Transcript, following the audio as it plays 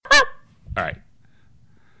All right.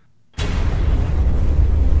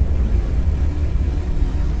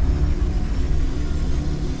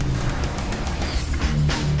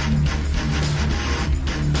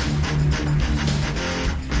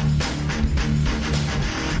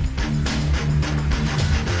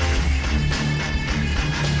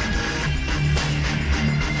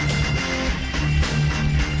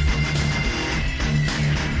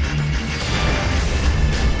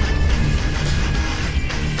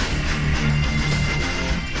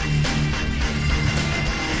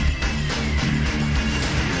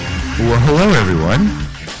 Well, hello, everyone.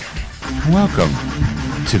 Welcome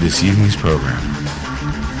to this evening's program.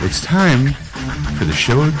 It's time for the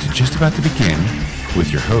show to just about to begin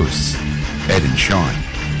with your hosts, Ed and Sean.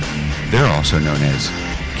 They're also known as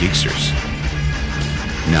Geeksters.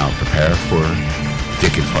 Now prepare for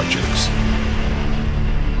dick and fart jokes.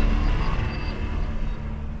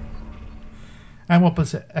 I'm up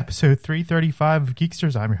with episode 335 of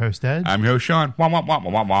Geeksters. I'm your host, Ed. I'm your host, Sean. Womp, womp, womp,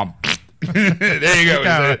 womp, womp. There you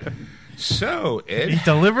go. So, Ed. He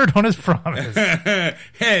delivered on his promise.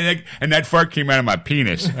 Hey, and that fart came out of my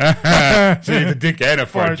penis. So the dick and a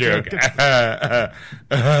fart joke. Way to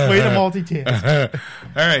multitask.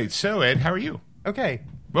 All right, so Ed, how are you? Okay.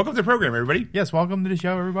 Welcome to the program, everybody. Yes, welcome to the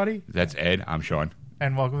show, everybody. That's Ed. I'm Sean.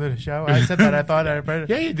 And welcome to the show. I said that. I thought I read it.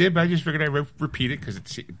 Yeah, you did, but I just figured I'd repeat it because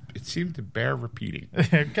it seemed to bear repeating.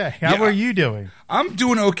 Okay. How are you doing? I'm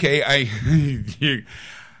doing okay. I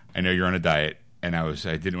know you're on a diet. And I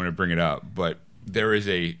didn't want to bring it up, but there is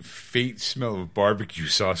a faint smell of barbecue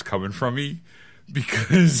sauce coming from me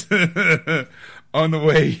because on the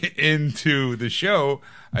way into the show,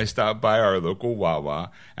 I stopped by our local Wawa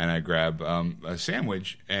and I grabbed a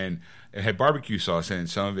sandwich and it had barbecue sauce in it and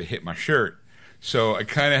some of it hit my shirt. So I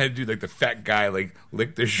kind of had to do like the fat guy, like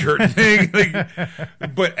lick the shirt thing.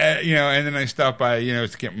 But, and then I stopped by,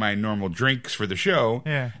 to get my normal drinks for the show.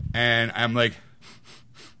 Yeah. And I'm like,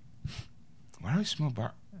 why do I smell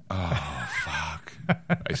Oh, fuck.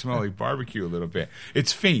 I smell like barbecue a little bit.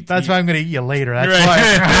 It's faint. That's why I'm going to eat you later.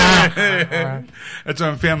 That's why. That's why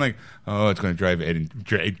I'm feeling like, it's going to drive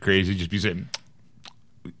Ed crazy. Just be saying,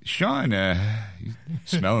 Sean, you're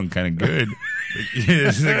smelling kind of good.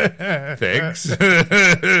 Thanks.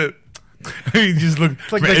 You just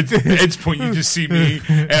look like Ed's point. You just see me,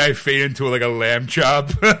 and I fade into like a lamb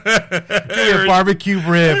chop, a barbecue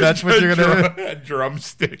rib. That's what you're gonna a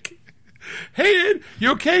drumstick. Hey Ed,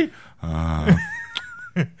 you okay? Oh,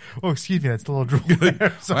 excuse me. That's the little drool.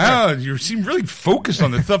 Wow, you seem really focused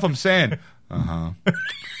on the stuff I'm saying.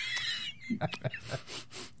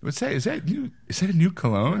 What's that? Is that new? Is that a new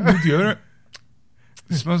cologne? New deodorant?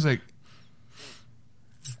 It smells like.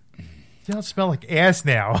 You don't smell like ass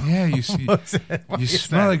now. Yeah, you see. You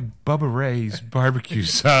smell like Bubba Ray's barbecue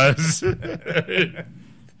sauce.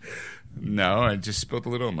 No, I just spilled a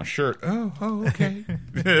little on my shirt. Oh, okay.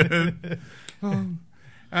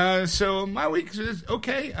 So my week is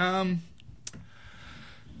okay.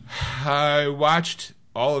 I watched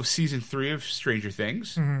all of season 3 of Stranger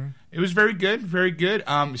Things. Mm-hmm. It was very good, very good.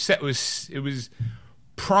 It was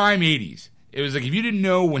prime 80s. It was like if you didn't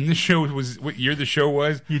know when this show was, what year the show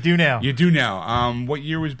was. You do now. You do now. What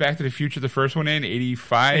year was Back to the Future, the first one in?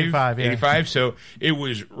 85? 85, yeah. 85. So it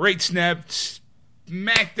was right snapped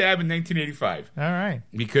smack dab in 1985. All right.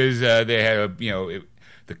 Because they had,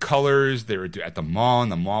 the colors, they were at the mall, and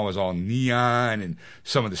the mall was all neon, and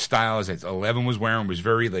some of the styles that 11 was wearing was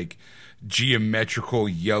very, like, geometrical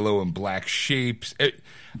yellow and black shapes.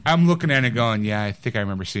 I'm looking at it going, yeah, I think I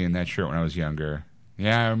remember seeing that shirt when I was younger.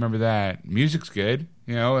 Yeah, I remember that. Music's good.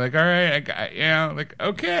 Like, all right,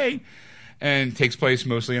 okay. And it takes place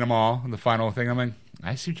mostly in a mall. And the final thing, I'm like,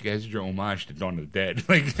 I see what you guys did your homage to Dawn of the Dead.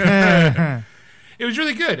 Like, it was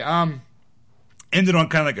really good. Ended on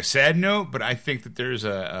kind of like a sad note, but I think that there's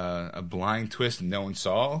a blind twist that no one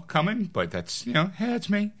saw coming. But that's, hey, that's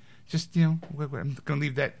me. Just, I'm going to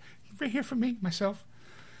leave that right here for me, myself.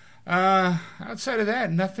 Outside of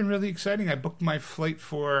that, nothing really exciting. I booked my flight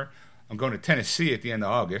I'm going to Tennessee at the end of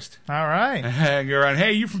August. All right. You're on,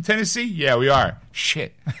 hey, you from Tennessee? Yeah, we are.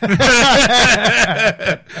 Shit. Because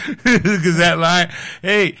that line,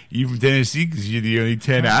 hey, you from Tennessee? Because you're the only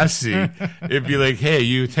 10 I see. It'd be like, hey,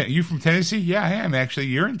 you from Tennessee? Yeah, I am. Actually,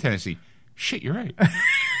 you're in Tennessee. Shit, you're right.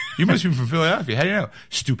 You must be from Philadelphia. How do you know?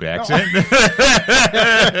 Stupid accent.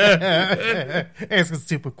 Asking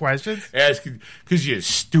stupid questions. Asking because you're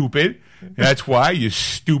stupid. That's why, you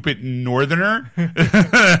stupid northerner.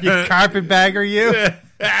 You carpetbagger, you.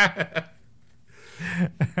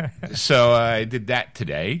 So I did that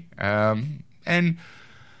today. And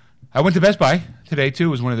I went to Best Buy today too.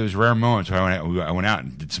 It was one of those rare moments where I went out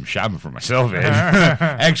and did some shopping for myself.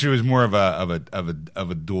 Actually, it was more of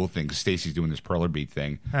a dual thing because Stacy's doing this Perler Beat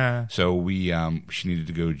thing. So she needed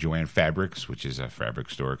to go to Joann Fabrics, which is a fabric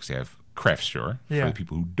store because they have craft store for the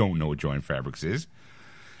people who don't know what Joann Fabrics is.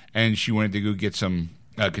 And she wanted to go get some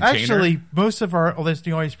container. Actually, most of our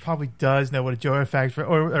listening audience probably does know what a Joann Fabrics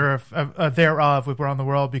or thereof if we're on the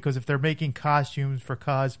world, because if they're making costumes for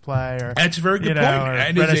cosplay or that's a very good point. Or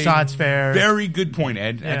Renaissance fair. Very good point,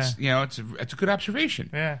 Ed. That's it's a good observation.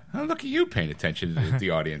 Yeah. Oh, look at you paying attention to the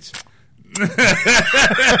audience.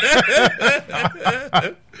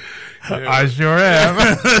 I sure am.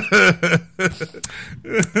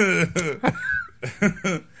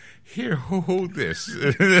 Here, hold this.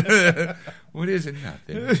 What is it?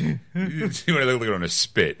 Nothing. You want to look on a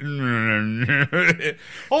spit.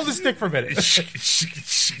 Hold the stick for a minute.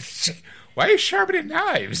 Why are you sharpening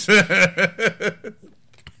knives?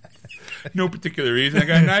 No particular reason. I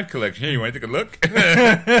got a knife collection. Here, you want to take a look?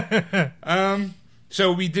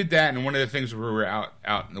 So we did that, and one of the things we were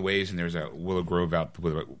out in the ways, and there's a Willow Grove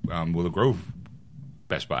Willow Grove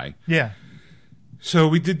Best Buy. Yeah. So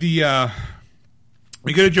we did the.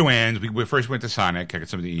 We go to Joann's. We first went to Sonic. I got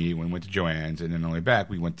something to eat. We went to Joann's, and then on the way back,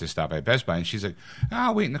 we went to stop at Best Buy. And she's like,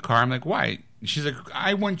 I'll wait in the car. I'm like, why? And she's like,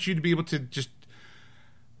 I want you to be able to just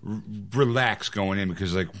relax going in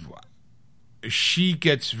because, like, she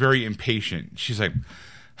gets very impatient. She's like,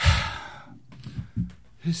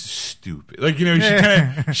 this is stupid. Like, she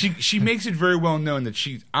kind of she makes it very well known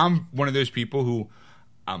that I'm one of those people who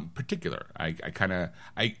I'm particular. I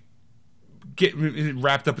get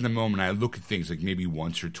wrapped up in the moment. I look at things like maybe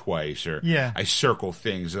once or twice, or I circle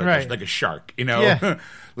things like a shark,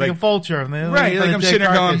 like a vulture, right? Like I'm sitting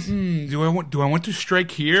there going, do I want to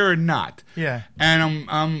strike here or not? Yeah.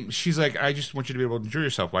 And she's like, I just want you to be able to enjoy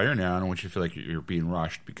yourself while you're there. I don't want you to feel like you're being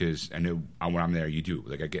rushed because I know when I'm there, you do.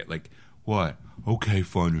 Like I get like, what? Okay,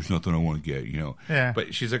 fine. There's nothing I want to get, Yeah.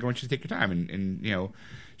 But she's like, I want you to take your time, and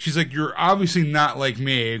she's like, you're obviously not like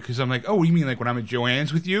me because I'm like, oh, what do you mean like when I'm at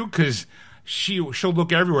Joann's with you? Because she'll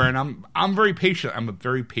look everywhere, and I'm very patient. I'm a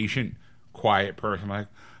very patient, quiet person. I'm like,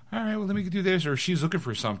 all right, well, let me do this. Or she's looking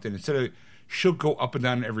for something. Instead of she'll go up and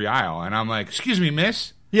down every aisle, and I'm like, excuse me,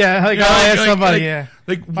 miss. Yeah, like I'll ask somebody.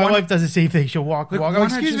 Like my wife does the same thing. She'll walk. Oh,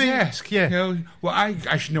 excuse me. Ask. Yeah. Well,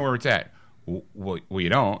 I should know where it's at. Well, you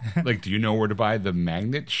don't. Like, do you know where to buy the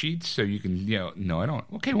magnet sheets so you can, no, I don't.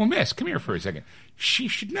 Okay, well, miss, come here for a second. She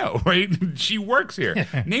should know, right? She works here.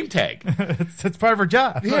 Name tag. That's part of her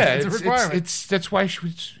job. Yeah, it's a requirement. That's why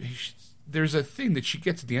there's a thing that she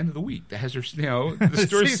gets at the end of the week that has her, the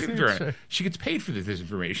store's signature on it. She gets paid for this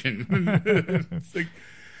information. It's like,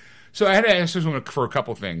 so I had to ask this woman for a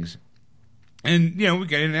couple things. And, we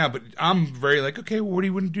get in and out, but I'm very like, okay, well, what do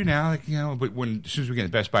you want to do now? Like, but as soon as we get to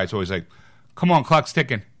Best Buy, it's always like, come on, clock's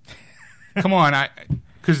ticking. Come on,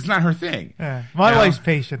 because it's not her thing. Yeah. My wife's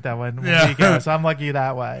patient that when we go, so I'm lucky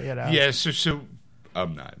that way, Yeah, so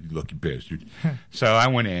I'm not, you lucky bastard. So I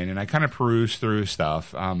went in and I kind of perused through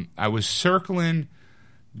stuff. I was circling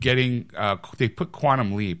getting, they put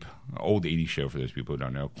Quantum Leap, old 80s show for those people who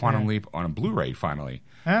don't know, Quantum Leap on a Blu-ray finally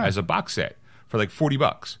as a box set for like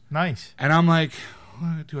 $40. Nice. And I'm like,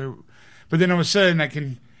 what do I? But then all of a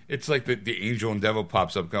sudden it's like the angel and devil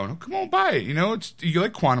pops up going, oh, come on, buy it. You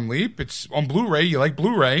like Quantum Leap. It's on Blu-ray. You like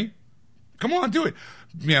Blu-ray. Come on, do it.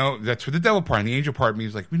 That's for the devil part. And the angel part of me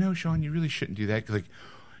is like, Sean, you really shouldn't do that. 'Cause, like,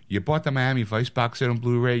 you bought the Miami Vice box set on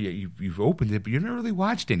Blu-ray. You've opened it, but you've never really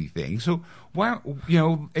watched anything. So why,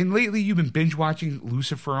 and lately you've been binge watching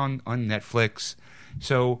Lucifer on Netflix.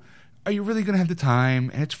 So are you really going to have the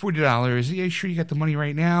time? And it's $40. Yeah, sure, you got the money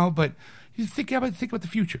right now, but you think about the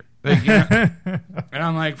future. Like, and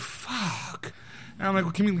I'm like, fuck. And I'm like,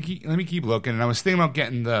 well, let me keep looking. And I was thinking about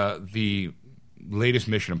getting the latest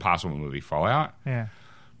Mission Impossible movie, Fallout. Yeah.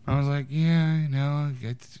 I was like, yeah, no,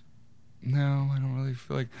 I don't really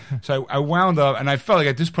feel like. So I wound up, and I felt like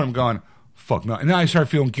at this point I'm going, fuck no. And then I started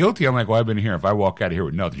feeling guilty. I'm like, well, I've been here. If I walk out of here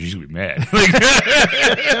with nothing, she's gonna be mad.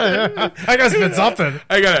 I gotta spend something.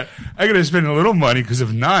 I gotta spend a little money because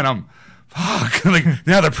if not, I'm fuck. Like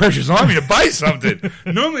now the pressure's on me to buy something.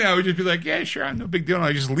 Normally I would just be like, yeah, sure, no big deal, and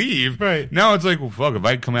I just leave. Right. Now it's like, well, fuck. If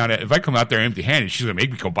I come out there empty-handed, she's gonna make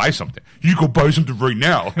me go buy something. You go buy something right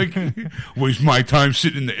now. Like, waste my time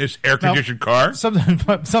sitting in the air-conditioned car. Sometimes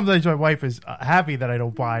my wife is happy that I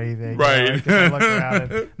don't buy anything. Right. I look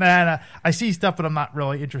around and, I see stuff, but I'm not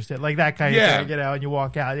really interested. Like that kind of thing, and you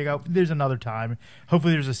walk out, you go, there's another time.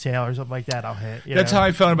 Hopefully there's a sale or something like that I'll hit. That's how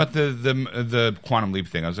I felt about the Quantum Leap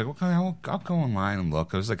thing. I was like, okay, I'll go online and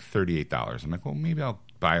look. It was like $38. I'm like, well, maybe I'll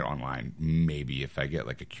buy it online. Maybe if I get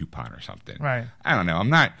like a coupon or something. Right. I don't know.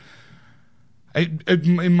 I'm not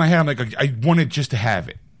in my head, I'm like, I wanted just to have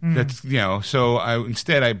it. That's so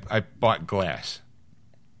instead I bought Glass.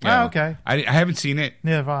 Okay. I haven't seen it.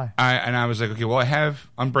 Neither have I. And I was like, okay, well, I have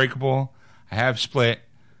Unbreakable, I have Split.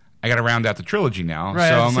 I got to round out the trilogy now. Right,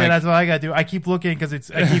 so I'm like, that's what I got to do. I keep looking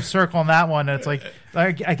because I keep circling that one, and it's like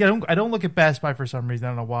I don't look at Best Buy for some reason. I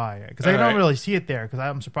don't know why, because I don't really see it there. Because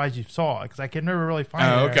I'm surprised you saw it, because I can never really find it.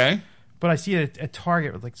 Oh, okay. There. But I see it at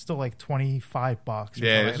Target with still like $25.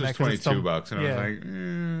 Yeah, this was $22,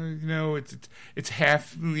 and I was like, it's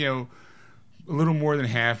half, a little more than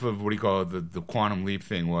half of what do you call it, the Quantum Leap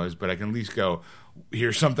thing was. But I can at least go,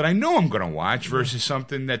 here's something I know I'm going to watch versus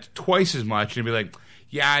something that's twice as much, and be like,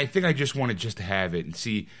 yeah, I think I just wanted just to have it and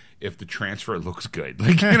see if the transfer looks good.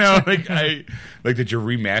 Did you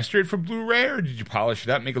remaster it for Blu-ray, or did you polish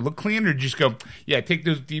it up, make it look clean, or did you just go, yeah, take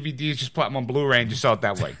those DVDs, just plot them on Blu-ray and just sell it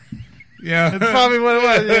that way? Yeah, that's probably what it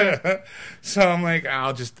was. Yeah. So I'm like,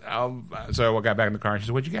 so I got back in the car and she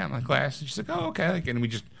said, "What'd you get?" I'm like, "Glass." And she's like, "Oh, okay." And we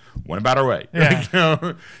just went about our way.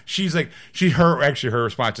 Yeah. She's like, her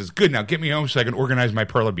response is, "Good, now get me home so I can organize my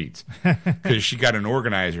Perla beads," because she got an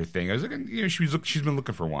organizer thing. I was like, she's been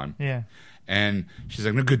looking for one. Yeah. And she's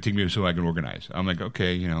like, "No, good, take me so I can organize." I'm like,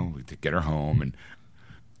 "Okay, to get her home." And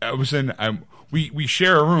I was we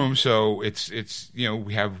share a room, so it's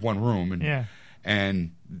we have one room, and yeah.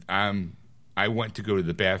 And I went to go to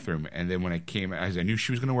the bathroom, and then when I came, I knew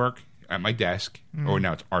she was going to work at my desk. Or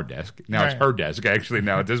now it's our desk. Now it's her desk, actually,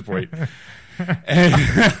 now at this point.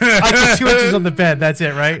 I get 2 inches on the bed. That's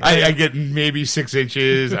it, right? I get maybe 6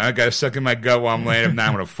 inches. I got to suck in my gut while I'm laying. If not,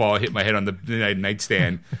 I'm going to fall, hit my head on the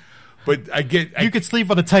nightstand. But you could sleep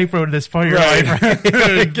on a tightrope at this point of your life, right?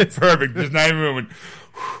 Perfect. Just not even moving.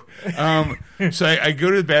 So I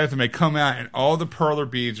go to the bathroom, I come out, and all the perler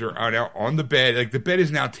beads are out on the bed. Like, the bed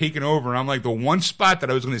is now taken over, and I'm like, the one spot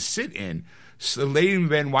that I was going to sit in, so lay in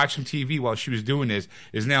bed and watch some TV while she was doing this,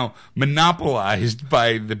 is now monopolized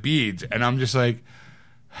by the beads. And I'm just like,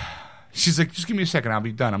 she's like, "Just give me a second, I'll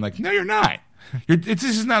be done." I'm like, "No, you're not. This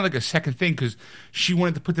is not like a second thing," because she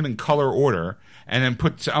wanted to put them in color order, and then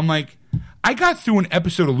I'm like, I got through an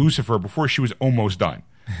episode of Lucifer before she was almost done.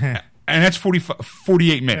 And that's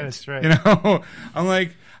 48 minutes. Yeah, that's right. I'm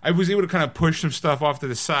like, I was able to kind of push some stuff off to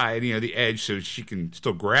the side, the edge, so she can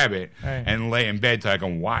still grab it and lay in bed till I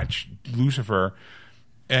can watch Lucifer.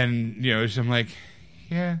 And, so I'm like,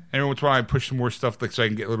 yeah. And every once in a while I push some more stuff so I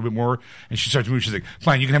can get a little bit more. And she starts moving. She's like,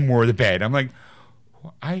 "Fine, you can have more of the bed." I'm like,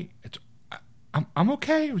 I'm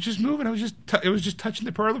okay. It was just moving. It was just touching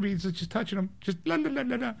the perler beads. It's just touching them. Just la la la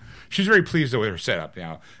la la. She's very pleased with her setup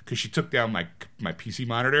now because she took down my PC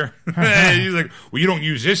monitor. She's like, "Well, you don't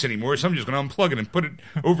use this anymore, so I'm just going to unplug it and put it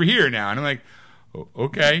over here now." And I'm like,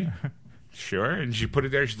 "Okay, sure." And she put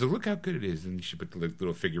it there. She's like, "Look how good it is." And she put the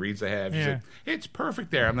little figurines I have. She's like, "It's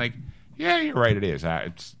perfect there." I'm like, "Yeah, you're right. It is.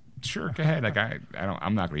 It's sure. Go ahead." Like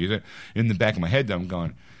I'm not going to use it. In the back of my head, though, I'm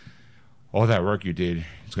going, all that work you did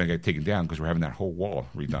is going to get taken down because we're having that whole wall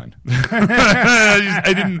redone.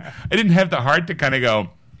 I didn't have the heart to kind of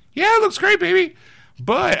go, "Yeah, it looks great, baby,"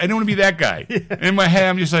 but I don't want to be that guy. Yeah. In my head,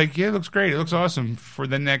 I'm just like, "Yeah, it looks great. It looks awesome for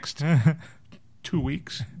the next 2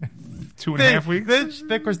 weeks, 2.5 weeks." Then,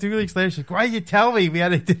 of course, 2 weeks later, she's like, "Why did you tell me we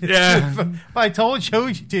had to do this?" Yeah. I showed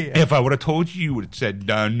you to you. If I would have told you would have said,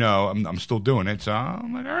 "No, I'm still doing it." So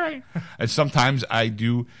I'm like, all right. And sometimes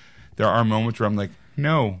there are moments where I'm like,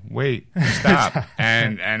 "No, wait, stop."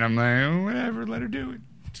 and I'm like, "Oh, whatever, let her do it.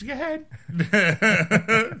 Just go ahead."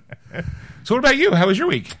 So what about you? How was your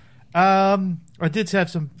week? I did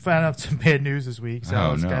found out some bad news this week. So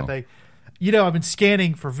I was kind of like, I've been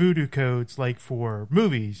scanning for voodoo codes, like for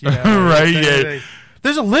movies. Right,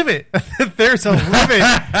 there's a limit. There's a limit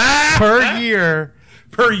per year.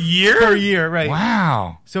 Per year? Per year, right.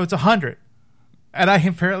 Wow. So it's 100. And I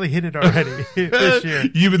apparently hit it already this year.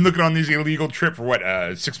 You've been looking on these illegal trip for what,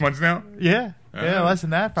 6 months now? Yeah. Yeah, less than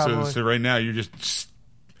that probably. So right now you're just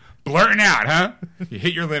blurting out, huh? You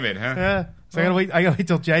hit your limit, huh? Yeah. So I gotta wait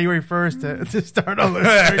till January 1st to start all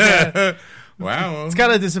this again. Wow. It's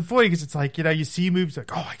kind of disappointing because it's like, you see movies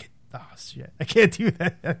like, shit, I can't do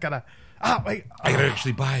that. I gotta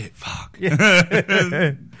actually buy it. Fuck.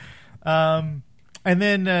 Yeah. And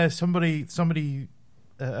then somebody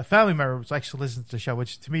a family member was actually listening to the show,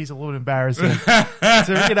 which to me is a little embarrassing. So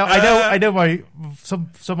I know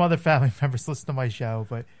some other family members listen to my show,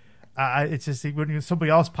 but it's just when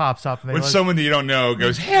somebody else pops up and they When someone that you don't know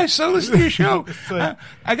goes, "Hey, I saw listen to your show.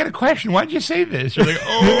 I got a question. Why'd you say this?" You're like,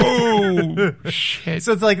 "Oh shit!"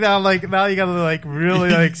 So it's like now you gotta like really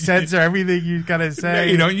like censor everything you gotta say. No,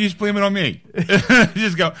 you don't. You just blame it on me.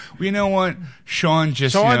 Just go. Well, you know what, Sean?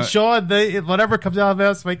 Sean, whatever comes out of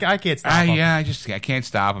this, like I can't stop him. Yeah, I can't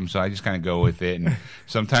stop him. So I just kind of go with it. And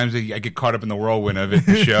sometimes I get caught up in the whirlwind of it,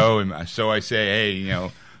 the show, and so I say, "Hey,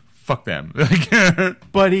 fuck them."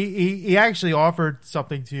 But he actually offered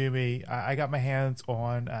something to me. I got my hands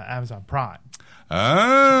on Amazon Prime.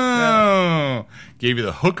 Oh, gave you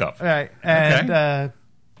the hookup. Right. And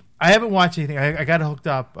I haven't watched anything. I got hooked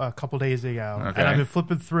up a couple days ago, and I've been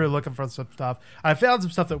flipping through looking for some stuff. I found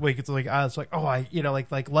some stuff that week. It's like I was like,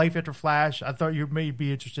 like Life After Flash. I thought you may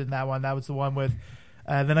be interested in that one. That was the one with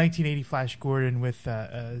the 1980 Flash Gordon with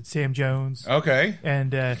Sam Jones. Okay.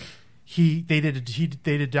 And they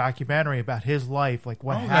did a documentary about his life, like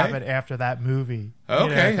what happened after that movie.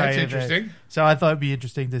 Okay, that's interesting. So I thought it'd be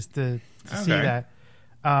interesting just to see that.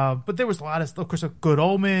 But there was a lot of course, Good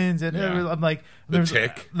Omens, and I'm like, The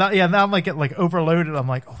Tick. Now I'm like overloaded. I'm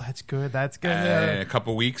like, oh, that's good. In a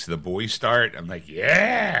couple weeks, The Boys start. I'm like,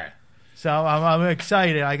 yeah. So I'm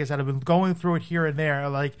excited. Like I said, I've been going through it here and there.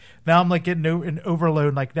 Like now I'm like getting an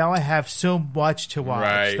overload. Like now I have so much to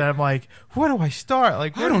watch that I'm like, where do I start?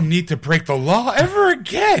 Like I don't need to break the law ever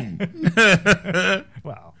again.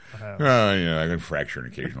 Wow. I can fracture an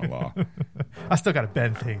occasional law. I still got to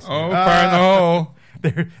bend things. Oh, fire in the hole.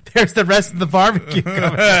 There's the rest of the barbecue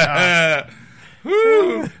coming out.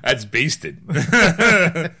 Woo, that's basted.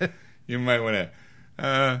 You might want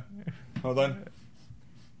to hold on.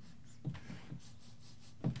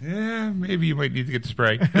 Yeah, maybe you might need to get the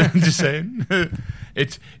spray. Just saying.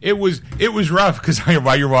 It was rough because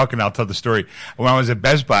while you're walking, I'll tell the story. When I was at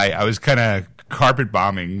Best Buy, I was kind of carpet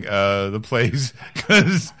bombing the place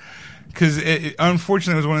because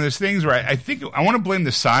unfortunately it was one of those things where I think I want to blame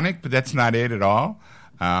the Sonic, but that's not it at all.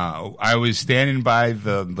 I was standing by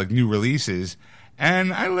the new releases,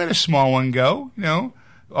 and I let a small one go,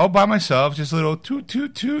 all by myself, just a little toot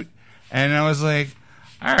toot toot, and I was like,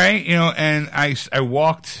 all right, and I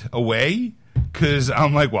walked away because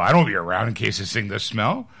I'm like, well, I don't want to be around in case this thing does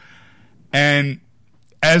smell. And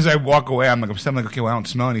as I walk away, I'm like, okay, well, I don't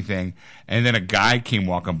smell anything. And then a guy came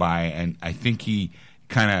walking by, and I think he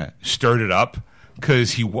kind of stirred it up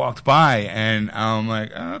because he walked by, and I'm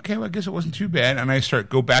like, okay, well, I guess it wasn't too bad. And I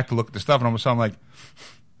go back to look at the stuff, and all of a sudden I'm like,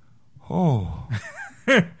 oh,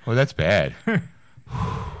 that's bad.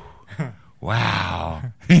 Wow.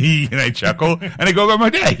 And I chuckle, and I go about my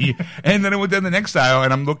day. And then I went down the next aisle,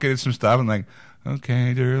 and I'm looking at some stuff, and like,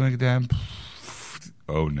 okay, they're like that.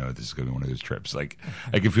 Oh no, this is gonna be one of those trips. Like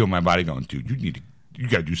I can feel my body going, dude, you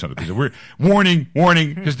got to do something because we're warning,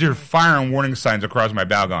 because they're firing warning signs across my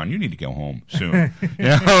bow going, you need to go home soon,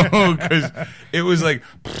 because it was like,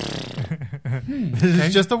 this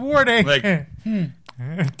is just a warning. Like,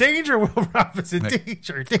 danger, Will Robinson,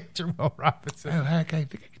 danger, Will Robinson. Oh, I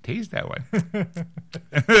think I could taste that one.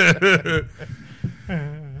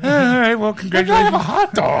 All right, well, congratulations. I have a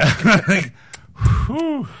hot dog. Like,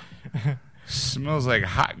 whew. Smells like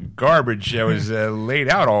hot garbage that was laid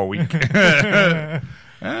out all week.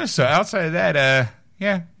 So outside of that,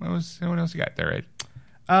 what else you got there, Ed?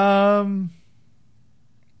 That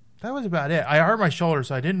was about it. I hurt my shoulder,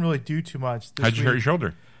 so I didn't really do too much. How'd you hurt your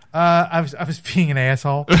shoulder? I was being an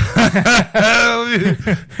asshole. Like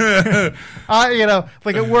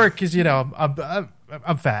at work, because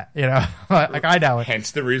I'm fat. Like I know it.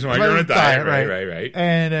 Hence the reason why you're on a diet, right.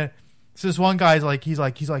 And so this one guy's like, he's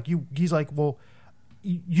like, well,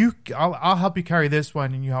 I'll help you carry this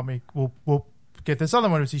one, and you help me. We'll get this other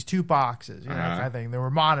one. It was these two boxes, kind of thing. There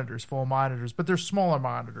were monitors, full monitors, but they're smaller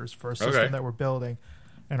monitors for a system that we're building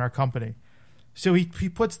in our company. So he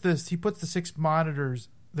puts the 6 monitors.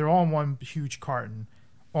 They're all in one huge carton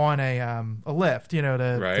on a lift, to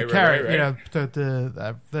carry, the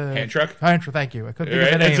hand truck. Hand truck, thank you. I couldn't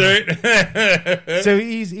think of the name. So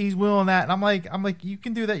he's willing that, and I'm like, you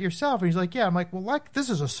can do that yourself. And he's like, yeah. I'm like, well, this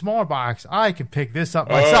is a small box. I can pick this up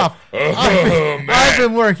myself. I've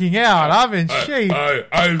been working out. I'm in shape.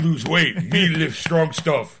 I lose weight. Me lift strong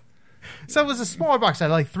stuff. So it was a smaller box. I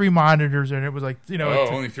had like 3 monitors, and it was like,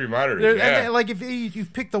 only 3 monitors. Yeah. And like if you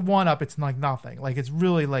pick the one up, it's like nothing. Like it's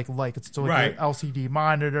really like it's still like an LCD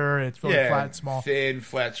monitor. It's really flat, and small, thin,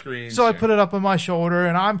 flat screen. So I put it up on my shoulder,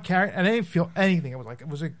 and I'm carrying, and I didn't feel anything. It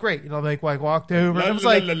was great. Like I walked over. It was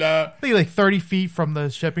like I think like 30 feet from the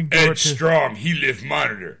shipping door. Ed Strong, he lift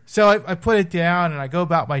monitor. So I put it down, and I go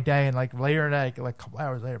about my day, and like later in the day, like a couple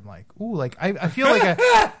hours later, I'm like, ooh, like I feel like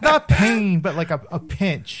a not pain, but like a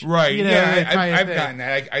pinch, right? Yeah, kind of I've thing. gotten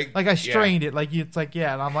that. I strained it, like it's like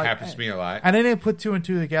and I'm like, happens to me a lot. and I didn't put two and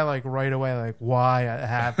two together like right away, like why it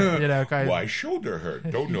happened, kind Why shoulder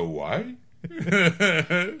hurt? Don't know why.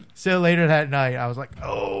 So later that night, I was like,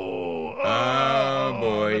 oh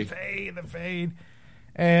boy, the pain.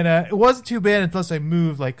 And it wasn't too bad unless I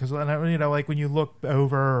moved, like, because like when you look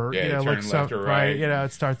over or turn look left or right.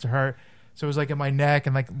 it starts to hurt. So it was like in my neck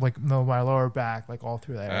and my lower back, like all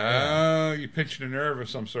through that area. You pinched a nerve of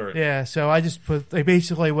some sort. Yeah, so I just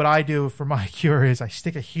basically what I do for my cure is I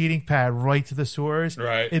stick a heating pad right to the sores.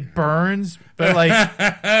 Right. It burns, but like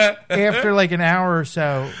after like an hour or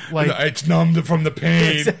so, like it's numbed from the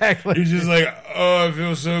pain. Exactly. You're just like, oh, it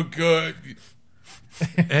feels so good.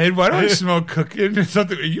 Ed, why do I smell cooking or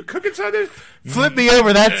something? Are you cooking something? Flip me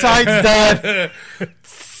over. That side's done.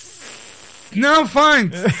 No, I'm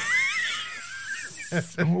fine.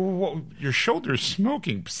 Your shoulder's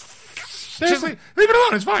smoking. Just leave it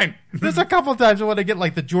alone. It's fine. There's a couple times I want to get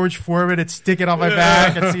like the George Foreman and stick it on my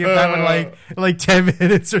back and see if that would like 10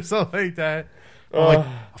 minutes or something like that. I'll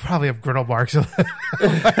probably have griddle marks.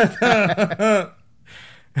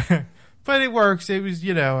 But it works. It was,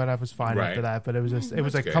 and I was fine after that. But it was just, it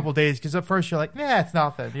was a couple days because at first you're like, nah, it's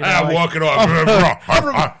nothing. Walk it off.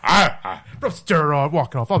 Stir it on,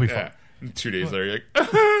 walk it off. I'll be fine. 2 days later, you're like,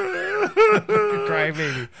 crying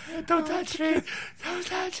baby. Don't touch me. Don't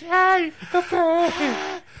touch me.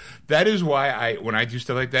 That is why when I do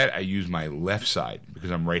stuff like that, I use my left side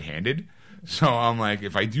because I'm right-handed. So I'm like,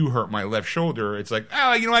 if I do hurt my left shoulder, it's like,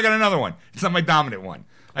 I got another one. It's not my dominant one.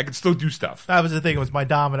 I can still do stuff. That was the thing. It was my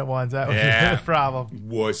dominant ones. That was the problem.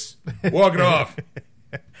 Wuss. Walk it off.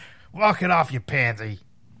 Walk it off, you pansy.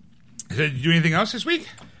 Did you do anything else this week?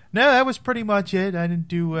 No, that was pretty much it. I didn't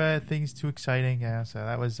do things too exciting. Yeah, so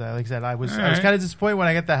that was, like I said, I was kind of disappointed when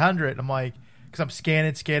I got the 100. I'm like, because I'm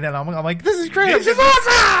scanning. I'm like, this is great. This is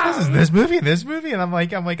awesome. This is this movie, and I'm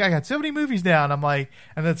like, I got so many movies now, and I'm like,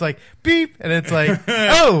 and it's like beep, and it's like,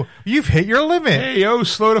 oh, you've hit your limit. Hey, yo,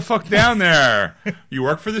 slow the fuck down there. You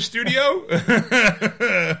work for the studio?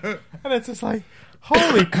 And it's just like,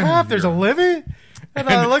 holy crap, there's a limit. And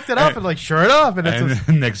I looked it up and like, sure enough, and it's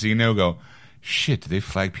next thing you know, go, shit, do they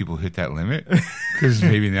flag people who hit that limit? Because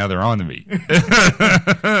maybe now they're on to me.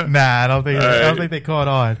 Nah, I don't think they caught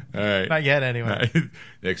on. All right. Not yet, anyway.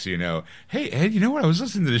 Next thing you know, hey, Ed, you know what? I was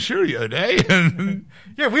listening to the show the other day.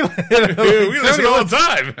 Yeah, we listen all the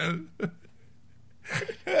time.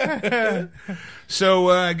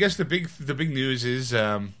 So I guess the big news is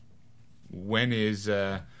when is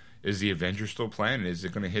the Avengers still playing? Is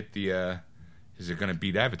it going to hit the? Is it going to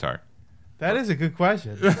beat Avatar? That is a good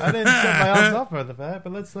question. I didn't set my odds up for that,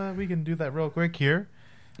 but we can do that real quick here.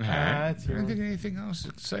 I don't think anything else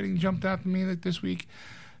exciting jumped out to me like this week.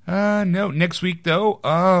 No. Next week though,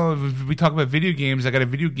 we talk about video games. I got a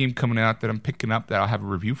video game coming out that I'm picking up that I'll have a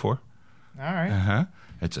review for. All right.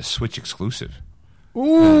 It's a Switch exclusive.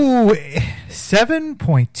 Ooh,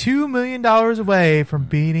 $7.2 million away from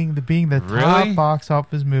being the top box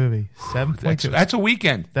office movie. 7.2. That's a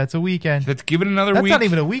weekend. That's a weekend. Let's give it another week. That's not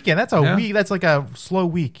even a weekend. That's a week. That's like a slow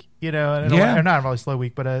week. Or not really slow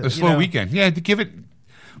week, but a slow weekend. Yeah, to give it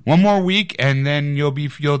one more week, and then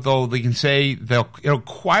they can say it'll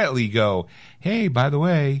quietly go, hey, by the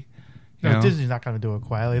way. No, Disney's not going to do it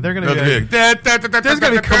quietly. They're going to be there's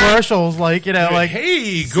going to be commercials like,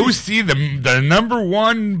 hey, go see the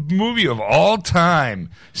 #1 movie of all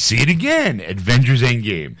time. See it again, Avengers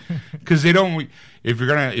Endgame. Because they don't, if you're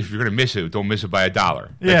gonna miss it, don't miss it by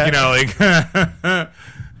 $1. Yeah.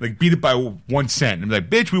 Like beat it by 1 cent. And be like,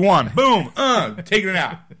 bitch, we won. Boom. Taking it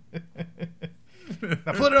out.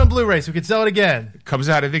 Now put it on Blu-ray so we can sell it again. It comes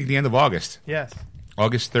out, I think, at the end of August. Yes.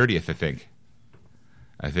 August 30th, I think.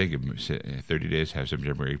 30 days have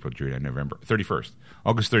September, April, June, and November. 31st.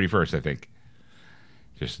 August 31st, I think.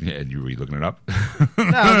 You were looking it up?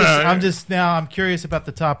 No, I'm curious about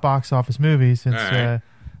the top box office movies since we'll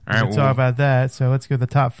talk about that. So let's go to the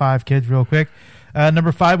top 5 kids real quick.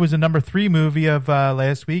 Number 5 was the number 3 movie of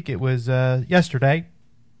last week. It was yesterday.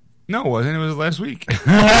 No, it wasn't. It was last week.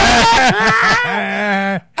 Shut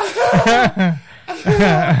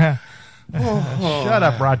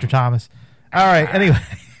up, Roger Thomas. All right. Anyway,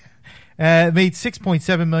 it made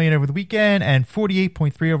 $6.7 million over the weekend and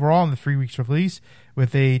 $48.3 overall in the 3 weeks of release,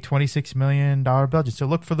 with a $26 million budget. So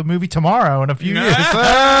look for the movie tomorrow in a few years.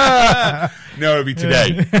 No, it'll be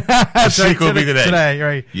today. The sequel will be today. Today,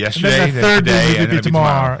 right? Yesterday, and then the third today, movie will be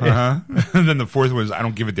tomorrow. And then the fourth one is I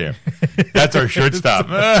don't give a damn. That's our shortstop.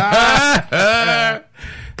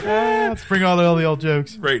 Let's bring all the old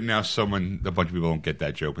jokes. Right now, a bunch of people don't get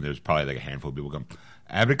that joke, but there's probably like a handful of people going,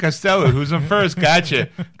 Abbott Costello, who's on first? Gotcha.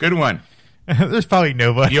 Good one. There's probably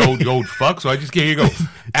nobody. The old fuck. So I just gave you go.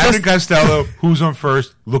 Abbott and Costello. Who's on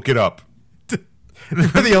first? Look it up. We're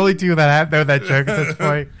the only two that know that joke at this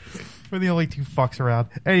point. We're the only two fucks around.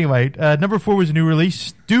 Anyway, number 4 was a new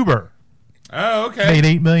release, Stuber. Oh, okay.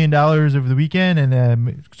 Made $8 million over the weekend,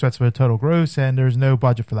 and so that's a total gross, and there's no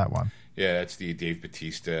budget for that one. Yeah, that's the Dave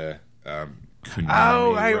Bautista. I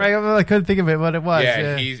couldn't think of it, what it was.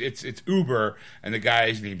 Yeah, it's Uber, and the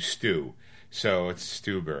guy's name's Stu. So it's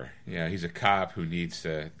Stuber. Yeah, he's a cop who needs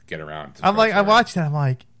to get around. I watched that. I'm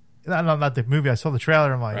like, not the movie. I saw the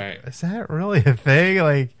trailer. I'm like, right. Is that really a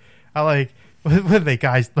thing? What they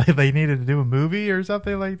guys? They needed to do a movie or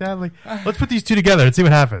something like that. Like, let's put these two together and see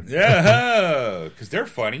what happens. Yeah, because they're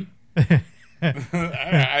funny.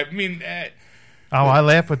 I mean, I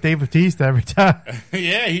laugh with Dave Bautista every time.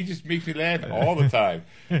 Yeah, he just makes me laugh all the time.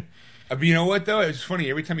 But you know what though? It was funny.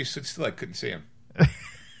 Every time he stood still, I couldn't see him.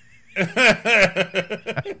 All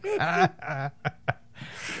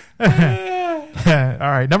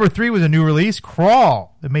right, number 3 was a new release,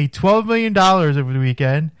 Crawl. It made $12 million over the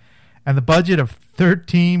weekend, and the budget of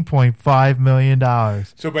 $13.5 million.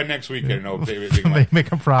 So by next weekend, they make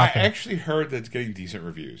a profit. I actually heard that it's getting decent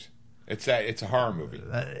reviews. It's a horror movie.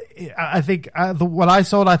 I think what I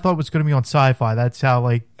saw, I thought was going to be on Sci-Fi. That's how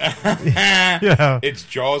It's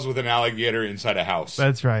Jaws with an alligator inside a house.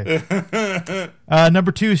 That's right.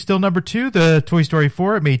 Number 2 is still number 2. The Toy Story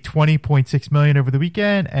 4. It made $20.6 million over the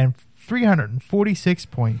weekend and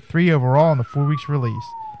 $346.3 overall in the 4 weeks release.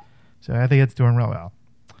 So I think it's doing real well.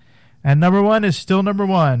 And number 1 is still number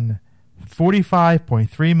 1.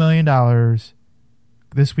 $45.3 million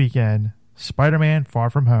this weekend. Spider-Man: Far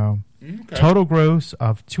From Home. Okay. Total gross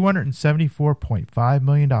of $274.5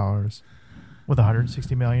 million with a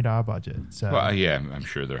 $160 million budget. So, well, yeah, I'm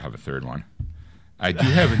sure they'll have a third one. I do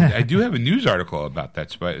have a news article about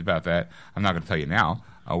that. I'm not going to tell you now.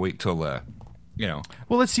 I'll wait till Well,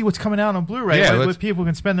 let's see what's coming out on Blu-ray. Yeah, what people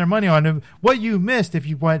can spend their money on. What you missed if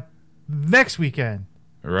you went next weekend,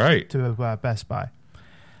 right, to Best Buy.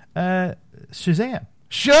 Shazam!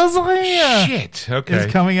 Shit. Okay.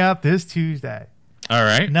 Is coming out this Tuesday. All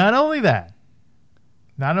right. Not only that,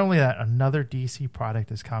 another DC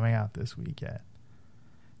product is coming out this weekend.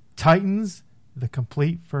 Titans, the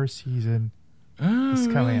complete first season is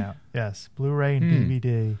coming out. Yes, Blu-ray and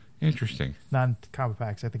DVD. Interesting. Not in comic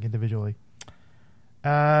packs, I think individually.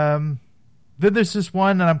 Then there's this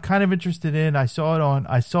one that I'm kind of interested in. I saw it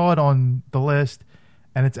on the list,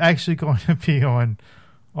 and it's actually going to be on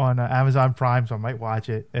Amazon Prime, so I might watch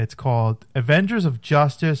it. It's called Avengers of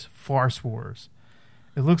Justice Farce Wars.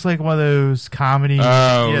 It looks like one of those comedy.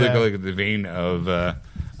 Oh, like the vein of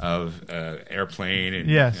Airplane. And,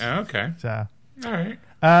 yes. Oh, okay. So, all right.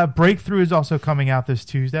 Breakthrough is also coming out this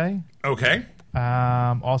Tuesday. Okay.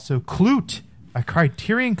 Also, Clute, a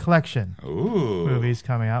Criterion Collection movie is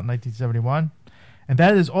coming out in 1971. And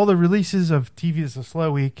that is all the releases of TV. It's a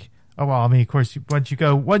slow week. Oh, well, I mean, of course, once you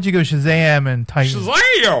go Shazam and Titans.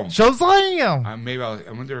 Shazam!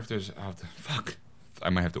 I wonder if there's... fuck. I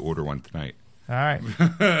might have to order one tonight. All right.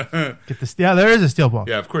 Get the yeah, there is a steelbook.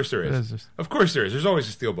 Yeah, of course there is. Of course there is. There's always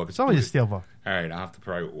a steelbook. It's always a steelbook. All right, I'll have to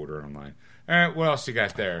probably order it online. All right, what else you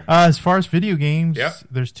got there? As far as video games,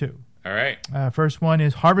 there's 2. All right. First one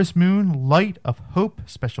is Harvest Moon Light of Hope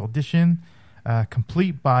Special Edition,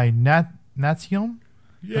 complete by Natsium.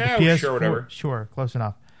 Yeah, sure, whatever. Sure, close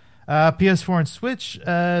enough. PS4 and Switch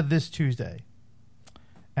this Tuesday.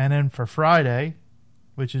 And then for Friday,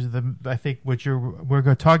 which is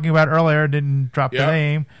we're talking about earlier, didn't drop the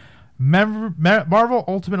name. Marvel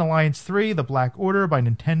Ultimate Alliance 3: The Black Order by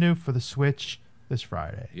Nintendo for the Switch this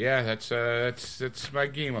Friday. Yeah, that's my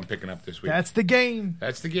game I'm picking up this week. That's the game.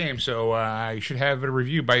 So I should have a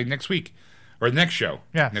review by next week. Or the next show.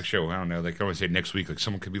 Yeah. Next show. I don't know. Like I want to say next week. Like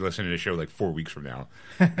someone could be listening to the show like 4 weeks from now.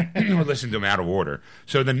 Or listen to them out of order.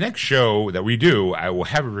 So the next show that we do, I will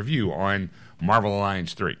have a review on Marvel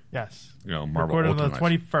Alliance 3. Yes. Marvel Recorded on the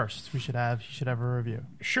Alliance. 21st. You should have a review.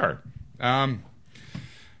 Sure. All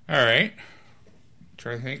right.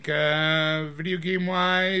 Try to think. Video game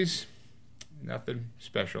wise, nothing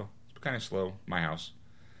special. It's kind of slow. My house.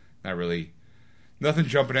 Not really. Nothing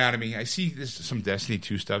jumping out at me. I see some Destiny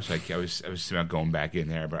 2 stuff, so I was thinking about going back in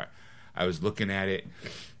there, but I was looking at it,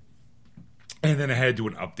 and then I had to do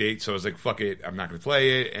an update, so I was like, fuck it, I'm not going to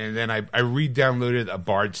play it, and then I re-downloaded A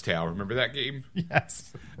Bard's Tale. Remember that game?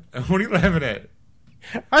 Yes. What are you laughing at?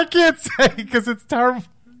 I can't say because it's terrible.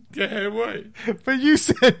 Yeah, what? But you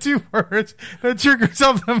said 2 words that triggered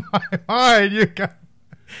something in my mind.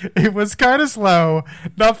 It was kind of slow,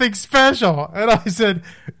 nothing special. And I said,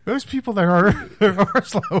 those people that are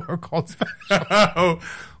slow are called special.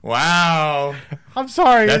 Wow. I'm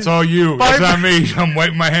sorry. That's all you. That's not me. I'm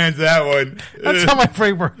wiping my hands at that one. That's how my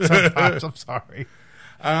brain works sometimes. I'm sorry.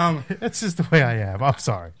 That's just the way I am. I'm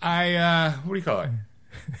sorry. What do you call it?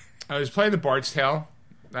 I was playing the Bard's Tale.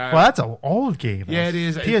 Well, that's an old game. Yeah, it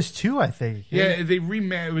is. PS2, I think. Yeah, they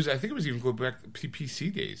I think it was even going back to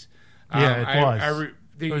PC days. Yeah, it was.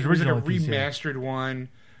 It was like a remastered one.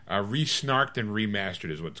 Re-snarked and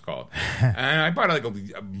remastered is what it's called. And I bought it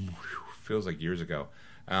feels like years ago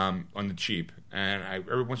on the cheap. And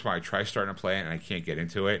every once in a while I try starting to play it and I can't get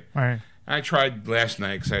into it. All right. I tried last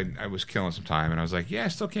night because I was killing some time and I was like, yeah, I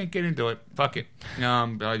still can't get into it. Fuck it.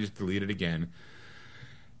 But I just deleted it again.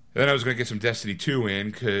 Then I was going to get some Destiny 2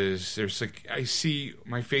 in because there's I see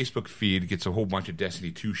my Facebook feed gets a whole bunch of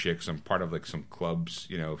Destiny 2 shit because I'm part of some clubs,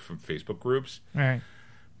 from Facebook groups. All right.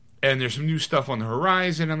 And there's some new stuff on the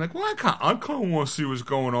horizon. I'm like, well, I kind of want to see what's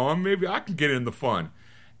going on. Maybe I can get in the fun.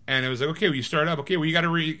 And it was like, okay, well, you start up. Okay, well, you got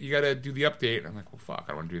to do the update. And I'm like, well, fuck, I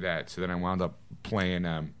don't want to do that. So then I wound up playing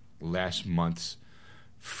last month's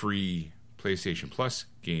free PlayStation Plus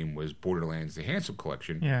game was Borderlands: The Handsome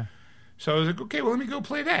Collection. Yeah. So I was like, okay, well, let me go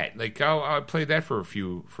play that. I'll play that for a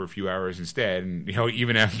few hours instead. And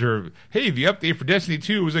even after, hey, the update for Destiny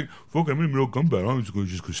 2 was like, fuck, I'm in the middle of gun battle. I'm just going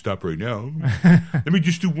to stop right now. Let me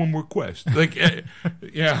just do one more quest.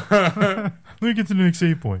 Yeah. Let me get to the next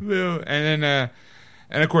save point. And then,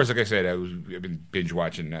 and of course, like I said, I've been binge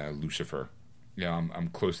watching Lucifer. I'm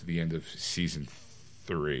close to the end of season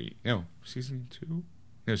 3. No, season 2.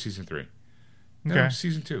 No, season 3. No, Okay.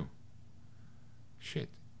 Season 2. Shit.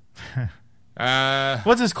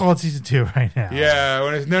 What's this called? Season 2 right now? Yeah.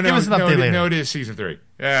 Give us an update later. No, it is season 3.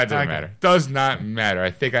 Yeah, it doesn't matter. Does not matter.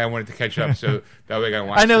 I think I wanted to catch up so that way I can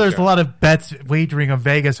watch. I know there's a lot of bets wagering on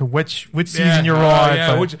Vegas of which season you're on.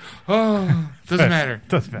 Yeah, doesn't matter.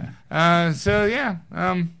 Doesn't matter. So yeah.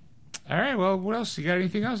 All right. Well, what else? You got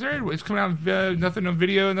anything else there? It's coming out. Nothing on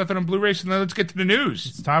video. Nothing on Blu-ray. So now let's get to the news.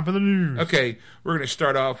 It's time for the news. Okay, we're going to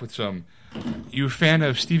start off with some. You a fan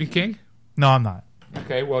of Stephen King? No, I'm not.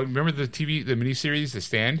 Okay. Well, remember the miniseries, The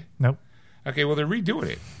Stand? Nope. Okay. Well, they're redoing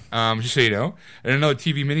it. Just so you know, and another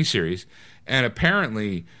TV miniseries, and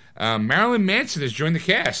apparently Marilyn Manson has joined the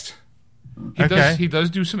cast. He does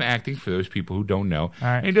do some acting for those people who don't know. All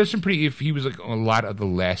right. And he does some pretty. If he was a lot of the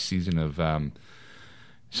last season of Sons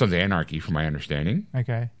of Anarchy, from my understanding.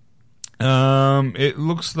 Okay. It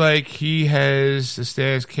looks like he has the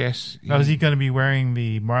status cast. Now, is he going to be wearing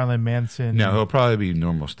the Marilyn Manson? No, he'll probably be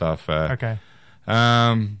normal stuff. Okay.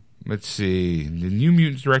 Let's see. The New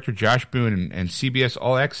Mutants director Josh Boone and CBS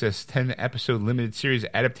All Access 10-episode limited series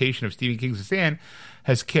adaptation of Stephen King's The Stand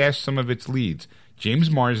has cast some of its leads.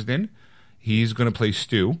 James Marsden, he's going to play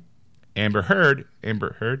Stu. Amber Heard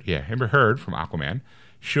from Aquaman.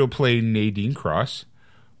 She'll play Nadine Cross.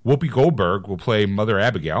 Whoopi Goldberg will play Mother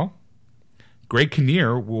Abigail. Greg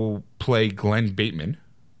Kinnear will play Glenn Bateman.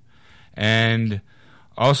 And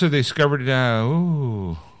also they discovered...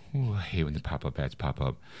 I hate when the pop-up ads pop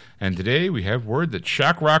up. And today we have word that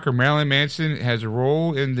shock rocker Marilyn Manson has a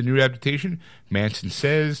role in the new adaptation. Manson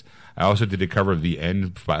says, I also did a cover of The End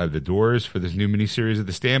of the Doors for this new miniseries of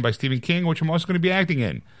The Stand by Stephen King, which I'm also going to be acting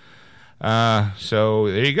in.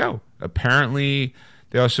 So there you go. Apparently,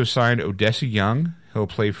 they also signed Odessa Young. She'll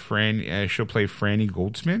play Franny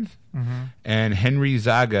Goldsmith. Mm-hmm. And Henry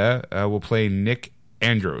Zaga will play Nick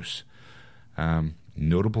Andros.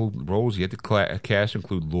 Notable roles yet to cast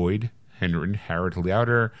include Lloyd Hendren, Harold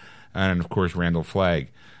Lauder, and of course Randall Flagg.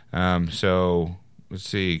 So let's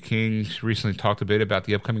see. King recently talked a bit about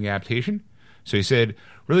the upcoming adaptation. So he said,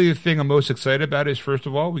 "Really, the thing I'm most excited about is first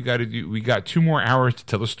of all, we got 2 more hours to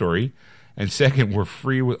tell the story, and second, we're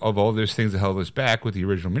free of all those things that held us back with the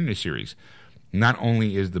original miniseries. Not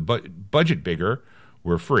only is the budget bigger,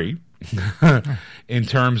 we're free." In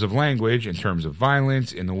terms of language, in terms of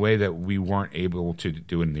violence, in the way that we weren't able to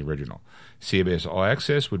do it in the original. CBS All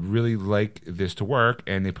Access would really like this to work,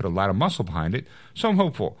 and they put a lot of muscle behind it, so I'm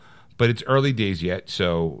hopeful. But it's early days yet,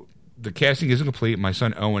 so the casting isn't complete. My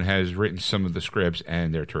son Owen has written some of the scripts,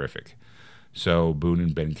 and they're terrific. So Boone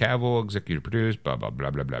and Ben Cavill, executive produced, blah, blah, blah,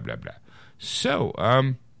 blah, blah, blah, blah. So,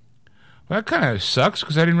 well, that kind of sucks,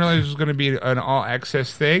 because I didn't realize it was going to be an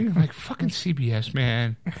all-access thing. I'm like, fucking CBS,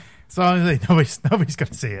 man. As long as nobody's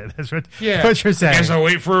going to see it. That's what you're saying. I guess I'll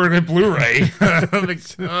wait for the Blu-ray.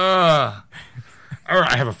 Or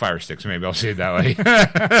I have a Fire Stick, so maybe I'll see it that way.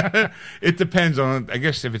 It depends on, I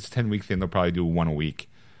guess if it's 10 weeks, then they'll probably do one a week.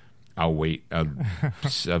 I'll wait a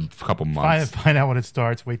couple months. Find out when it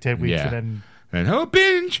starts, wait 10 weeks, and then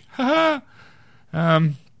binge.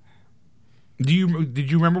 Did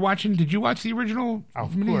you remember watching? Did you watch the original?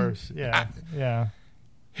 Of course, yeah.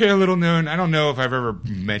 Here, little known. I don't know if I've ever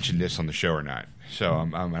mentioned this on the show or not. So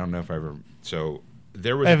I don't know if I ever. So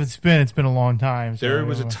there was. It's been a long time. So there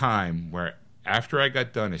was a time where after I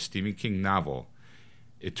got done a Stephen King novel,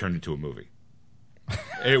 it turned into a movie.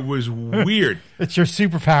 It was weird. It's your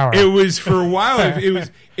superpower. It was for a while.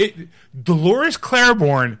 Dolores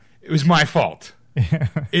Claiborne. It was my fault.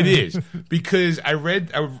 It is because I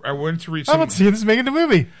wanted to read. Let's see this making the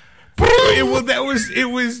movie. It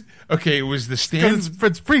was okay. It was The Stand.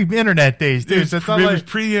 It's pre-internet days, dude. It was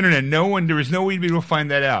pre-internet. There was no way to be able to find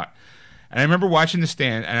that out. And I remember watching The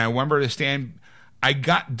Stand, and I remember The Stand. I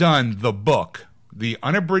got done the book, the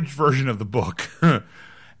unabridged version of the book.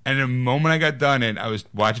 And the moment I got done, and I was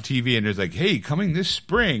watching TV, and there's like, "Hey, coming this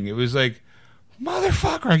spring." It was like,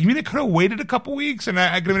 motherfucker! You mean I could have waited a couple weeks, and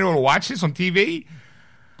I could have been able to watch this on TV?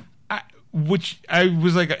 Which I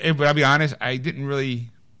was like, but I'll be honest, I didn't really.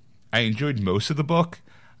 I enjoyed most of the book.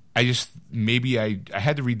 I just maybe I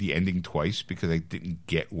had to read the ending twice because I didn't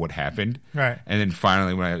get what happened. Right. And then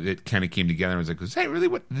finally, when it kind of came together, I was like, "Is that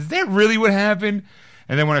really what happened?"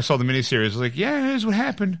 And then when I saw the miniseries, I was like, "Yeah, it is what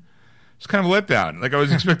happened." It's kind of a letdown. Like I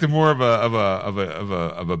was expecting more of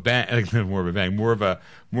a bang, like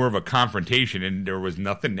more of a confrontation, and there was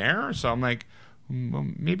nothing there. So I'm like, well,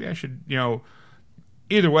 maybe I should,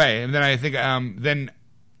 either way. And then I think then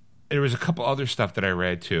there was a couple other stuff that I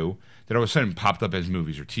read too that all of a sudden popped up as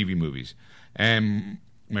movies or TV movies. And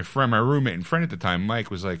my roommate and friend at the time,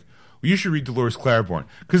 Mike, was like, well, you should read Dolores Claiborne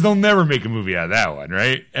because they'll never make a movie out of that one,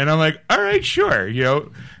 right? And I'm like, all right, sure.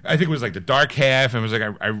 I think it was like The Dark Half, and it was like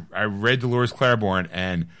I read Dolores Claiborne,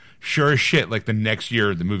 and sure as shit, like the next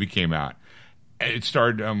year the movie came out. It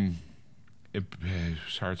starred I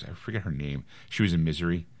forget her name. She was in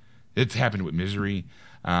Misery. It happened with Misery.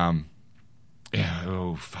 Oh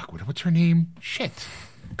fuck, what's her name? Shit.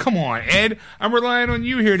 Come on, Ed. I'm relying on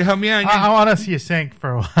you here to help me out. I want to see you sink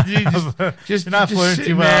for a while. You're not flirting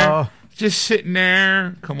too well. Just sitting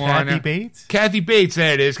there. Come on. Kathy Bates? Kathy Bates.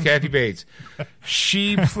 There it is. Kathy Bates.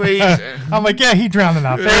 She plays. I'm like, yeah, he drowned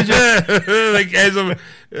enough. Like as a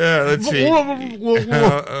let's see.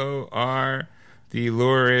 L-O-R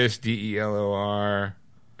Dolores Delor.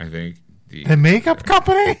 I think the makeup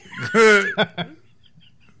company.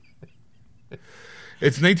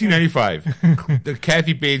 It's 1995.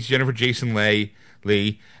 Kathy Bates, Jennifer Jason Leigh,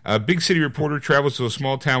 a big city reporter, travels to a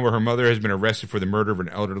small town where her mother has been arrested for the murder of an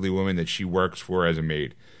elderly woman that she works for as a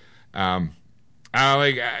maid. Yeah.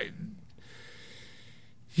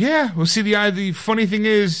 Well, see, the funny thing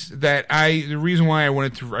is that the reason why I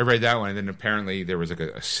read that one, and then apparently there was like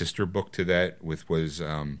a sister book to that was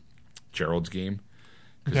Gerald's Game,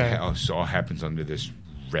 because it all happens under this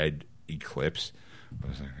red eclipse. I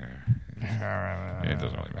was like, it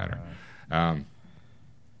doesn't really matter.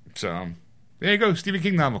 So there you go, Stephen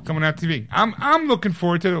King novel coming out TV. I'm looking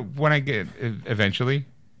forward to it when I get it eventually.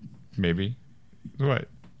 Maybe. What?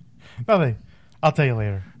 Nothing. I'll tell you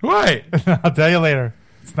later. What? I'll tell you later.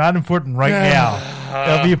 It's not important right now.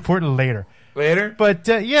 It'll be important later. Later? But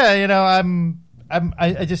yeah,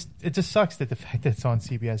 I just it just sucks that the fact that it's on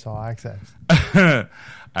CBS All Access.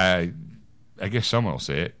 I guess someone will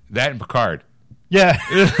say it. That and Picard. Yeah.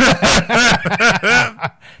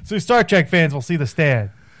 So Star Trek fans will see The Stand.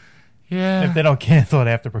 Yeah. If they don't cancel it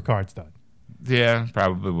after Picard's done. Yeah,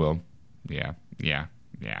 probably will. Yeah,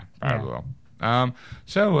 probably will.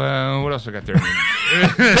 So what else I got there?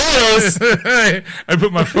 I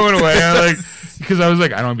put my phone away because I was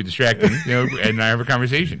like, I don't want to be distracted, and I have a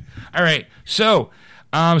conversation. All right, so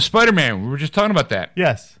Spider-Man, we were just talking about that.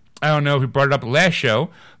 Yes. I don't know if we brought it up last show,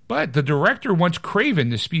 but the director wants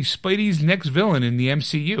Kraven to be Spidey's next villain in the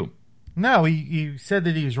MCU. No, he said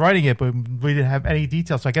that he was writing it, but we didn't have any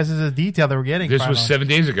details. So I guess this is a detail that we're getting. This was 7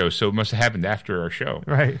 days ago, so it must have happened after our show.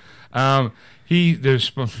 Right. Here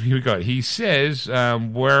we go. He says,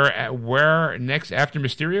 where next after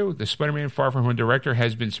Mysterio, the Spider-Man Far From Home director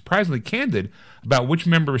has been surprisingly candid about which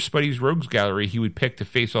member of Spidey's Rogues Gallery he would pick to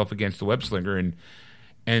face off against the web slinger and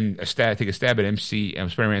take a stab at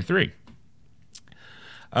Spider-Man 3.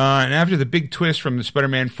 And after the big twist from the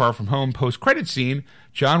Spider-Man Far From Home post-credit scene,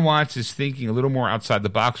 John Watts is thinking a little more outside the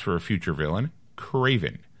box for a future villain,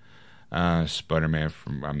 Kraven. Spider-Man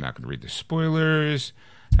I'm not going to read the spoilers,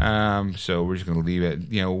 so we're just going to leave it.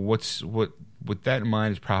 With that in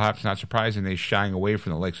mind, it's perhaps not surprising they're shying away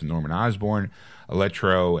from the likes of Norman Osborn,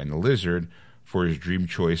 Electro, and the Lizard for his dream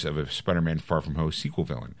choice of a Spider-Man Far From Home sequel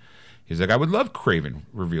villain. He's like, I would love Kraven,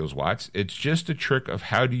 reveals Watts. It's just a trick of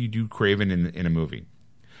how do you do Kraven in a movie.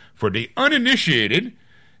 For the uninitiated,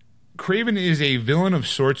 Kraven is a villain of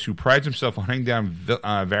sorts who prides himself on hunting down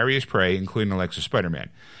various prey, including Alexa Spider-Man.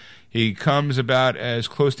 He comes about as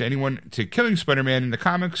close to anyone to killing Spider-Man in the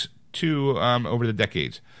comics to over the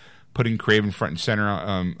decades. Putting Kraven front and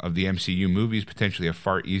center of the MCU movies potentially a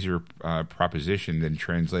far easier proposition than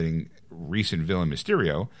translating recent villain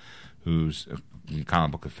Mysterio, who's a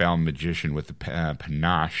comic book a foul magician with a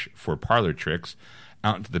panache for parlor tricks,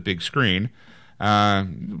 out into the big screen.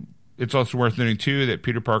 It's also worth noting, too, that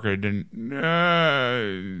Peter Parker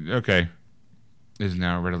is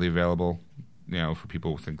now readily available, for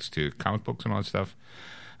people thanks to comic books and all that stuff.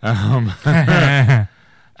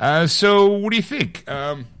 So what do you think?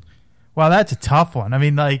 Well, that's a tough one. I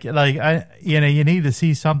mean, you need to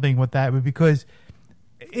see something with that, but because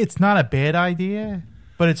it's not a bad idea,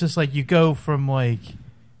 but it's just like you go from like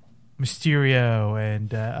Mysterio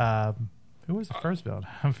and who was the first villain?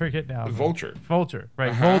 I'm forgetting now. Vulture,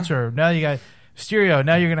 right? Vulture. Now you got Mysterio.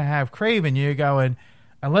 Now you're gonna have Kraven. You're going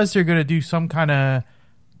unless they're gonna do some kind of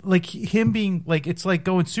like him being like it's like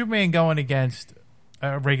going Superman going against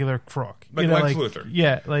a regular crook, like Lex Luthor.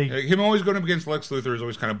 Yeah, like him always going up against Lex Luthor is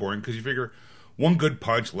always kind of boring because you figure one good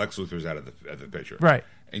punch, Lex Luthor's out of the picture, right?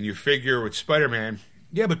 And you figure with Spider-Man,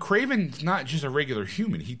 yeah, but Kraven's not just a regular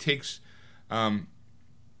human. He takes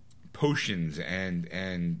potions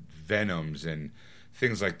and venoms and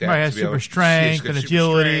things like that. Right, has super strength and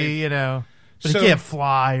agility, but he can't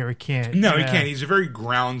fly or he can't. No, he can't. He's a very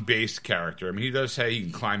ground-based character. I mean, he does say he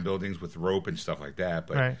can climb buildings with rope and stuff like that,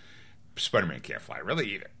 but. Right. Spider-Man can't fly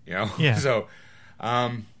really either, Yeah. So,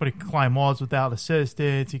 but he can climb walls without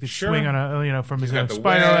assistance. He could swing on from his own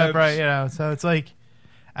spider web, right? So it's like,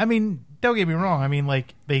 I mean, don't get me wrong. I mean,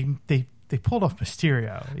 like they pulled off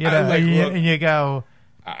Mysterio, and you go.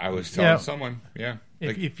 I was telling someone,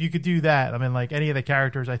 if you could do that, I mean, like any of the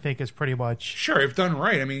characters, I think is pretty much sure if done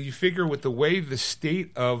right. I mean, you figure with the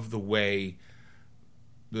state of the way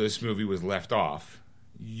this movie was left off.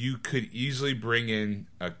 You could easily bring in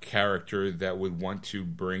a character that would want to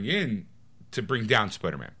bring down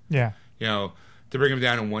Spider-Man. Yeah. To bring him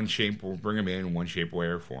down in one shape or bring him in one shape, way,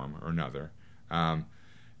 or form or another.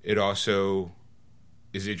 It also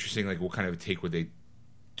is interesting, like what kind of a take would they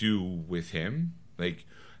do with him? Like,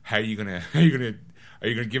 are you gonna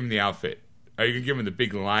give him the outfit? Are you gonna give him the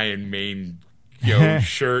big lion mane,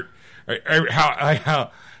 shirt?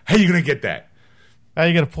 How are you gonna get that? How are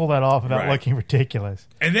you going to pull that off without looking ridiculous?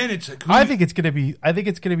 And then it's like, I think it's going to be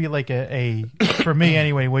like a for me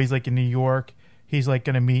anyway. Where he's like in New York, he's like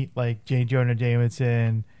going to meet like J. Jonah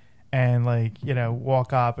Jameson, and like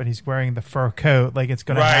walk up, and he's wearing the fur coat. Like it's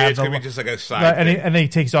going to have it's going to be just like a side thing. And then he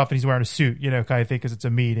takes off and he's wearing a suit, kind of thing, because it's a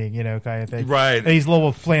meeting, kind of thing. Right. And he's a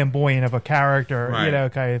little flamboyant of a character,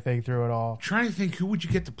 kind of thing through it all. I'm trying to think, who would you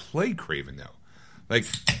get to play Kraven though? Like.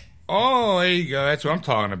 Oh, there you go. That's what I'm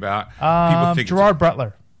talking about. People think Gerard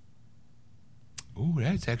Butler. Ooh,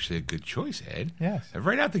 that's actually a good choice, Ed. Yes.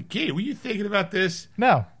 Right out the gate. Were you thinking about this?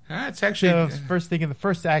 No. That's actually the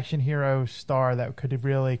first action hero star that could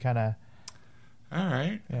really kind of. All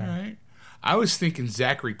right. Yeah. All right. I was thinking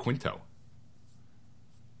Zachary Quinto.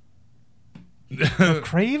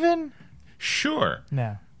 Craven? Sure.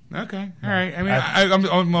 No. Okay. All right. I mean,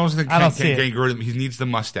 I'm also thinking he needs the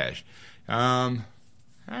mustache.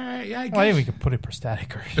 All right, yeah, I guess. Well, maybe we could put a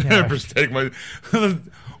prosthetic or prosthetic,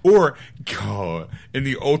 or in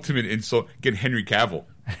the ultimate insult, get Henry Cavill.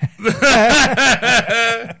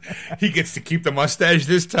 He gets to keep the mustache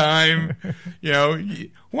this time.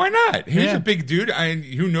 Why not? He's a big dude.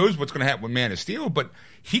 Who knows what's going to happen with Man of Steel, but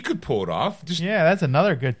he could pull it off. That's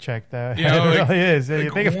another good check, though. It really is.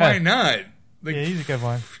 Why not? Like, he's a good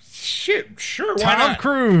one. Shit, sure. Why not?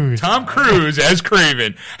 Tom Cruise as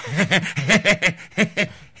Kraven.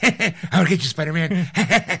 I'll get you, Spider-Man.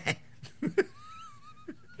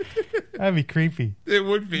 That'd be creepy. It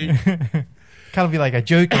would be. Kind of be like a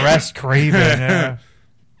Joker-esque Kraven.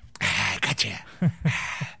 Gotcha.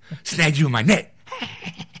 Snagged you in my net.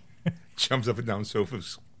 Jumps up and down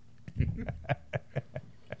sofas.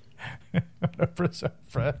 I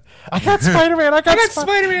got Spider-Man. I got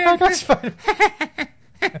Spider-Man.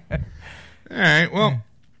 All right. Well,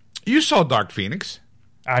 you saw Dark Phoenix.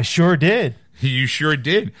 I sure did. You sure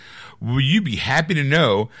did. Will you be happy to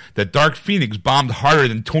know that Dark Phoenix bombed harder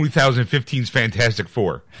than 2015's Fantastic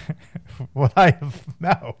Four? No, I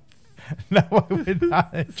would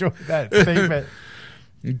not enjoy that statement.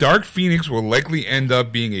 Dark Phoenix will likely end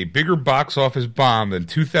up being a bigger box office bomb than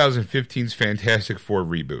 2015's Fantastic Four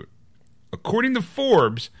reboot. According to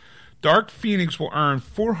Forbes, Dark Phoenix will earn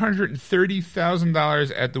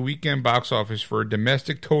 $430,000 at the weekend box office for a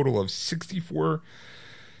domestic total of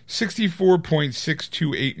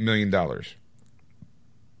 $64.628 million. How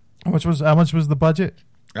much was the budget?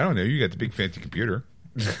 I don't know. You got the big fancy computer.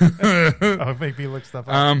 Oh, make me look stuff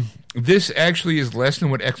up. This actually is less than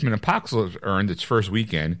what X-Men Apocalypse earned its first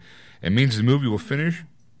weekend. It means the movie will finish.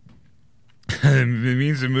 It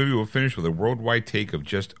means the movie will finish with a worldwide take of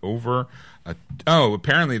just over.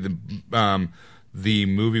 Apparently the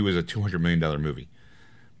movie was a $200 million movie.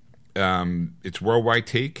 Its worldwide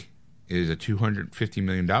take is a $250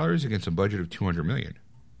 million against a budget of $200 million.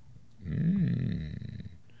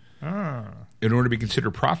 In order to be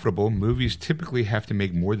considered profitable, movies typically have to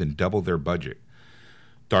make more than double their budget.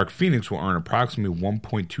 Dark Phoenix will earn approximately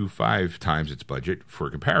 1.25 times its budget. For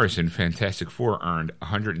comparison, Fantastic Four earned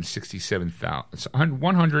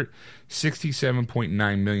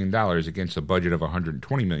 $167.9 million against a budget of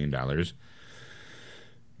 $120 million,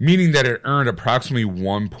 meaning that it earned approximately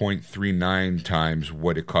 1.39 times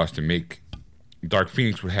what it cost to make. Dark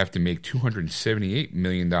Phoenix would have to make $278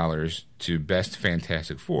 million to best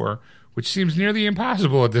Fantastic Four, which seems nearly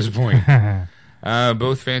impossible at this point.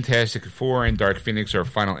 Both Fantastic Four and Dark Phoenix are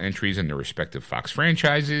final entries in their respective Fox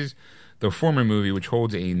franchises. The former movie, which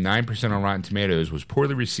holds a 9% on Rotten Tomatoes, was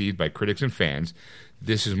poorly received by critics and fans.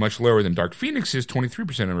 This is much lower than Dark Phoenix's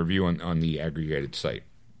 23% on review on the aggregated site.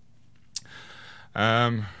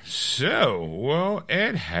 Ed,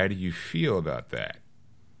 how do you feel about that?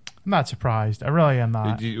 I'm not surprised. I really am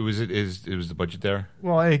not. Was the budget there?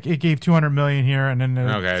 Well, it gave $200 million here, and then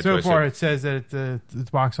so far it says that the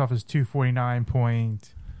box office 249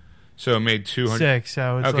 point. So it made 200. 6.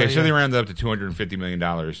 So it's okay, so they rounded up to $250 million.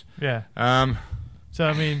 Yeah. So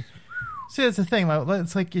I mean, see, that's the thing.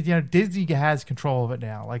 It's like Disney has control of it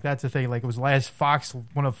now. Like that's the thing. Like it was one of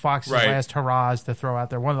Fox's last hurrahs to throw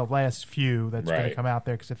out there. One of the last few that's going to come out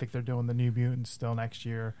there because I think they're doing the New Mutants still next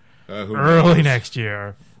year. Early next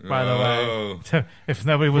year, by the way. If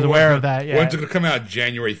nobody was aware of that yet. When's it going to come out?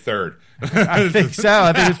 January 3rd. I think so.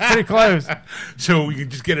 I think it's pretty close. So we can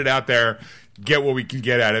just get it out there, get what we can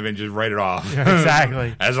get out of it, and just write it off. Yeah,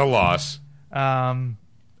 exactly. As a loss.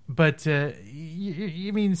 But I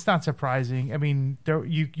mean, it's not surprising. I mean,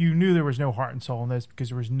 you knew there was no heart and soul in this because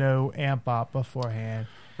there was no amp up beforehand.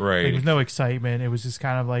 Right. There was no excitement. It was just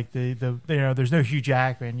kind of like there's no Hugh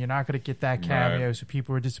Jackman. You're not going to get that cameo, right. So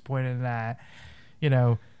people were disappointed in that.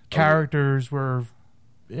 Characters were,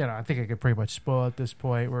 I think I could pretty much spoil at this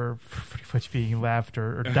point. Were pretty much being left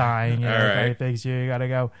or dying. Right. Things you got to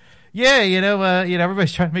go. Yeah,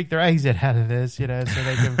 everybody's trying to make their exit out of this. So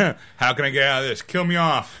they can. How can I get out of this? Kill me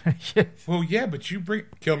off. Yes. Well, yeah, but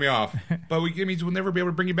kill me off. But it means we'll never be able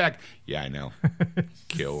to bring you back. Yeah, I know.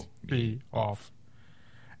 Kill me off.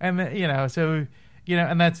 And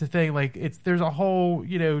and that's the thing. Like there's a whole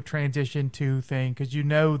transition to thing because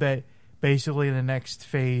that basically the next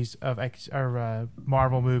phase of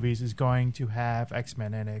Marvel movies is going to have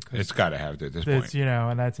X-Men in it. It's got to have it at this point.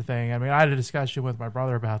 And that's the thing. I mean, I had a discussion with my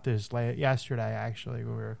brother about this yesterday. Actually,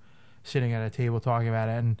 we were sitting at a table talking about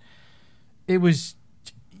it, and it was.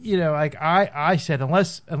 Like I said,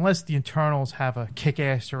 unless the Eternals have a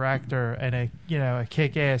kick-ass director and a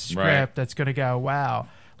kick-ass script that's going to go, wow.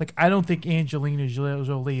 Like, I don't think Angelina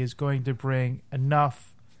Jolie is going to bring enough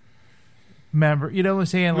you know what I'm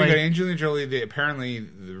saying? We got Angelina Jolie. Apparently,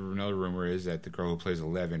 another rumor is that the girl who plays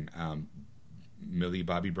 11, Millie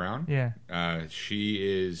Bobby Brown, she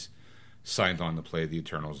is signed on to play the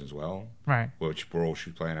Eternals as well. Right. Which role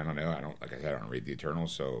she's playing, I don't know. Like I said, I don't read the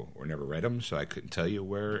Eternals, or never read them, so I couldn't tell you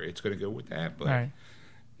where it's going to go with that. But right.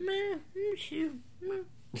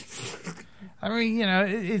 I mean,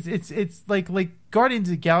 it's like Guardians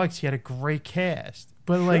of the Galaxy had a great cast,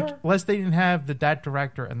 but unless they didn't have that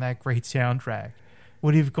director and that great soundtrack,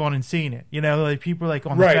 would have gone and seen it. People are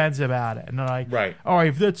on the fence about it, and they're like, right. All right,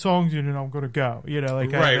 if that song's in it, I'm going to go.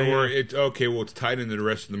 Right, or it's okay. Well, it's tied into the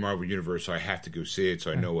rest of the Marvel universe, so I have to go see it,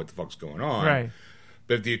 so I know what the fuck's going on. Right.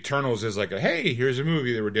 But if the Eternals is like, hey, here's a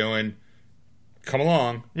movie that we're doing. Come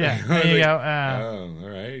along. Yeah. There you go. All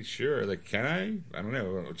right, sure. Like, can I? I don't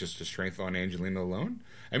know. Just to strength on Angelina alone?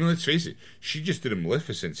 I mean, let's face it. She just did a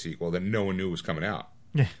Maleficent sequel that no one knew was coming out.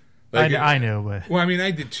 Yeah. I know, but... Well, I mean,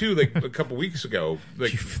 I did too, a couple weeks ago.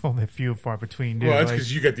 You've only few far between, dude. Well, that's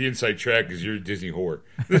because you got the inside track because you're a Disney whore.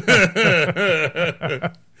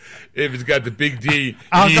 If it's got the big D...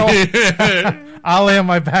 I'll lay on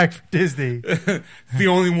my back for Disney. The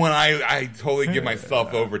only one I totally give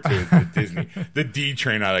myself over to is the Disney. The D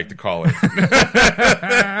train, I like to call it.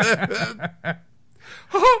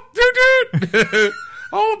 Oh, dude!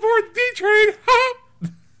 All aboard the D train!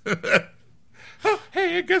 Oh,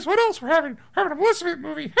 hey, guess what else we're having? We're having a Maleficent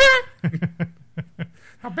movie.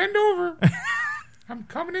 Now bend over. I'm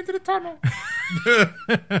coming into the tunnel.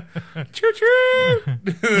 Choo choo.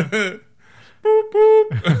 Boop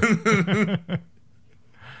boop.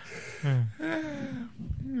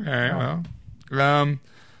 All right. Well,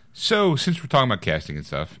 so since we're talking about casting and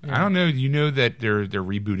stuff, I don't know. You know that they're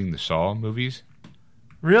rebooting the Saw movies?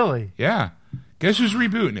 Really? Yeah. Guess who's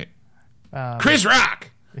rebooting it? Chris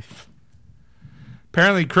Rock.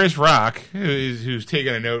 Apparently, Chris Rock, who's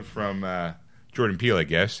taking a note from Jordan Peele, I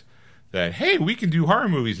guess, that hey, we can do horror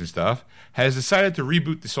movies and stuff, has decided to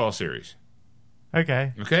reboot the Saw series.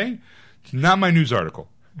 Okay. Okay? It's not my news article.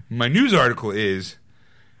 My news article is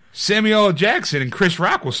Samuel L. Jackson and Chris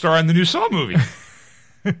Rock will star in the new Saw movie.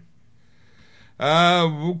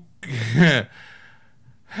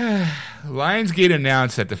 Lionsgate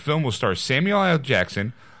announced that the film will star Samuel L.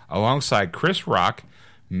 Jackson alongside Chris Rock,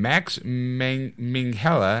 Max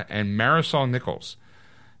Minghella, and Marisol Nichols.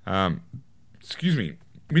 Excuse me.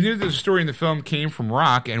 We knew that the story in the film came from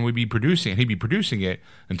Rock and he'd be producing it.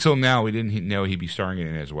 Until now, we didn't know he'd be starring in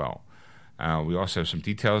it as well. We also have some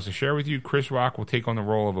details to share with you. Chris Rock will take on the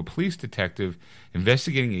role of a police detective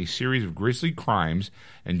investigating a series of grisly crimes,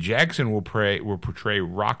 and Jackson will portray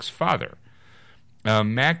Rock's father.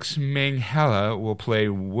 Max Minghella will play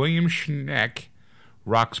William Schneck,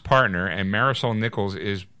 Rock's partner, and Marisol Nichols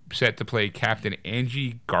is set to play Captain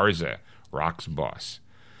Angie Garza, Rock's boss.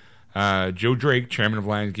 Joe Drake, chairman of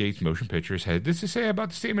Lionsgate's Motion Pictures, had this to say about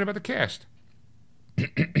the statement about the cast.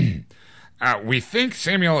 We think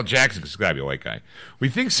Samuel L. Jackson, because it's got to be a white guy, we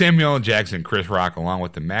think Samuel L. Jackson and Chris Rock, along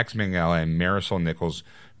with the Max Minghella and Marisol Nichols,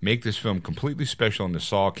 make this film completely special in the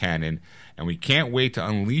Saw canon, and we can't wait to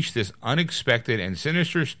unleash this unexpected and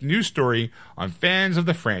sinister new story on fans of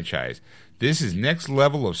the franchise. This is next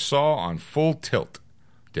level of Saw on full tilt.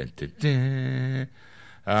 Dun, dun,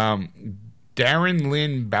 dun. Darren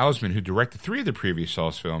Lynn Bousman, who directed 3 of the previous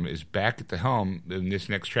Saw's films, is back at the helm in this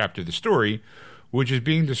next chapter of the story, which is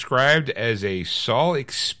being described as a Saw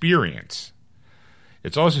experience.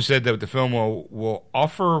 It's also said that the film will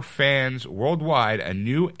offer fans worldwide a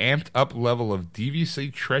new amped-up level of deviously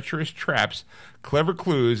treacherous traps, clever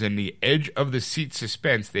clues, and the edge-of-the-seat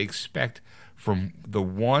suspense they expect from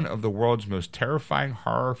one of the world's most terrifying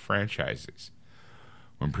horror franchises.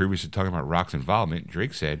 When previously talking about Rock's involvement,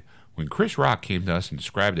 Drake said, "When Chris Rock came to us and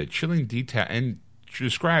described in chilling detail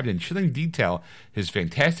his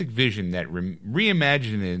fantastic vision that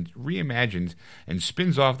reimagines and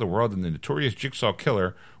spins off the world in the notorious Jigsaw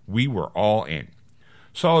Killer, we were all in."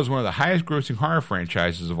 Saw is one of the highest-grossing horror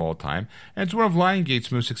franchises of all time, and it's one of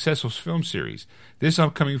Lionsgate's most successful film series. This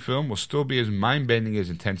upcoming film will still be as mind-bending as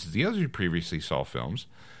intense as the other previously Saw films.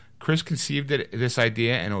 Chris conceived this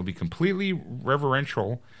idea, and it will be completely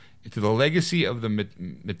reverential to the legacy of the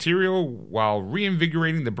material while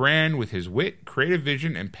reinvigorating the brand with his wit, creative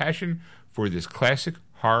vision, and passion for this classic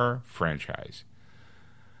horror franchise.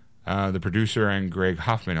 The producer and Greg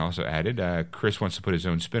Hoffman also added, Chris wants to put his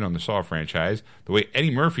own spin on the Saw franchise, the way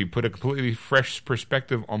Eddie Murphy put a completely fresh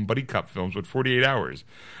perspective on buddy cop films with 48 Hours.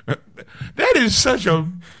 That is such a...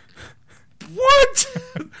 What?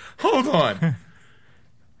 Hold on.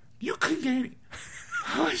 You couldn't get any...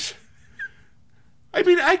 I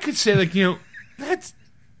mean, I could say, that's...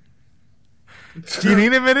 Do you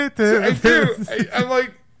need a minute? I do. I'm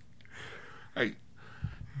like...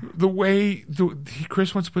 The way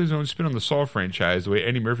Chris wants to put his own spin on the Saw franchise, the way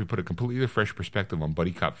Eddie Murphy put a completely fresh perspective on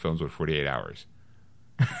buddy cop films with 48 Hours.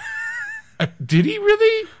 Did he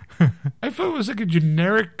really? I thought it was like a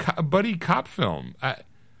generic buddy cop film.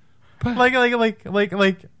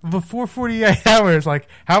 Like before 48 Hours, like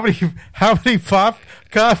how many cop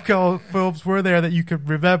films were there that you could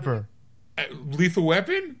remember? Lethal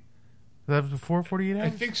Weapon? That was before 48 Hours? I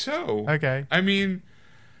think so. Okay. I mean,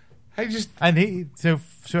 so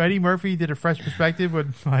Eddie Murphy did a fresh perspective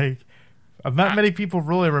when not many people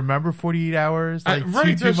really remember 48 Hours.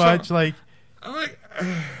 Too much. I'm like,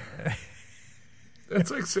 that's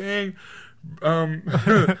like saying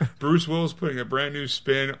Bruce Willis putting a brand new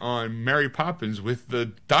spin on Mary Poppins with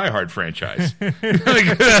the Die Hard franchise.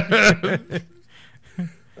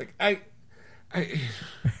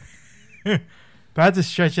 That's a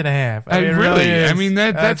stretch and a half.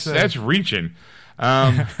 That's reaching.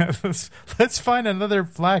 Let's find another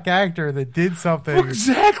black actor that did something. Well,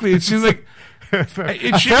 exactly. It seems like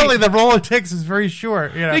apparently the roll of ticks is very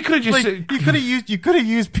short. You know, they could have just said, you could have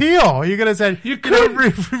used Peel. You could have said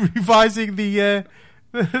revising the.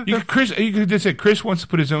 You could have just said Chris wants to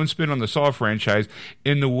put his own spin on the Saw franchise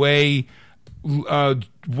in the way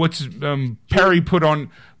Perry put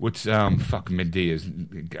on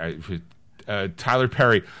Tyler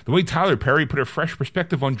Perry. The way Tyler Perry put a fresh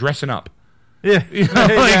perspective on dressing up. Yeah.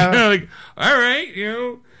 All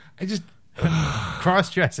right, I just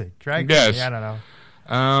cross-dressing, drag. Yes. I don't know.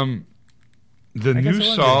 The new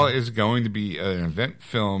Saw is going to be an event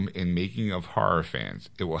film in making of horror fans.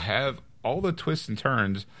 It will have all the twists and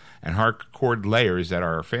turns and hardcore layers that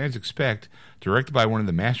our fans expect, directed by one of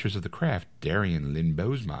the masters of the craft, Darian Lynn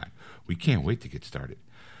Bousman. We can't wait to get started.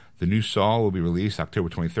 The new Saw will be released October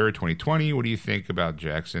 23rd, 2020. What do you think about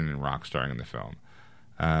Jackson and Rock starring in the film?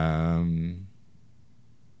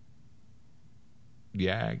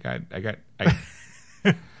 Yeah,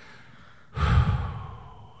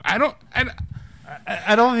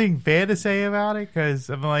 I don't think fair to say about it because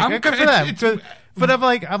I'm like, good for them. But I'm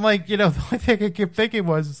like, the only thing I kept thinking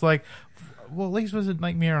was, it's like, well, at least it wasn't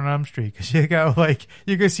Nightmare on Elm Street because you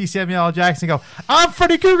go see Samuel L. Jackson go, I'm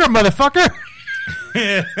Freddy Krueger, motherfucker.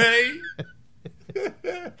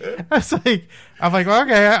 I'm like,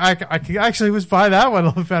 okay, I actually was by that one a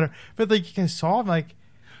little better. But like, you guys saw him, like,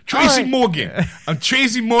 Tracy Morgan. I'm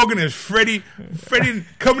Tracy Morgan as Freddy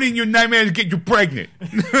coming in your nightmares to get you pregnant.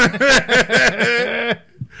 I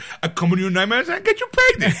come in your nightmares and I get you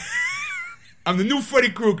pregnant. I'm the new Freddy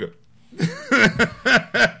Krueger.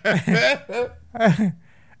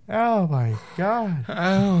 Oh my God.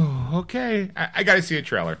 Oh, okay. I got to see a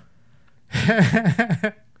trailer.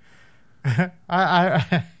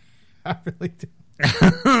 I really do.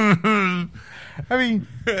 I mean,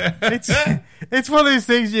 it's one of those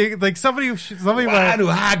things. You like somebody. Why do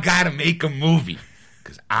I gotta make a movie?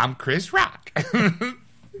 Because I'm Chris Rock.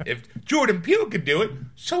 If Jordan Peele can do it,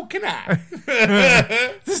 so can I.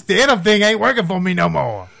 This stand-up thing ain't working for me no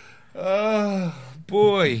more. Oh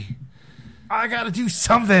boy, I gotta do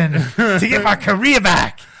something to get my career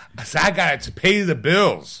back. So I got to pay the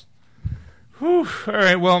bills. Whew. All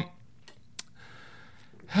right. Well.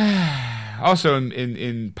 Also,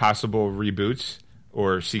 in possible reboots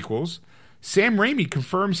or sequels, Sam Raimi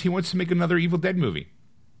confirms he wants to make another Evil Dead movie.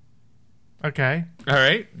 Okay. All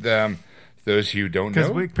right. Those who don't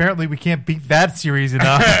know. Because apparently we can't beat that series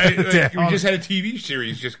enough. We just had a TV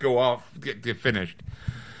series just go off, get finished.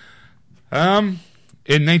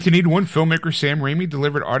 In 1981, filmmaker Sam Raimi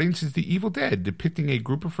delivered audiences The Evil Dead, depicting a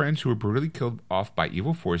group of friends who were brutally killed off by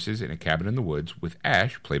evil forces in a cabin in the woods, with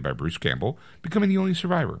Ash, played by Bruce Campbell, becoming the only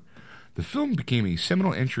survivor. The film became a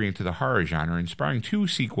seminal entry into the horror genre, inspiring 2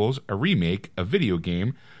 sequels, a remake, video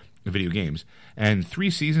games, and 3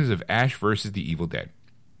 seasons of Ash vs. the Evil Dead.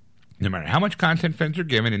 No matter how much content fans are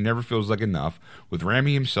given, it never feels like enough, with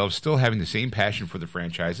Raimi himself still having the same passion for the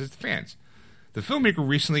franchise as the fans. The filmmaker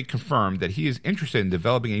recently confirmed that he is interested in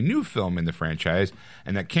developing a new film in the franchise,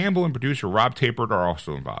 and that Campbell and producer Rob Tapert are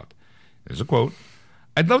also involved. There's a quote: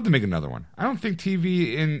 "I'd love to make another one. I don't think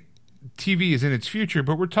TV is in its future,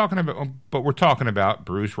 but we're talking about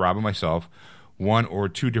Bruce, Rob, and myself, 1 or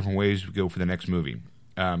 2 different ways we go for the next movie."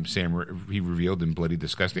 He revealed in Bloody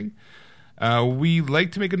Disgusting. "We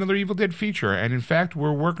like to make another Evil Dead feature, and in fact,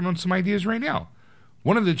 we're working on some ideas right now.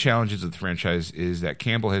 One of the challenges of the franchise is that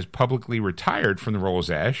Campbell has publicly retired from the role as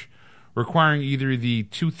Ash, requiring either the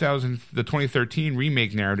 2013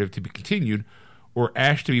 remake narrative to be continued or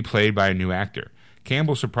Ash to be played by a new actor.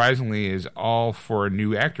 Campbell, surprisingly, is all for a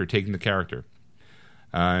new actor taking the character."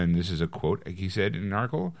 And this is a quote he said in an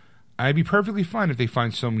article: "I'd be perfectly fine if they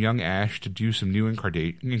find some young Ash to do some new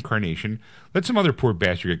incarnation. Let some other poor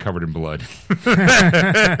bastard get covered in blood."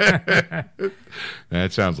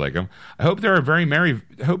 That sounds like him. I hope there are very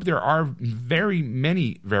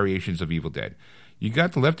many variations of Evil Dead. You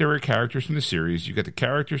got the leftover characters from the series. You got the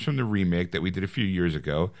characters from the remake that we did a few years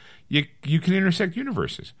ago. You can intersect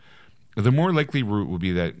universes. The more likely route would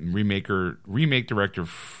be that remake director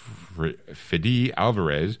Fede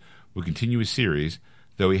Alvarez will continue his series,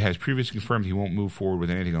 though he has previously confirmed he won't move forward with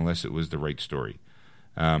anything unless it was the right story.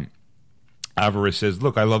 Alvarez says,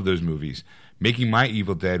 "Look, I love those movies. Making my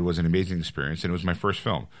Evil Dead was an amazing experience, and it was my first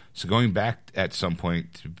film. So going back at some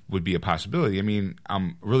point would be a possibility. I mean,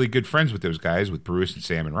 I'm really good friends with those guys, with Bruce and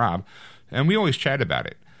Sam and Rob, and we always chat about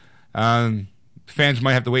it. Fans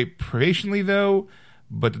might have to wait patiently, though,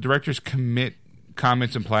 but the director's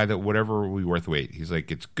comments imply that whatever will be worth wait." He's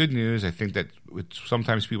like, "It's good news. I think that what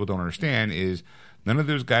sometimes people don't understand is none of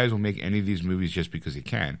those guys will make any of these movies just because they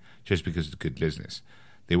can, just because it's good business.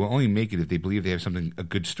 They will only make it if they believe they have a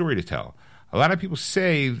good story to tell. A lot of people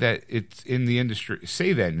say that in the industry,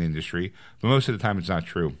 but most of the time it's not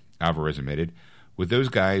true," Alvarez admitted. "With those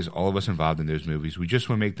guys, all of us involved in those movies, we just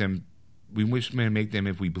want to make them. We wish to make them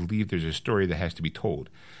if we believe there's a story that has to be told,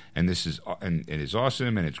 and it is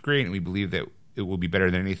awesome and it's great, and we believe that it will be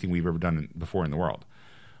better than anything we've ever done before in the world.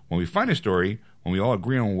 When we find a story, when we all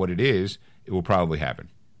agree on what it is, it will probably happen."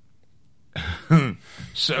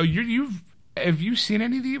 So have you seen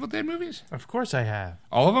any of the Evil Dead movies? Of course I have.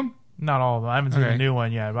 All of them? Not all of them. I haven't seen the new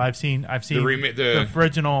one yet, but I've seen the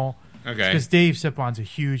original Okay. Because Dave Sipon's a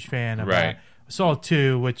huge fan of Right. that. I saw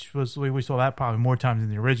 2, which was we saw that probably more times than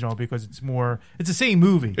the original because it's the same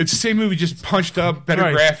movie. It's the same movie, just punched up, better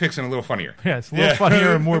Right. graphics, and a little funnier. Yeah, it's a little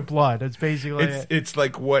funnier and more blood. It's basically It's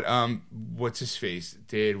like what what's his face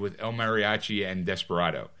did with El Mariachi and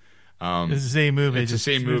Desperado. it's the same movie. It's the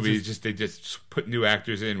same movie. It's just they just put new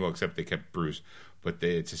actors in. Well, except they kept Bruce, but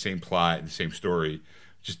it's the same plot and the same story,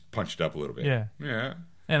 just punched up a little bit. Yeah. Yeah.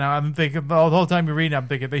 And I'm thinking the whole time you're reading, I'm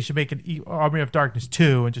thinking they should make an Army of Darkness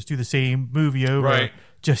 2 and just do the same movie over. Right.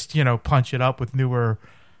 Just punch it up with newer,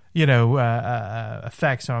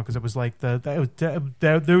 effects on it because it was like that's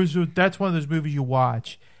one of those movies you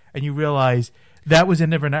watch and you realize that was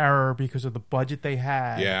an error because of the budget they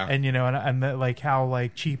had. Yeah. And and like how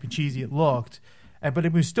like cheap and cheesy it looked, but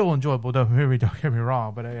it was still enjoyable. Don't get me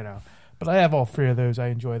wrong, but But I have all 3 of those. I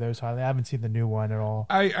enjoy those highly. I haven't seen the new one at all.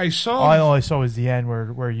 I saw. All I only saw was the end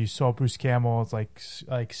where you saw Bruce Campbell. It's like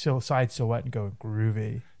side silhouette and going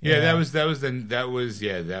groovy. Yeah, that was the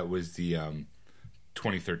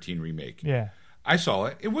 2013 remake. Yeah, I saw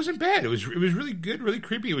it. It wasn't bad. It was really good, really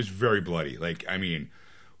creepy. It was very bloody. Like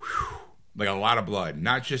like a lot of blood,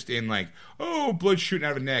 not just in like blood shooting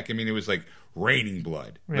out of a neck. I mean, it was like raining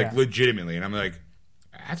blood, like legitimately. And I'm like,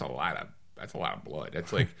 that's a lot of blood.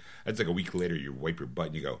 That's like a week later you wipe your butt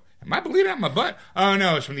and you go, am I bleeding out my butt? Oh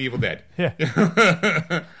no, it's from the Evil Dead. Yeah.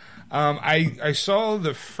 I saw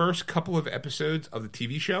the first couple of episodes of the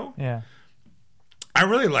TV show. Yeah. I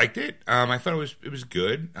really liked it. I thought it was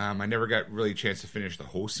good. I never got really a chance to finish the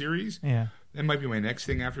whole series. Yeah. That might be my next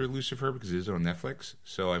thing after Lucifer because it is on Netflix.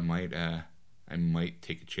 So I might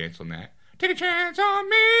take a chance on that. Take a chance on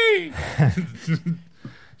me.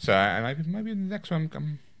 So I might be the next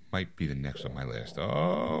one. Might be the next on my list.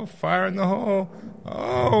 Oh, fire in the hole.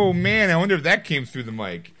 Oh, man. I wonder if that came through the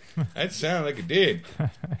mic. That sounded like it did.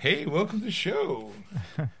 Hey, welcome to the show.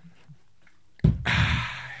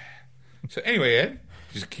 So anyway, Ed,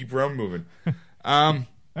 just keep on moving.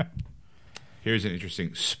 Here's an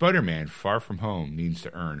interesting. Spider-Man Far From Home needs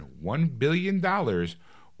to earn $1 billion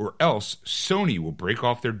or else Sony will break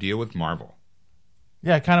off their deal with Marvel.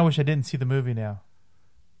 Yeah, I kind of wish I didn't see the movie now.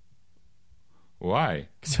 Why?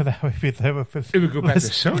 So that would be It would go back to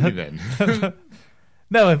Sony then.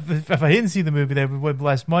 No, if I didn't see the movie, that would be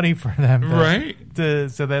less money for them, right?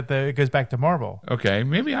 So that it goes back to Marvel. Okay,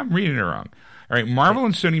 maybe I'm reading it wrong. All right, Marvel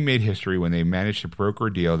and Sony made history when they managed to broker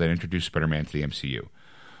a deal that introduced Spider-Man to the MCU.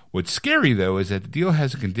 What's scary, though, is that the deal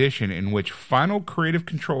has a condition in which final creative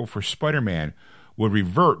control for Spider-Man would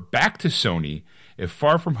revert back to Sony if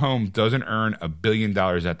Far From Home doesn't earn $1 billion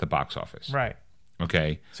at the box office. Right.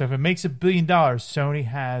 Okay. So if it makes $1 billion, Sony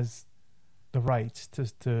has the rights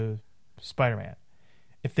to Spider-Man.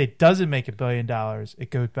 If it doesn't make $1 billion,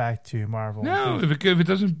 it goes back to Marvel. No, if it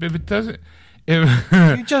doesn't,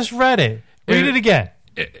 you just read it. Read it again.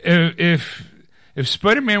 If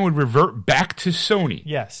Spider-Man would revert back to Sony,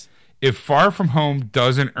 yes. If Far From Home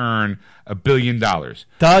doesn't earn $1 billion,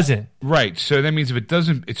 doesn't right? So that means if it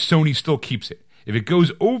doesn't, Sony still keeps it. If it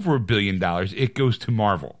goes over $1 billion, it goes to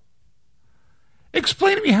Marvel.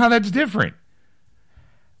 Explain to me how that's different.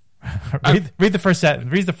 read the first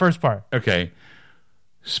sentence. Read the first part. Okay.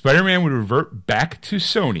 Spider-Man would revert back to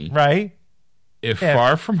Sony. Right. If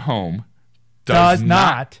Far From Home does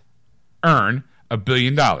not earn $1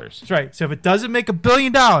 billion. That's right. So if it doesn't make $1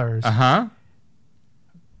 billion. Uh-huh.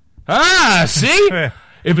 See?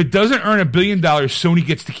 If it doesn't earn $1 billion, Sony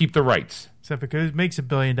gets to keep the rights. So if it makes $1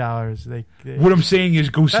 billion, they what I'm saying is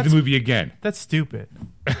go see the movie again. That's stupid.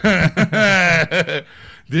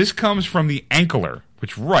 This comes from the Ankler,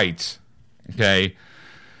 which writes, okay,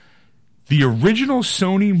 the original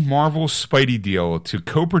Sony Marvel Spidey deal to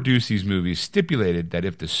co-produce these movies stipulated that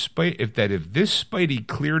if this Spidey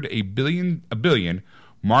cleared a billion,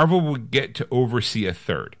 Marvel would get to oversee a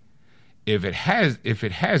third. If it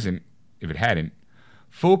hadn't,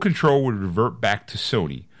 full control would revert back to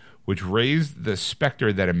Sony, which raised the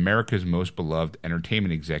specter that America's most beloved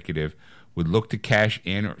entertainment executive would look to cash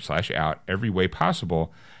in or / out every way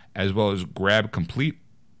possible, as well as grab complete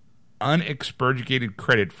unexpurgated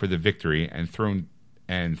credit for the victory and thrown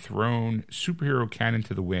superhero cannon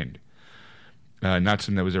to the wind. Not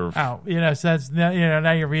something that was ever. So that's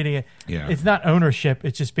now you're reading it. Yeah. It's not ownership.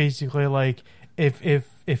 It's just basically like if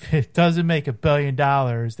it doesn't make $1 billion,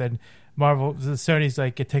 then Marvel, Sony's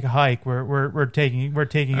like, take a hike. We're taking over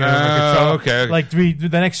control. Okay. Like the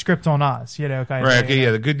next script on us, kind of right. thing. Okay. Yeah.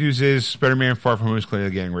 The good news is Spider-Man: Far From Home is clearly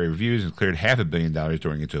getting rave reviews and cleared $500 million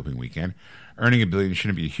during its opening weekend. Earning $1 billion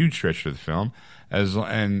shouldn't be a huge stretch for the film,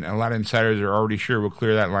 and a lot of insiders are already sure we'll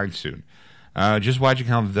clear that line soon. Just watching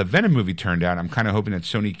how the Venom movie turned out, I'm kind of hoping that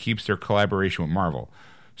Sony keeps their collaboration with Marvel.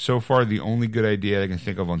 So far, the only good idea I can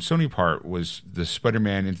think of on Sony part was the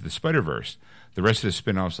Spider-Man Into the Spider-Verse. The rest of the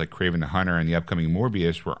spin-offs like Kraven the Hunter and the upcoming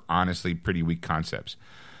Morbius were honestly pretty weak concepts.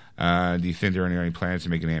 Do you think there are any plans to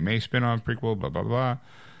make an Aunt May spin-off prequel? Blah, blah, blah.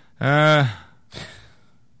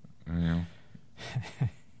 You know.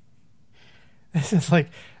 This is like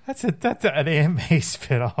that's an Aunt May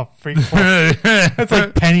spinoff prequel. That's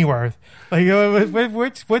like Pennyworth. Like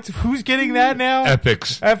who's getting that now?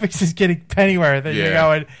 Epix is getting Pennyworth, and you're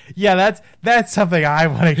going, yeah, that's something I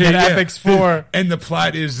want to get Epix for. And the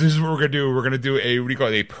plot is this is what we're gonna do. We're gonna do a what do you call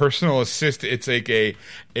it? A personal assist. It's like it's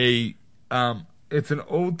an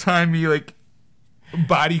old timey like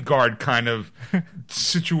bodyguard kind of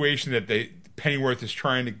situation that Pennyworth is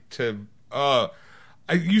trying to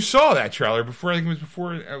you saw that trailer before. I think it was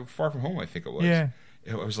before Far From Home. I think it was. Yeah.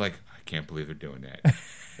 I was like, I can't believe they're doing that.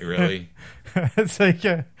 Really? It's like,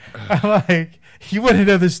 I'm like, you want to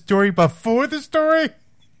know the story before the story?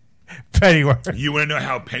 Pennyworth. You want to know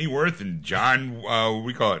how Pennyworth and John,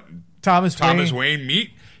 we call it Thomas Wayne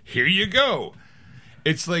meet? Here you go.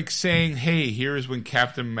 It's like saying, "Hey, here's when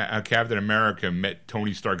Captain America met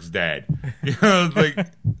Tony Stark's dad." You know, like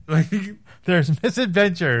there's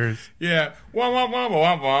misadventures. Yeah, womp womp womp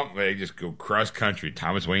womp womp. They just go cross country.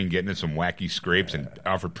 Thomas Wayne getting in some wacky scrapes, and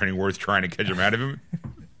Alfred Pennyworth trying to catch him out of him.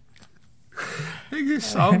 They just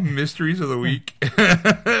solve mysteries of the week.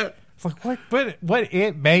 It's like what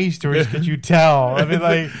Aunt May stories could you tell? I mean,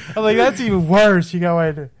 I'm like that's even worse. You go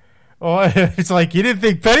in. Oh, it's like you didn't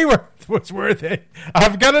think Pennyworth was worth it.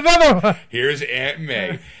 I've got another one. Here's Aunt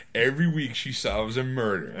May. Every week she solves a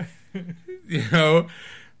murder. You know,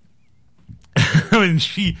 and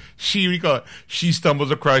she we call it. She stumbles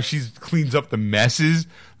across. She cleans up the messes.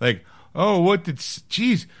 Like, oh,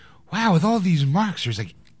 geez, wow! With all these marks, there's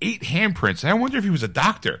like 8 handprints. I wonder if he was a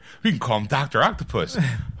doctor. We can call him Dr. Octopus.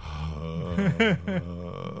 I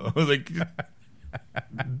was like.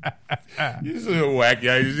 He's a wacky.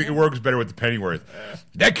 I think it works better with the Pennyworth.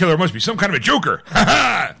 That killer must be some kind of a joker.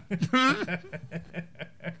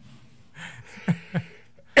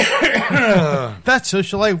 That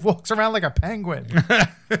socialite walks around like a penguin.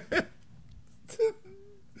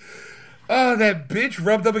 Oh, that bitch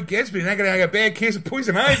rubbed up against me, and I got a bad case of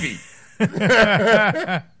poison ivy.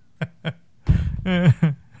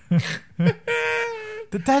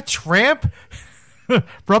 Did that tramp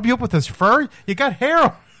rub you up with his fur? You got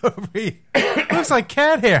hair over you. Looks like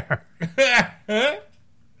cat hair.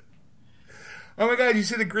 Oh my God! You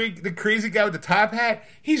see the crazy guy with the top hat?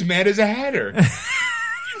 He's mad as a hatter.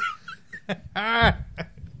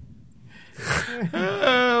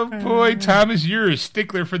 Oh boy, Thomas, you're a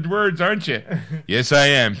stickler for words, aren't you? Yes, I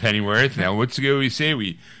am, Pennyworth. Now, what's the go we say?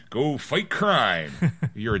 We go fight crime.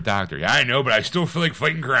 You're a doctor. Yeah, I know, but I still feel like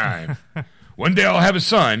fighting crime. One day I'll have a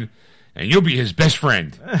son, and you'll be his best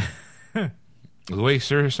friend. The way,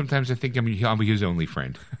 sir, sometimes I think I'll be his only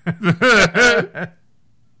friend.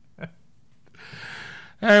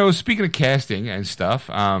 All right, well, speaking of casting and stuff,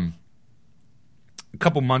 a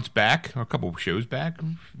couple months back, or a couple shows back,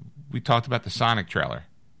 we talked about the Sonic trailer.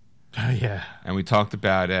 Oh, yeah. And we talked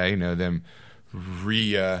about, them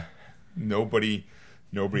nobody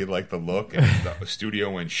liked the look, and the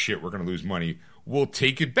studio went, shit, we're going to lose money. We'll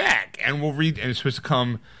take it back, and we'll read, and it's supposed to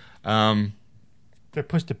come... they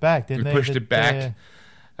pushed it back, didn't they? They pushed it back.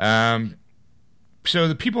 So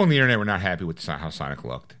the people on the internet were not happy with how Sonic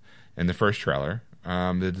looked in the first trailer.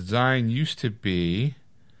 The design used to be...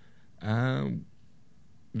 the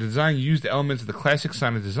design used elements of the classic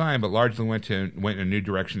Sonic design, but largely went in a new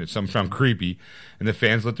direction that some found creepy, and the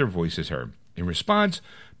fans let their voices heard. In response,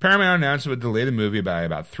 Paramount announced it would delay the movie by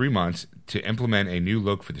about 3 months to implement a new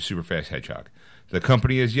look for the Superfast Hedgehog. The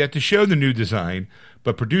company has yet to show the new design,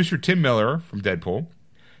 but producer Tim Miller from Deadpool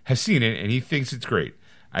has seen it, and he thinks it's great.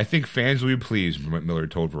 I think fans will be pleased, Miller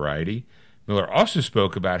told Variety. Miller also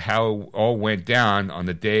spoke about how it all went down on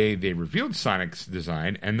the day they revealed Sonic's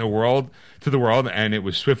design and to the world, and it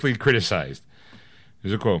was swiftly criticized.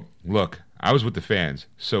 Here's a quote: "Look, I was with the fans.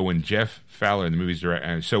 So was Jeff Fowler, the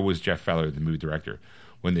movie director.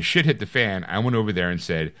 When the shit hit the fan, I went over there and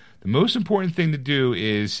said, the most important thing to do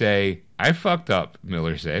is say, I fucked up,"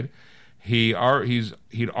 Miller said. He'd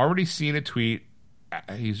already seen a tweet.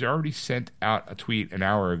 He's already sent out a tweet an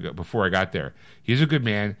hour ago before I got there. He's a good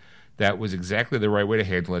man. That was exactly the right way to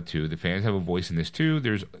handle it, too. The fans have a voice in this, too.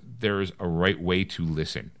 There's a right way to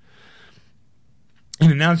listen.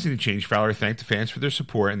 In announcing the change, Fowler thanked the fans for their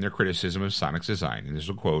support and their criticism of Sonic's design. And this is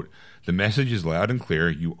a quote: "The message is loud and clear.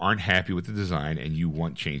 You aren't happy with the design and you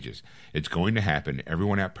want changes. It's going to happen.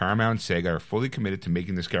 Everyone at Paramount and Sega are fully committed to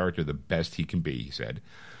making this character the best he can be," he said.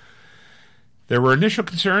 There were initial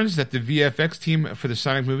concerns that the VFX team for the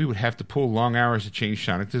Sonic movie would have to pull long hours to change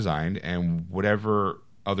Sonic design and whatever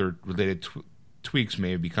other related tweaks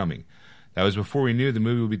may be coming. That was before we knew the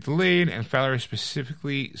movie would be delayed, and Fowler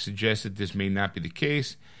specifically suggested this may not be the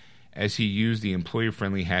case, as he used the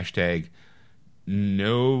employee-friendly hashtag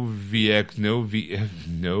no VFX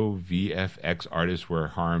artists were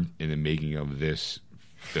harmed in the making of this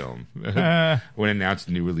film when announced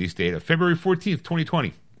the new release date of February 14th,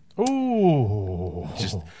 2020. Ooh.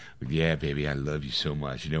 Just, yeah, baby, I love you so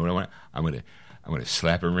much. You know what I want? I'm gonna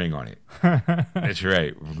slap a ring on it. That's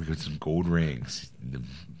right. We're gonna get some gold rings. The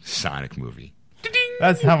Sonic movie.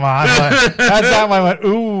 That's how I went.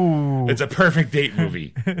 Ooh. It's a perfect date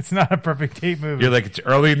movie. It's not a perfect date movie. You're like, it's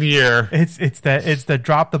early in the year. It's the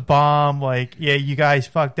drop the bomb. Like, yeah, you guys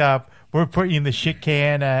fucked up. We're putting you in the shit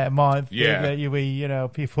can a month. Yeah. That you know,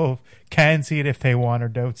 people can see it if they want or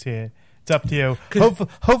don't see it. It's up to you.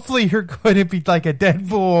 Hopefully, you're going to be like a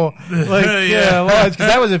Deadpool. Like, because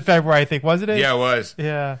that was in February, I think, wasn't it? Yeah, it was.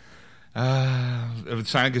 Yeah.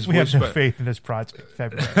 Sonic is we have voiced no by faith in this project.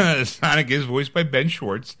 February. Sonic is voiced by Ben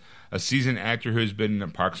Schwartz, a seasoned actor who has been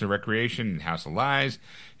in Parks and Recreation and House of Lies.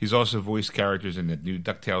 He's also voiced characters in the new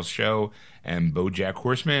DuckTales show and BoJack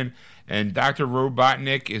Horseman. And Dr.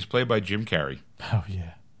 Robotnik is played by Jim Carrey. Oh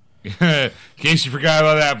yeah. In case you forgot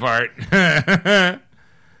about that part.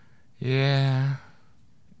 Yeah.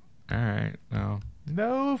 All right. Well.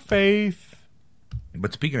 No faith.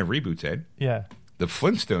 But speaking of reboots, Ed. Yeah. The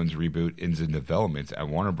Flintstones reboot is in development at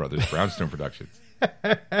Warner Brothers Brownstone Productions.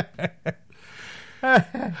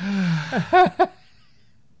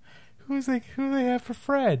 Who they have for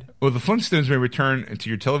Fred? Well, the Flintstones may return to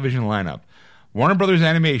your television lineup. Warner Brothers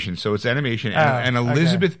Animation, so it's animation, and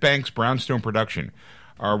Elizabeth Banks Brownstone Production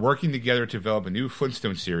are working together to develop a new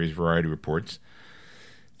Flintstone series, Variety reports.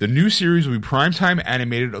 The new series will be primetime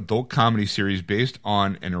animated adult comedy series based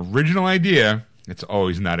on an original idea. It's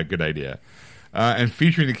always not a good idea. And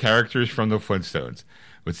featuring the characters from the Flintstones.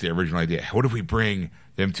 What's the original idea? What if we bring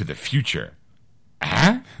them to the future?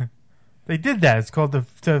 Huh? They did that. It's called the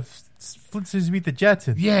Flintstones Meet the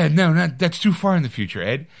Jetsons. Yeah, no, that's too far in the future,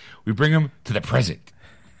 Ed. We bring them to the present.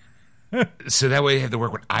 So that way they have to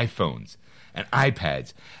work with iPhones and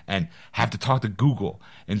iPads and have to talk to Google.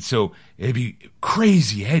 And so it'd be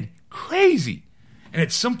crazy, Ed. Crazy. And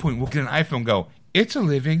at some point we'll get an iPhone and go, it's a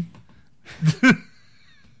living.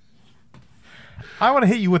 I want to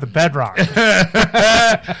hit you with a bedrock.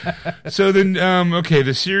 So then,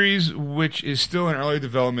 the series, which is still in early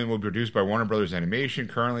development, will be produced by Warner Brothers Animation.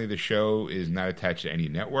 Currently, the show is not attached to any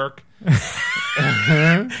network.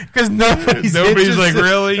 Because nobody's like,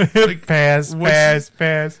 really? Like, pass. Let's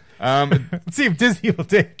see if Disney will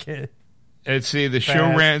take it. Let's see,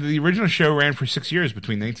 the original show ran for 6 years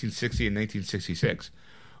between 1960 and 1966.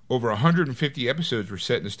 Over 150 episodes were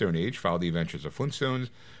set in the Stone Age, followed the adventures of Flintstones,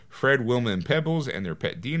 Fred, Wilma, and Pebbles, and their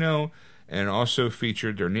pet Dino, and also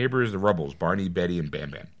featured their neighbors, the Rubbles, Barney, Betty, and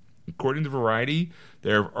Bam Bam. According to Variety,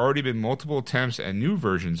 there have already been multiple attempts at new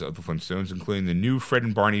versions of the Flintstones, including the new Fred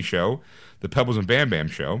and Barney show, the Pebbles and Bam Bam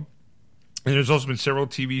show, and there's also been several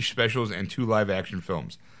TV specials and 2 live-action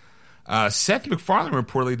films. Seth MacFarlane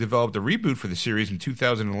reportedly developed a reboot for the series in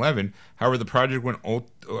 2011. However, the project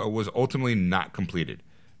was ultimately not completed.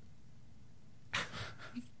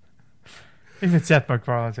 Even Seth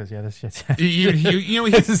MacFarlane says, "Yeah, this shit's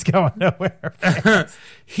this is going nowhere."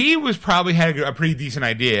 He was probably had a pretty decent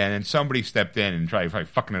idea, and then somebody stepped in and tried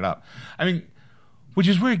fucking it up. I mean, which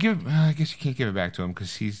is weird. I guess you can't give it back to him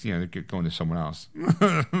because he's they're going to someone else.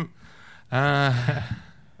 All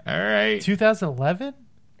right, 2011.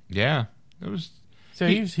 Yeah, it was. So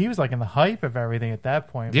he was like in the hype of everything at that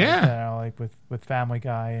point. Yeah, like with Family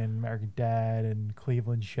Guy and American Dad and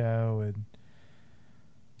Cleveland Show and.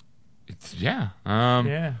 Yeah.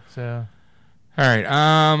 So. All right.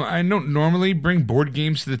 I don't normally bring board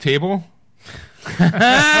games to the table. See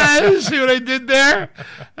what I did there?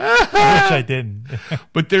 I wish I didn't.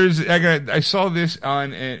 But I saw this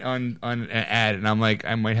on an ad, and I'm like,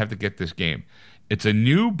 I might have to get this game. It's a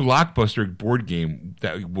new Blockbuster board game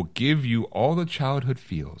that will give you all the childhood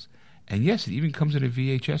feels. And yes, it even comes in a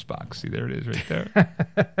VHS box. See, there it is right there.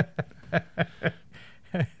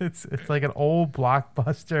 It's like an old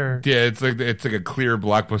Blockbuster. Yeah, it's like a clear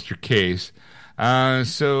Blockbuster case.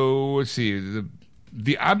 So let's see.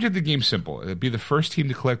 The object of the game's simple. It'll be the first team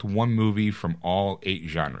to collect one movie from all 8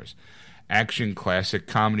 genres: action, classic,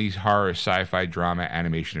 comedies, horror, sci-fi, drama,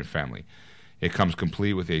 animation, and family. It comes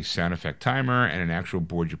complete with a sound effect timer and an actual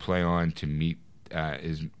board you play on to meet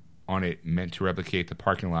is on it meant to replicate the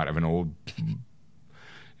parking lot of an old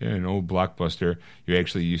Blockbuster you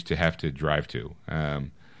actually used to have to drive to.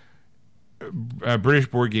 British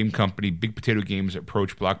board game company Big Potato Games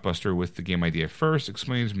approached Blockbuster with the game idea first,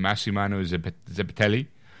 explains Massimiliano Zeppatelli,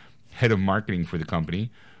 head of marketing for the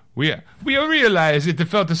company. We realized it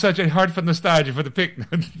felt such a heartfelt nostalgia for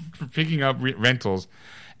for picking up rentals,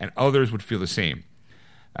 and others would feel the same.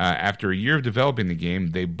 After a year of developing the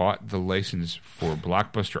game, they bought the license for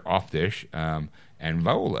Blockbuster Off Dish and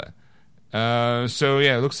Viola.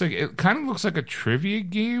 It kind of looks like a trivia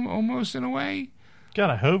game almost in a way.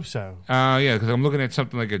 Gotta hope so. Because I'm looking at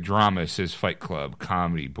something like a drama. It says Fight Club,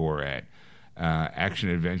 comedy, Borat, action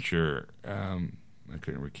adventure. So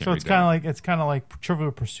it's kind of like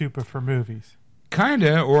Trivial Pursuit, but for movies.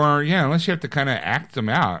 Kinda, or unless you have to kind of act them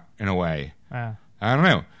out in a way. Yeah. I don't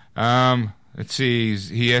know. Let's see.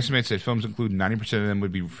 He estimates that films include 90% of them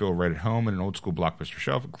would feel right at home in an old school Blockbuster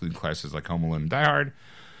shelf, including classes like Home Alone and Die Hard.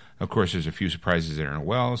 Of course, there's a few surprises that aren't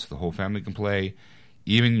well, so the whole family can play.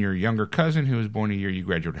 Even your younger cousin, who was born a year you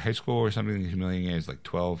graduated high school, or something as humiliating as like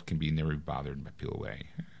 12, can be never bothered by peel away.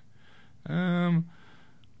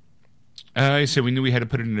 He said we knew we had to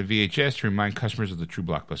put it in a VHS to remind customers of the true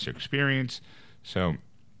Blockbuster experience. So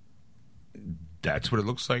that's what it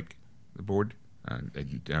looks like. The board. I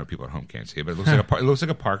know people at home can't see it, but it looks like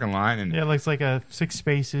a parking lot, and it looks like a 6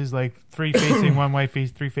 spaces, like 3 facing one way, 3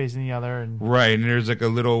 facing the other, and right. And there's like a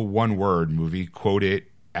little one-word movie: quote it,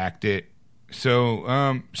 act it.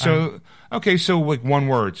 So, okay, so like one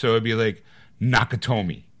word. So it'd be like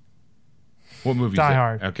Nakatomi. What movie? Die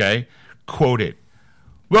Hard. Okay, quote it.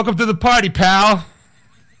 Welcome to the party, pal.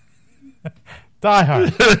 Die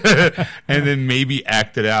Hard. And then maybe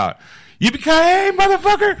act it out. Yippee-ki-yay,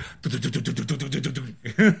 motherfucker!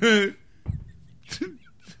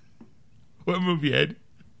 What movie, Ed?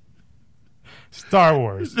 Star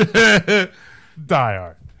Wars. Die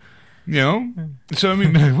Hard. You know? So, I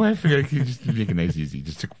mean, I figured I could just make it nice easy.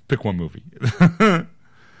 Just to pick one movie.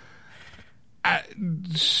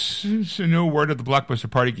 So no word of the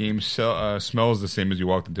Blockbuster party game smells the same as you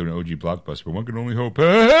walked into an OG Blockbuster, but one can only hope.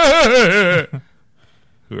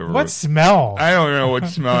 What smell? I don't know what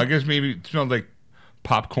smell. I guess maybe it smelled like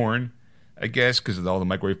popcorn, I guess, because of all the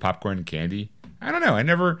microwave popcorn and candy. I don't know. I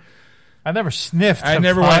never sniffed. I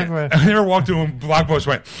never walked into a Blockbuster and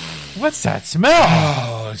went, what's that smell?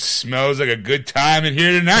 Oh, it smells like a good time in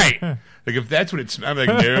here tonight. Like, if that's what it smells like,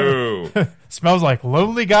 no. Smells like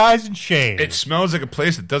lonely guys in shade. It smells like a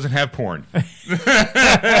place that doesn't have porn.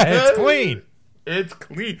 It's clean. It's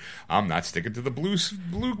clean. I'm not sticking to the blue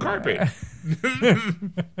carpet.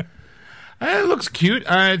 It looks cute.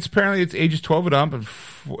 It's ages 12 and up, and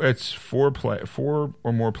it's four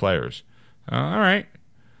or more players. All right.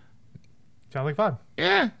 Sounds like fun.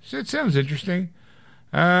 Yeah, it sounds interesting.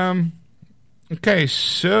 Okay,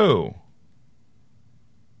 so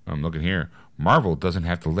I'm looking here. Marvel doesn't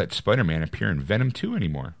have to let Spider-Man appear in Venom 2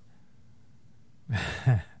 anymore.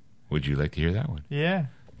 Would you like to hear that one? Yeah.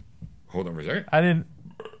 Hold on for a second. I didn't.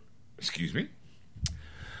 Excuse me.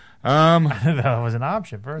 That was an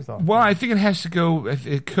option, first off. Well, I think it has to go.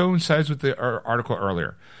 It coincides with the article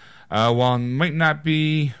earlier. While it might not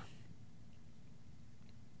be.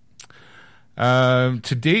 To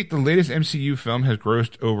date, the latest MCU film has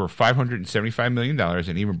grossed over $575 million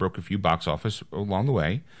and even broke a few box office along the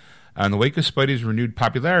way. In the wake of Spidey's renewed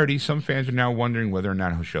popularity, some fans are now wondering whether or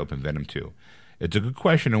not he'll show up in Venom 2. It's a good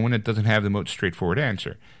question and one that doesn't have the most straightforward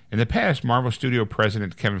answer. In the past, Marvel Studio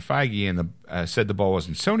President Kevin Feige said the ball was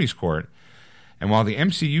in Sony's court, and while the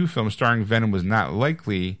MCU film starring Venom was not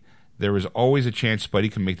likely, there was always a chance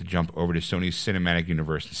Spidey could make the jump over to Sony's cinematic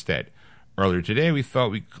universe instead. Earlier today, we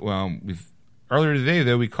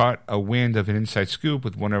caught a wind of an inside scoop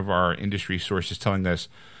with one of our industry sources telling us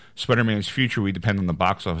Spider-Man's future would depend on the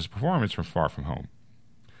box office performance from Far From Home.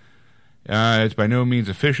 It's by no means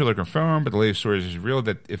official or confirmed, but the latest source has revealed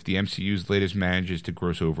that if the MCU's latest manages to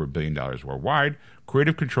gross over $1 billion worldwide,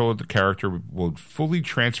 creative control of the character will fully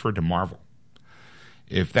transfer to Marvel.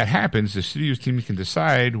 If that happens, the studio's team can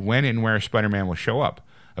decide when and where Spider-Man will show up.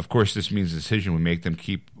 Of course, this means the decision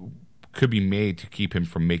could be made to keep him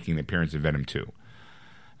from making an appearance in Venom 2.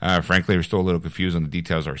 Frankly, we're still a little confused on the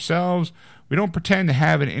details ourselves. We don't pretend to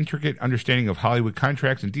have an intricate understanding of Hollywood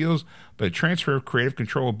contracts and deals, but a transfer of creative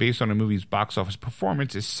control based on a movie's box office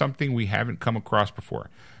performance is something we haven't come across before.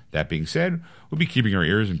 That being said, we'll be keeping our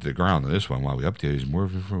ears into the ground on this one while we update as more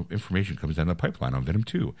information comes down the pipeline on Venom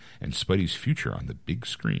 2 and Spidey's future on the big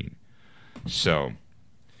screen. So,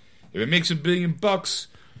 if it makes $1 billion,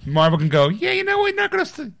 Marvel can go, yeah, you know, we're not going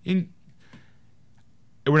to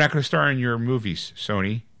star in your movies,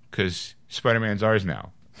 Sony, because Spider-Man's ours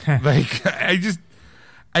now. Like,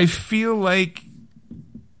 I feel like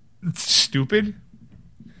it's stupid.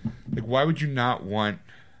 Like, why would you not want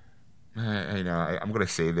I'm going to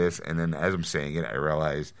say this, and then as I'm saying it, I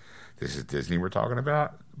realize this is Disney we're talking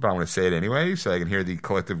about, but I'm going to say it anyway so I can hear the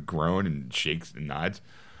collective groan and shakes and nods.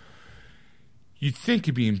 You'd think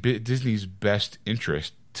it'd be in Disney's best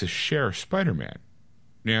interest to share Spider-Man.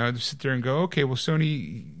 To sit there and go, okay, well,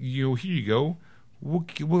 Sony, here you go. We'll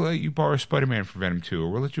let you borrow Spider-Man for Venom 2, or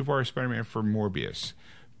we'll let you borrow Spider-Man for Morbius.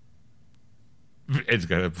 It's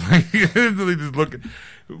gonna just look.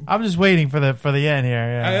 I'm just waiting for the end here.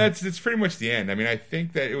 Yeah. That's pretty much the end. I mean, I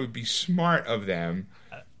think that it would be smart of them.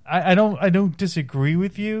 I don't disagree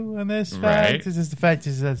with you on this fact. Right. It's just the fact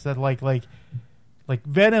is that like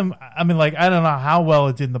Venom. I mean, like I don't know how well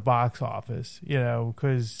it did in the box office.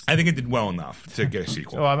 Because I think it did well enough to get a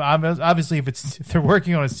sequel. So I'm obviously if they're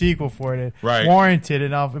working on a sequel for it, right. Warranted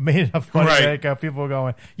enough, it made enough money right. that people are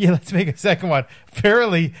going, yeah, let's make a second one.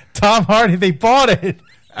 Apparently, Tom Hardy, they bought it.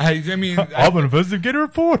 I mean, I'm an investigative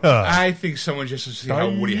reporter. I think someone just to see how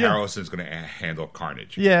Woody Harrelson's going to handle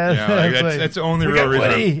Carnage. Yeah, that's the only real reason.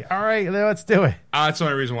 Woody. All right, let's do it. That's the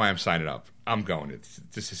only reason why I'm signing up. I'm going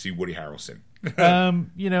just to see Woody Harrelson.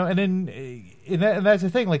 And then and that's the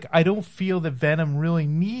thing. Like, I don't feel that Venom really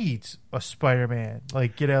needs a Spider-Man.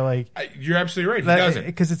 You're absolutely right. He doesn't,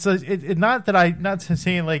 because it's not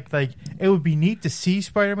saying like it would be neat to see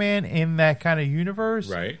Spider-Man in that kind of universe,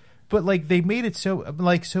 right? But like they made it so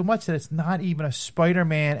much that it's not even a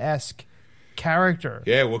Spider-Man-esque character.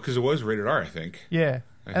 Yeah, well, because it was rated R, I think. Yeah,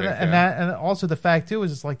 and also the fact too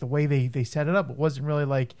is it's like the way they set it up. It wasn't really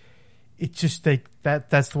like. It's just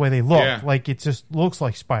that's the way they look. Yeah. Like it just looks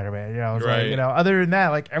like Spider-Man. It's right. like, other than that,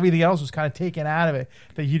 like everything else was kind of taken out of it.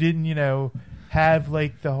 That you didn't, have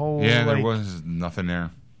like the whole. Yeah, there was nothing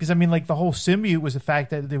there. Because I mean, like the whole symbiote was the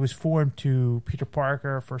fact that it was formed to Peter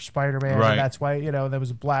Parker for Spider-Man, right. And that's why that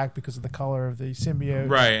was black because of the color of the symbiote,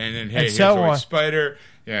 right? And then here's so White Spider,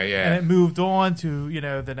 yeah, and it moved on to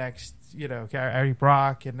the next Eddie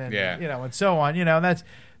Brock, and then and so on, and that's.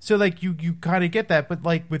 So, like, you kind of get that. But,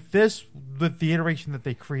 like, with the iteration that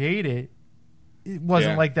they created, it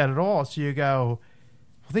wasn't like that at all. So you go,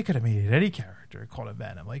 well, they could have made it any character, called it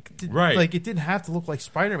Venom. Right. Like, it didn't have to look like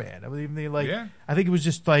Spider-Man. I mean, I think it was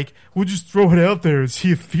just like, we'll just throw it out there and see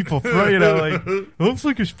if people throw, it looks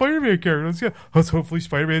like a Spider-Man character. Let's hopefully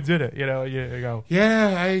Spider-Man's in it. You go.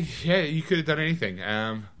 Yeah, you could have done anything.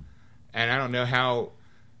 And I don't know how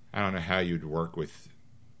you'd work with.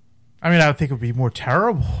 I mean, I would think it would be more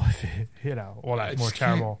terrible if it, more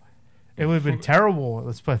terrible. It would have been terrible,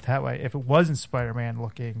 let's put it that way, if it wasn't Spider-Man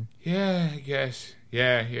looking. Yeah, I guess.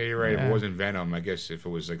 Yeah, you're right. Yeah. If it wasn't Venom, I guess if it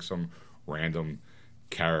was like some random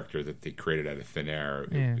character that they created out of thin air,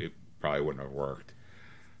 it probably wouldn't have worked.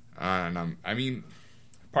 And I mean,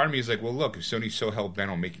 part of me is like, well, look, if Sony's so hell-bent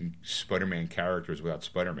on making Spider-Man characters without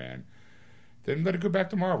Spider-Man, then let it go back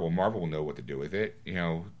to Marvel. Marvel will know what to do with it,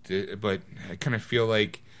 but I kind of feel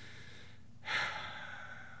like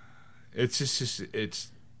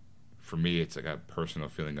it's for me, it's like a personal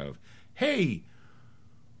feeling of, hey,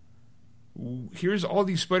 here's all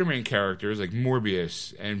these Spider-Man characters like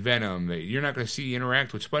Morbius and Venom that you're not going to see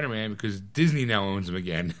interact with Spider-Man because Disney now owns them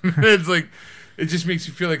again. It's like, it just makes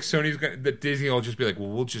you feel like that Disney will just be like, well,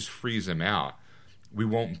 we'll just freeze them out. We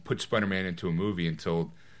won't put Spider-Man into a movie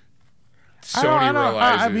until Sony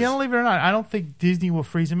realizes. I mean, believe it or not, I don't think Disney will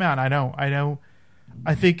freeze them out.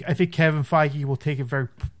 I think Kevin Feige will take a very,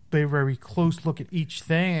 very, very close look at each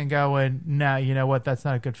thing and go, and nah, you know what? That's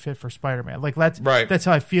not a good fit for Spider-Man. Like that's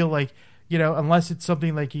how I feel. Like unless it's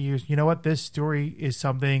something like you use, this story is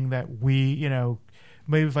something that we,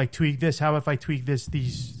 maybe if I tweak this, how if I tweak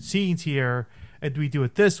these scenes here, and we do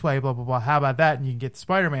it this way, blah blah blah. How about that? And you can get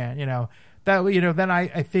Spider-Man. Then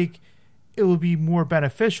I think it will be more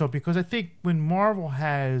beneficial because I think when Marvel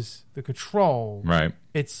has the control, right,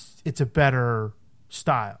 it's a better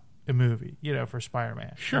style a movie, for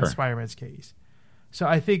Spider-Man. Sure. In Spider-Man's case. So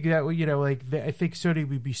I think that, I think Sony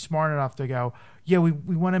would be smart enough to go, yeah, we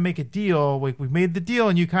want to make a deal. We made the deal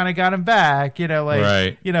and you kind of got him back,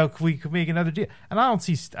 right. We could make another deal. And I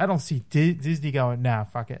don't see Disney going, nah,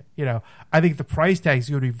 fuck it. I think the price tag is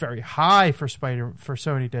going to be very high for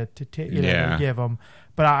Sony to give them.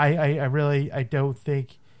 But I really don't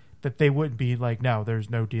think that they wouldn't be like, no, there's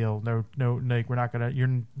no deal, no, like we're not gonna.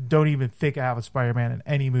 You don't even think I have a Spider-Man in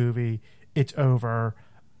any movie. It's over.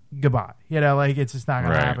 Goodbye. It's just not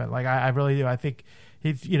gonna happen. Like I really do. I think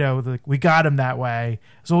we got him that way.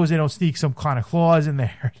 As long as they don't sneak some kind of clause in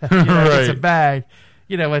there, it's a bag.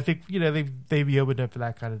 I think they'd be open for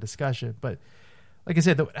that kind of discussion. But like I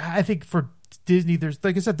said, I think for Disney, there's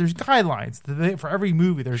guidelines for every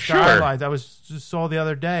movie. There's guidelines. I just saw the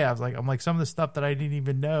other day. I'm like some of the stuff that I didn't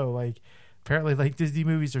even know. Like apparently, like Disney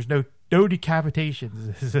movies, there's no no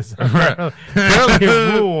decapitations. This is apparently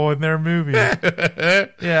a rule in their movie.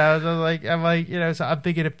 Yeah, so I'm like, so I'm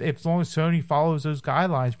thinking if as long as Sony follows those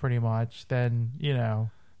guidelines, pretty much, then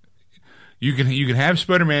you can have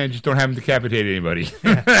Spider-Man, just don't have him decapitate anybody.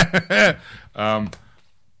 Yeah.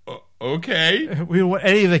 Okay. We don't want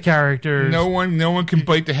any of the characters. No one can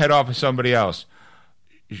bite the head off of somebody else.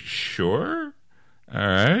 Sure. All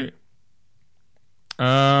right.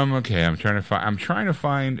 Okay, I'm trying to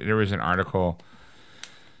find there was an article.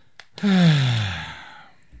 All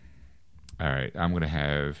right, I'm going to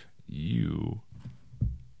have you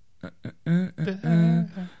All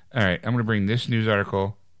right, I'm going to bring this news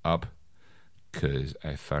article up cuz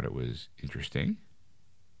I thought it was interesting.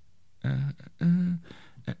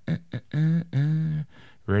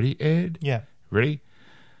 Ready, Ed? Yeah. Ready?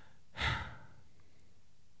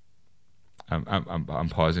 I'm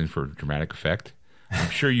pausing for dramatic effect. I'm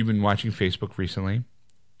sure you've been watching Facebook recently,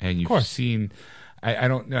 and you've seen. I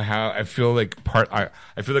don't know how. I feel like I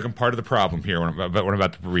feel like I'm part of the problem here when I'm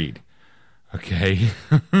about to read. Okay,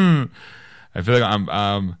 I feel like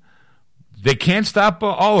I'm. They can't stop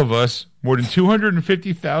all of us. More than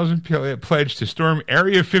 250,000 pledged to storm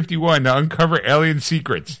Area 51 to uncover alien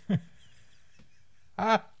secrets.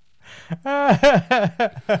 They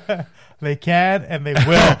can and they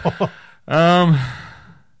will.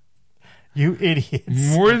 You idiots.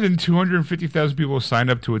 More than 250,000 people signed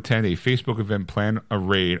up to attend a Facebook event plan a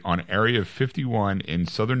raid on Area 51 in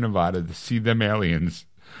southern Nevada to see them aliens.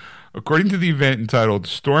 According to the event entitled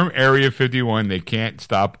Storm Area 51, They Can't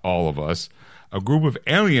Stop All of Us, a group of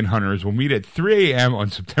alien hunters will meet at 3 a.m. on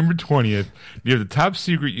September 20th near the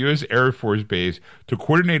top-secret U.S. Air Force Base to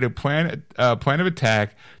coordinate a plan of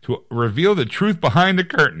attack to reveal the truth behind the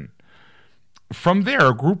curtain. From there,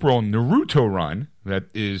 a group will Naruto run, that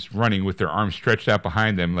is running with their arms stretched out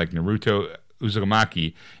behind them like Naruto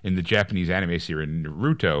Uzumaki in the Japanese anime series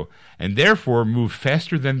Naruto, and therefore move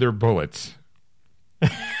faster than their bullets.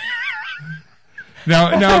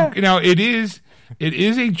 Now, it is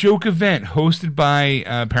a joke event hosted by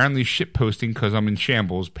apparently shitposting because I'm in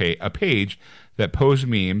shambles. A page that posts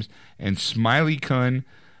memes and Smiley Kun,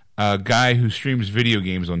 a guy who streams video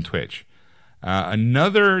games on Twitch.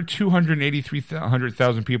 Another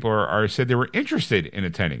 283,000 people are said they were interested in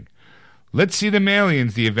attending. Let's see them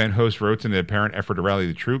aliens, the event host wrote in the apparent effort to rally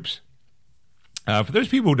the troops. For those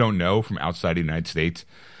people who don't know from outside the United States,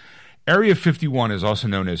 Area 51 is also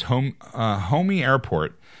known as Homey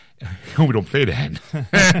Airport. We don't say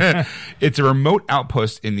that. It's a remote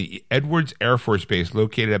outpost in the Edwards Air Force Base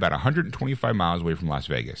located about 125 miles away from Las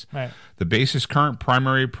Vegas. Right. The base's current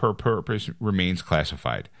primary purpose remains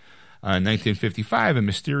classified. In 1955, the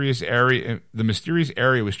mysterious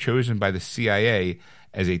area was chosen by the CIA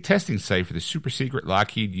as a testing site for the super-secret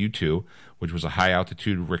Lockheed U-2, which was a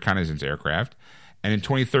high-altitude reconnaissance aircraft. And in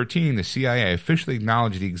 2013, the CIA officially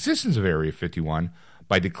acknowledged the existence of Area 51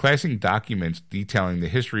 by declassing documents detailing the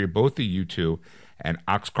history of both the U-2 and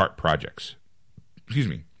Oxcart projects. Excuse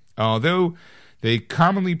me. Although they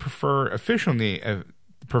commonly preferred official name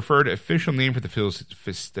for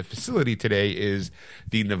the facility today is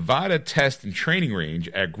the Nevada Test and Training Range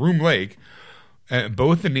at Groom Lake.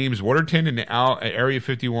 Both the names Waterton and Area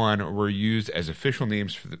 51 were used as official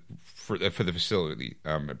names for the facility.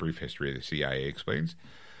 A brief history of the CIA explains.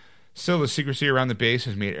 Still, the secrecy around the base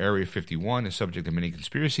has made Area 51 a subject of many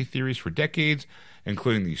conspiracy theories for decades,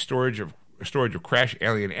 including the storage of crashed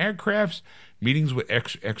alien aircrafts, meetings with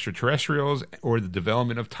extraterrestrials, or the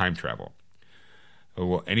development of time travel.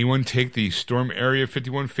 Will anyone take the Storm Area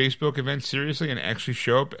 51 Facebook event seriously and actually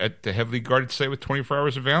show up at the heavily guarded site with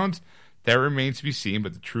 24-hour surveillance? That remains to be seen,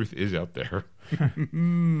 but the truth is out there.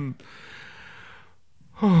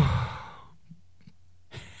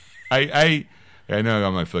 I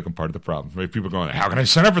know I feel like I'm part of the problem. Right? People are going, how can I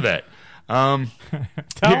sign up for that?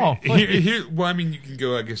 Tell here, well, I mean, you can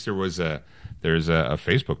go. I guess there's a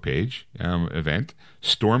Facebook page event,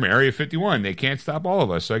 Storm Area 51. They can't stop all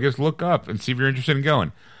of us. So I guess look up and see if you're interested in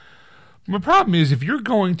going. My problem is if you're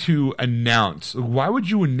going to announce, why would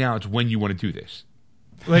you announce when you want to do this?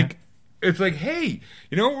 Like, it's like, hey,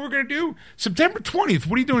 you know what we're going to do? September 20th.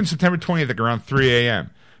 What are you doing September 20th at around 3 a.m.?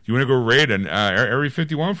 Do you want to go raid an Area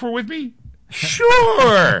 51 with me?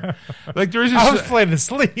 Sure. Like there is. I was planning to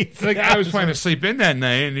sleep. Like I was planning to sleep in that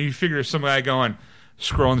night, and you figure some guy going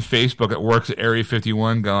scrolling Facebook that works at Area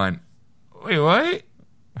 51, going, "Wait, what?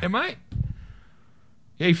 Am I?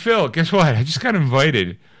 Hey, Phil, guess what? I just got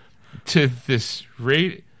invited to this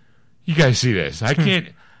raid. You guys see this? I can't.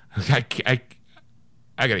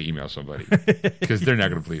 I got to email somebody because they're not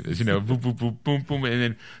going to believe this. You know, boom, boom, boom, boom, boom, and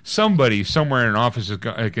then somebody somewhere in an office,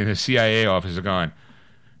 like in a CIA office, is going."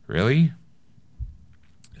 Really?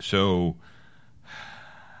 So,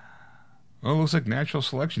 well, it looks like natural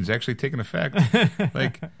selection's actually taking effect.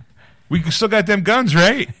 Like, we still got them guns,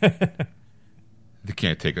 right? They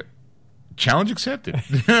can't take it. Challenge accepted.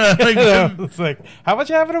 It's like, how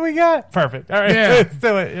much evidence we got? Perfect. All right, let's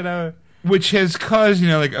do it. Which has caused,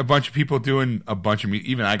 like a bunch of people doing a bunch of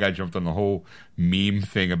even I got jumped on the whole meme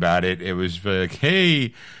thing about it. It was like,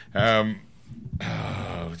 hey, I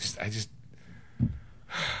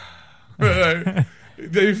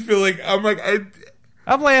feel like I'm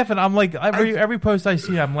laughing. I'm like every post I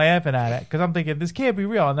see, I'm laughing at it because I'm thinking this can't be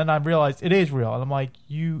real, and then I realize it is real, and I'm like,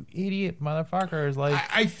 you idiot motherfuckers! Like,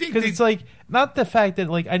 I think because it's like not the fact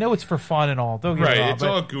that like I know it's for fun and all. Don't get me wrong, it's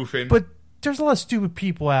all goofing, but there's a lot of stupid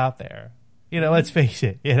people out there. Let's face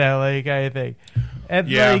it. Like I think,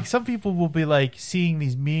 and like some people will be like seeing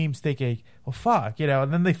these memes, thinking, well, fuck,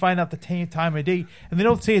 and then they find out the time of day, and they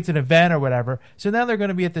don't say it's an event or whatever. So now they're going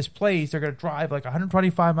to be at this place. They're going to drive like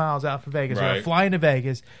 125 miles out from Vegas. They're going to fly into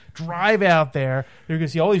Vegas, drive out there. They're going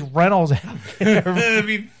to see all these rentals out there. It'll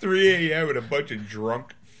be 3 a.m. with a bunch of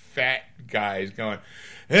drunk, fat guys going,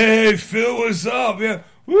 "Hey, Phil, what's up? Yeah,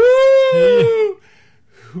 woo!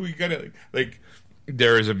 We gotta like."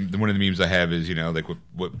 There is one of the memes I have is like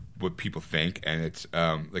what people think, and it's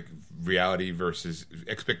like reality versus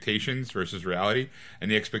expectations versus reality, and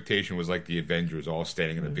the expectation was like the Avengers all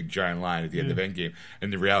standing in a big giant line at the end of Endgame,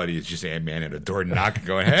 and the reality is just Ant-Man at a door knocking,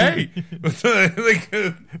 going, "Hey!" Like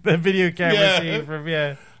the video camera scene from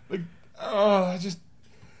like just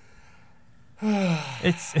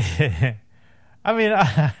it's. I mean.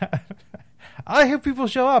 I hope people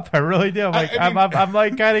show up. I really do. I'm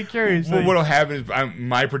like kind of curious. Well, what'll happen is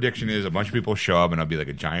my prediction is a bunch of people show up and it'll be like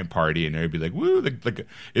a giant party and they'll be like, woo, like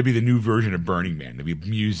it'll be the new version of Burning Man. There'll be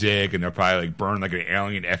music and they'll probably like burn like an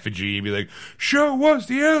alien effigy and be like, show us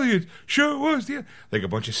the aliens, show us the like a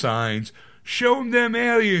bunch of signs, show them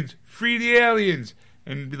aliens, free the aliens,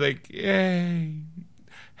 and be like, yay,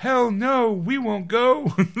 hell no, we won't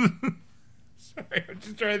go. Sorry, I'm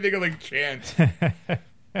just trying to think of like chants.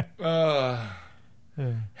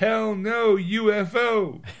 Hell no,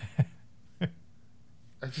 UFO.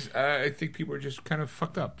 I think people are just kind of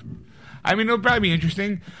fucked up. I mean, it'll probably be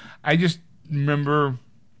interesting. I just remember,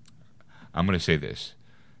 I'm going to say this.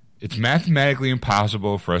 It's mathematically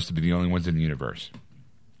impossible for us to be the only ones in the universe.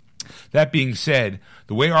 That being said,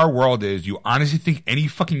 the way our world is, you honestly think any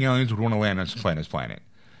fucking aliens would want to land on this planet?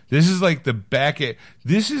 This is like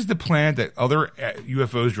this is the planet that other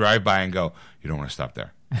UFOs drive by and go, you don't want to stop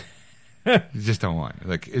there. You just don't want.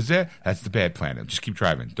 Like, that's the bad planet. Just keep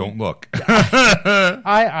driving. Don't look.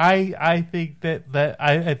 I think that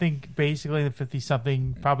I think basically the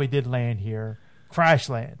 50-something probably did land here. Crash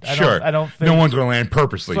land. I don't think no one's going to land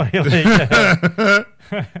purposely. I've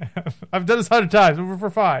done this 100 times.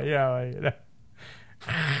 We're fine.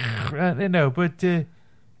 But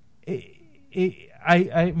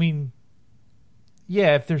I mean,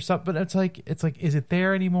 yeah, if there's something, but it's like, is it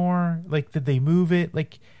there anymore? Like, did they move it?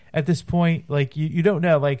 Like, at this point, like, you don't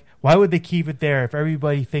know. Like, why would they keep it there if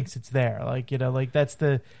everybody thinks it's there? Like, like, that's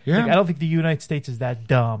the, like, I don't think the United States is that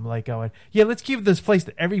dumb. Like, going, let's keep this place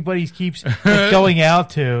that everybody keeps like, going out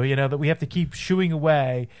to, that we have to keep shooing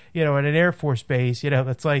away, at an Air Force base,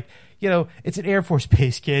 that's like, it's an Air Force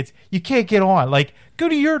base, kids. You can't get on. Like, go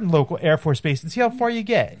to your local Air Force base and see how far you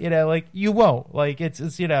get. Like, you won't. Like, it's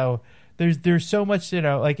there's so much,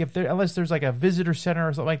 like unless there's like a visitor center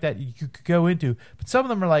or something like that you could go into, but some of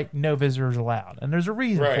them are like no visitors allowed, and there's a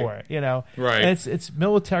reason for it, Right. And it's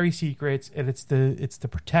military secrets, and it's to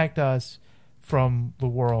protect us from the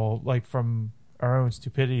world, like from our own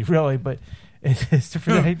stupidity, really, but it's to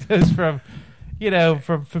protect us from,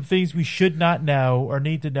 from things we should not know or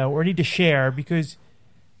need to share because,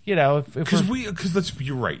 you're right. Because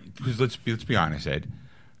let's be honest, Ed.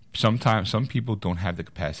 Sometimes some people don't have the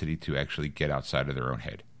capacity to actually get outside of their own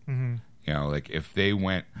head. Mm-hmm. Like if they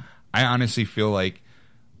went, I honestly feel like,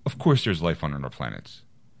 of course, there's life on other planets.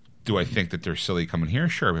 Do I think that they're silly coming here?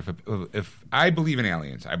 Sure. If I believe in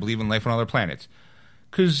aliens, I believe in life on other planets,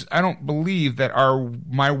 because I don't believe that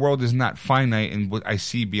my world is not finite in what I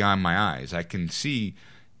see beyond my eyes. I can see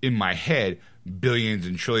in my head billions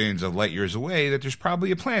and trillions of light years away that there's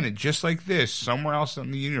probably a planet just like this somewhere else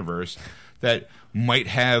in the universe that might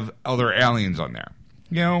have other aliens on there.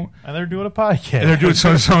 And they're doing a podcast. And they're doing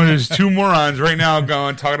there's two morons right now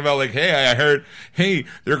talking about like, hey, I heard,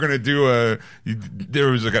 they're gonna do there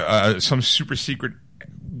was like some super secret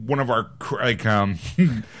one of our like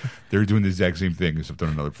they're doing the exact same thing except on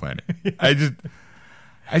another planet. I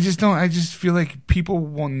just feel like people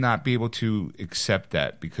will not be able to accept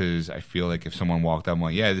that because I feel like if someone walked up and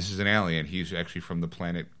went, yeah, this is an alien, he's actually from the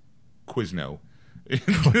planet Quizno.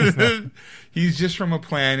 He's just from a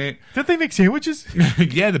planet. Did they make sandwiches?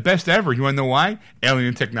 Yeah, the best ever. You want to know why?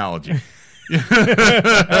 Alien technology.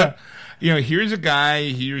 Here's a guy.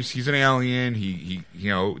 He's an alien. He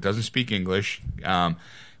doesn't speak English.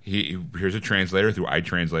 Here's a translator through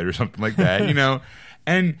iTranslate or something like that.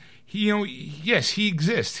 And yes, he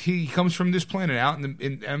exists. He comes from this planet out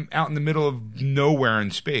in the middle of nowhere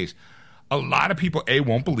in space. A lot of people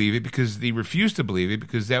won't believe it because they refuse to believe it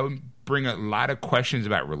because that would bring a lot of questions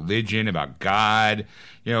about religion, about God.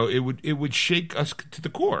 It would shake us to the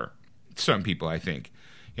core. Some people, I think.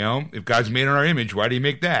 If God's made in our image, why do you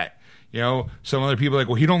make that? Some other people are like,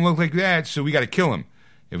 well, he don't look like that, so we got to kill him.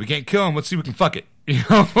 If we can't kill him, let's see if we can fuck it.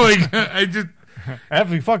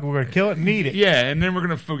 After we fuck it, we're gonna kill it and eat it. Yeah, and then we're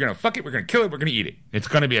gonna fuck it. We're gonna kill it. We're gonna eat it. It's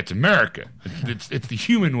America. It's the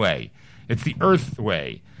human way. It's the Earth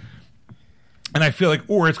way. And I feel like,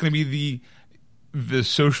 or it's gonna be the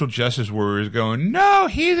social justice warriors going, no,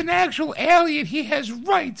 he's an actual alien. He has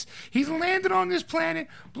rights. He's landed on this planet.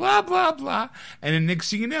 Blah blah blah. And then next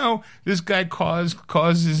thing you know, this guy causes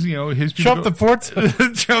his people jump the ports.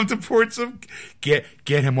 Jump the ports of get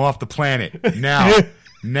him off the planet now.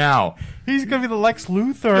 Now he's gonna be the Lex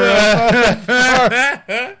Luthor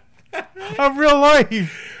of real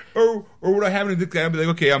life. Or what I happen to this guy? I'll be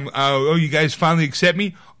like, okay, you guys finally accept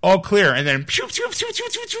me, all clear, and then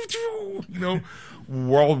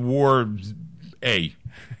World War A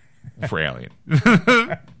for alien.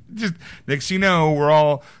 Just next thing you know, we're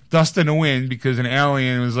all dust in the wind because an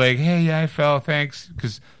alien was like, hey, yeah, I fell, thanks,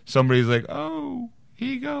 because somebody's like, oh, here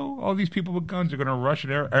you go, all these people with guns are gonna rush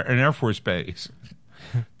an Air Force base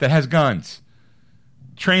that has guns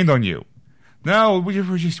trained on you. No,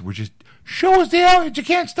 we're just show us the aliens. You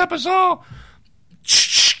can't stop us all.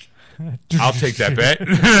 I'll take that bet.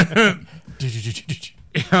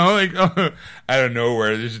 Out of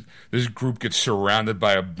nowhere, this group gets surrounded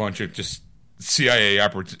by a bunch of just CIA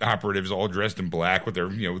operatives all dressed in black with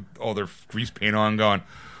their all their grease paint on, going.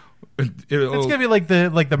 It's gonna be like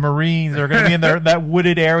the Marines are gonna be in that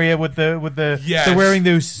wooded area with the yes. They're wearing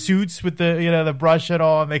those suits with the the brush and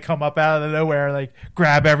all, and they come up out of nowhere like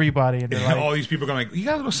grab everybody, and they're like, all these people going like, you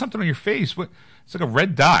got a little something on your face. What? It's like a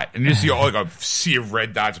red dot, and you see like a sea of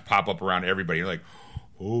red dots pop up around everybody. You're like,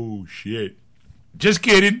 oh shit! Just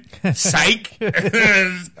kidding, psych,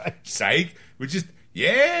 psych. We're just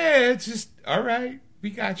it's just all right. We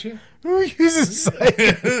got you. Who uses psych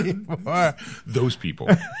anymore? Those people.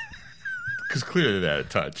 Because clearly they're out of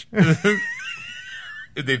touch. If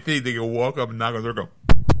they think they can walk up and knock on the door, go,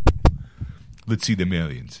 let's see them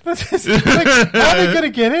aliens. Like, how are they gonna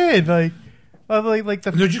get in? Like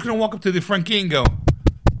they're just gonna walk up to the front gate and go,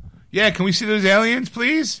 yeah, can we see those aliens,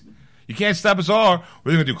 please? You can't stop us all. What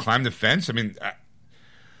are they gonna do? Climb the fence? I mean,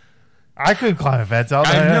 I could climb a fence.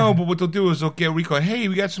 I know, but what they'll do is they'll get recall. Hey,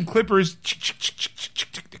 we got some clippers.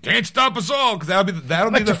 They can't stop us all because that'll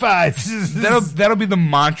be the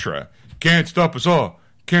mantra. Can't stop us all.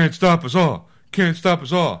 Can't stop us all. Can't stop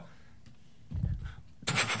us all.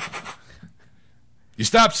 You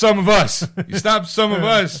stopped some of us. You stopped some of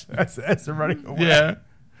us. That's the running away. Yeah.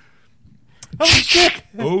 Oh shit!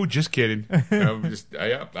 Oh, just kidding.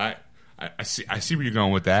 I see where you're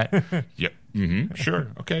going with that. Yep. Mm-hmm. Sure.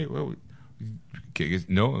 Okay. Well,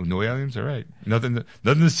 no aliens. All right. Nothing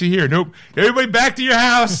to see here. Nope. Everybody back to your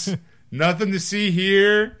house. Nothing to see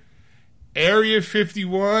here. Area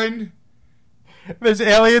 51. There's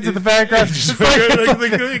aliens in the background.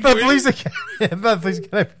 The police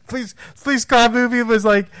academy. Police car movie was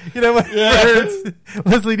like,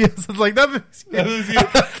 Leslie Nielsen's like, nothing. And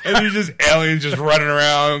there's just aliens just running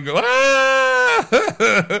around. Go,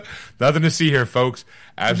 nothing to see here, folks.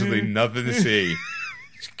 Absolutely nothing to see.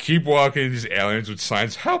 Just keep walking. Just aliens with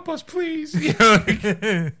signs. Help us, please.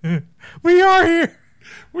 We are here.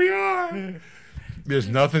 We are. There's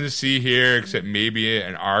nothing to see here except maybe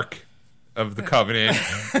an ark of the Covenant,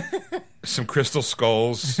 some crystal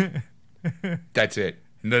skulls. That's it.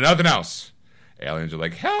 Nothing else. Aliens are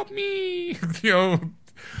like, help me.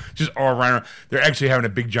 Just all around. They're actually having a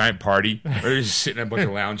big giant party. They're just sitting in a bunch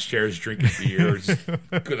of lounge chairs, drinking beer, just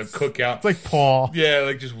gonna cook out. It's like Paul. Yeah,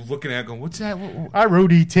 like just looking at it, going, what's that? I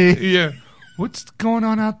wrote E.T. Yeah. What's going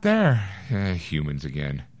on out there? Humans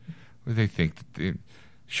again. What do they think?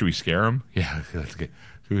 Should we scare them? Yeah, let's get.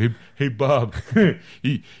 Hey Bob,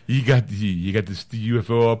 you got this the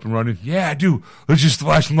UFO up and running? Yeah, I do. Let's just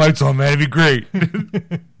flash some lights on, man. It'd be great.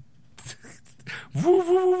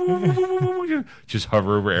 Just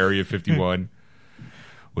hover over Area 51.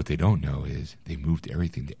 What they don't know is they moved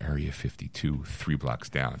everything to Area 52, 3 blocks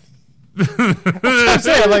down. That's what I'm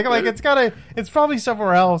saying. Like it's probably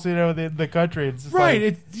somewhere else, in the country. It's just right.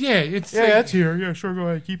 Like, it's that's here. Yeah, sure. Go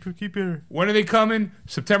ahead. Keep it. When are they coming?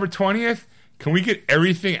 September 20th. Can we get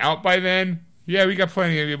everything out by then? Yeah, we got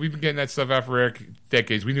plenty. We've been getting that stuff out for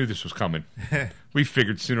decades. We knew this was coming. We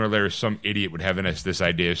figured sooner or later some idiot would have this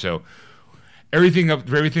idea. So everything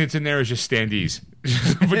that's in there is just standees.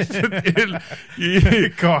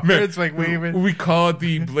 It's like waving. We call it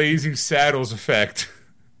the blazing saddles effect.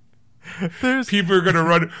 People are gonna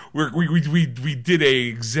run. We did a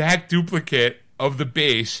exact duplicate of the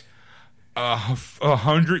base,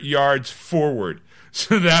 100 yards forward,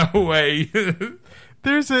 so that way.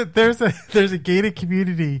 There's a gated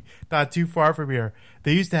community not too far from here.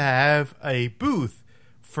 They used to have a booth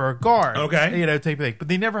for a guard, okay, type of thing, but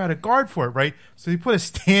they never had a guard for it, right? So they put a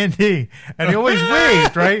standee, and they always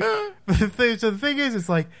waved, right? But the thing is, it's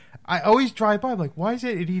like I always drive by, I'm like, why is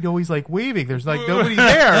it? And he'd always like waving. There's like nobody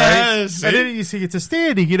there, right? And then you see it's a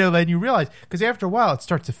standing, then you realize because after a while it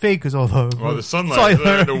starts to fade because all the sunlight,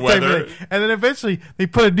 the weather, and then eventually they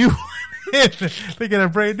put a new one. They get a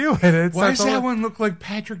brand new one. Why does that one look like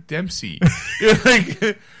Patrick Dempsey? You're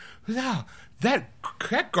like, wow,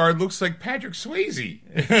 that guard looks like Patrick Swayze.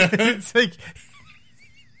 It's like,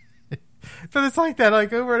 but it's like that,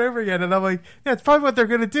 like over and over again. And I'm like, yeah, it's probably what they're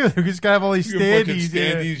gonna do. They're just gonna have all these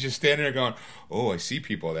standees, just standing there going, "Oh, I see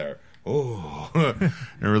people there." Oh, and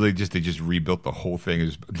really, they just rebuilt the whole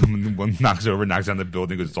thing. One knocks down the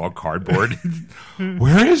building because it's all cardboard.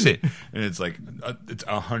 Where is it? And it's like it's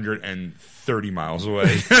 130 miles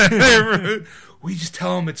away. We just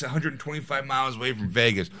tell them it's 125 miles away from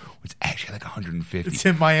Vegas. It's actually like 150. It's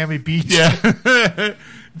in Miami Beach. Yeah,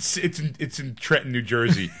 it's in Trenton, New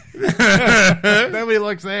Jersey. Nobody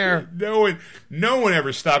looks there. No one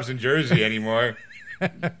ever stops in Jersey anymore.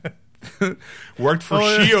 Worked for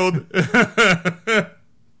Shield.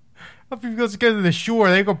 People go to the shore,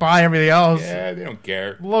 they go buy everything else. Yeah, they don't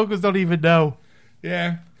care. Locals don't even know.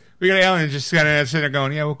 Yeah, we got aliens just kind of sitting there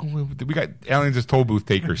going, "Yeah, we got aliens as toll booth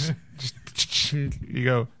takers." Just you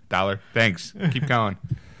go, $1, thanks. Keep going.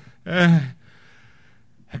 That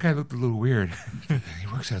guy looked a little weird. He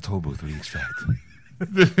works at a toll booth. What do you expect?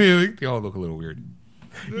 They all look a little weird.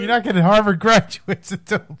 You're not getting Harvard graduates at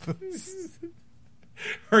toll booths.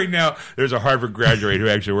 Right now, there's a Harvard graduate who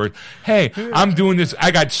actually works. Hey, I'm doing this. I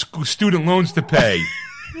got student loans to pay.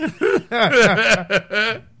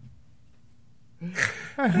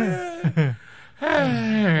 All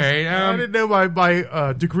right, I didn't know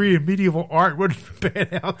my degree in medieval art would pan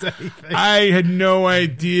out to anything. I had no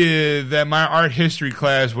idea that my art history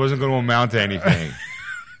class wasn't going to amount to anything.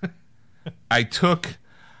 I took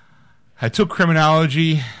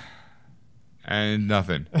criminology. And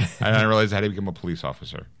nothing. And I realized I had to become a police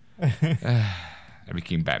officer. I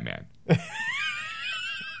became Batman.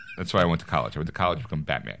 That's why I went to college. I went to college to become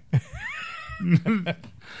Batman.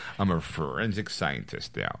 I'm a forensic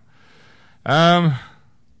scientist now. All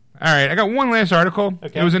right, I got one last article.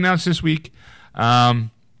 Okay. It was announced this week.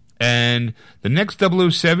 And the next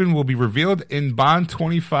 007 will be revealed in Bond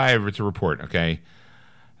 25. It's a report, okay?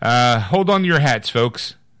 Hold on to your hats,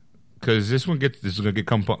 folks, because this is going to get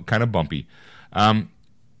kind of bumpy.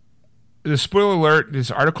 The spoiler alert, this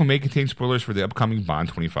article may contain spoilers for the upcoming Bond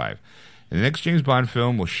 25. And the next James Bond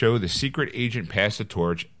film will show the secret agent pass the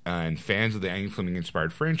torch, and fans of the Ian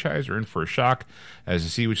Fleming-inspired franchise are in for a shock as to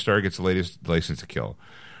see which star gets the latest license to kill.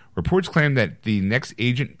 Reports claim that the next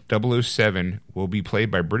Agent 007 will be played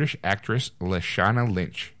by British actress Lashana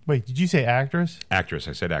Lynch. Wait, did you say actress? Actress,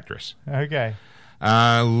 I said actress. Okay.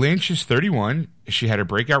 Lynch is 31. She had a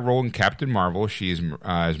breakout role in Captain Marvel. She is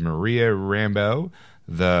as Maria Rambeau,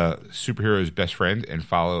 the superhero's best friend and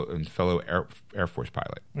fellow Air Force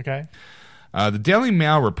pilot. Okay. The Daily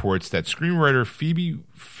Mail reports that screenwriter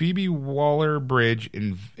Phoebe Waller-Bridge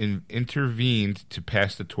intervened to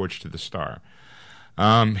pass the torch to the star.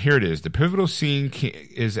 Here it is. The pivotal scene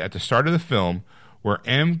is at the start of the film where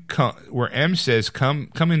M says,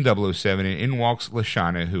 come in 007, and in walks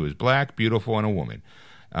Lashana, who is black, beautiful, and a woman.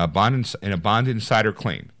 A Bond insider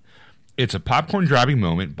claimed. It's a popcorn-dropping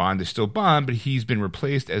moment. Bond is still Bond, but he's been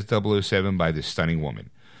replaced as 007 by this stunning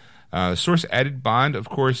woman. The source added Bond, of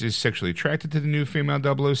course, is sexually attracted to the new female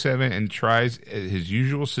 007 and tries his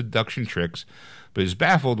usual seduction tricks, but is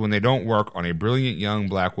baffled when they don't work on a brilliant young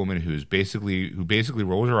black woman who basically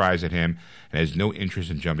rolls her eyes at him and has no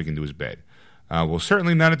interest in jumping into his bed. Well,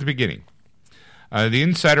 certainly not at the beginning. The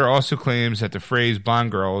insider also claims that the phrase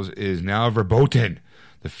Bond girls is now verboten.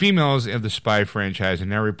 The females of the spy franchise are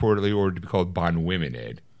now reportedly ordered to be called Bond women,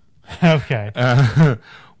 Ed. Okay.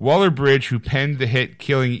 Waller-Bridge, who penned the hit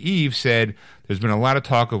Killing Eve, said, "There's been a lot of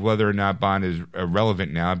talk of whether or not Bond is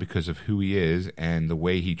relevant now because of who he is and the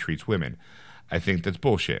way he treats women. I think that's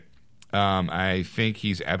bullshit. I think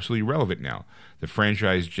he's absolutely relevant now. The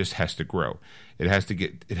franchise just has to grow. It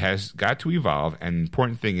has got to evolve, and the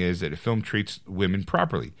important thing is that a film treats women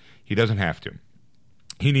properly. He doesn't have to.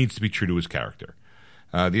 He needs to be true to his character."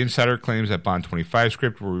 The Insider claims that Bond 25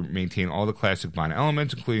 script will maintain all the classic Bond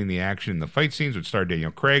elements, including the action and the fight scenes, which star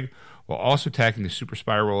Daniel Craig, while also attacking the super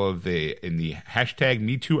spy role in the hashtag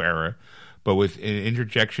MeToo era, but with an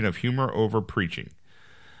interjection of humor over preaching.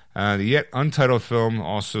 The yet untitled film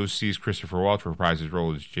also sees Christopher Waltz reprise his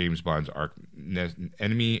role as James Bond's arch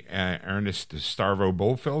enemy, Ernest Starvo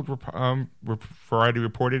Boldfeld, Variety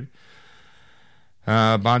reported.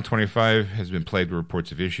 Bond 25 has been plagued with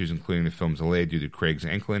reports of issues, including the film's delay due to Craig's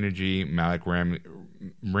ankle injury,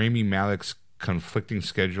 Rami Malek's conflicting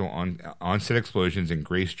schedule on set explosions, and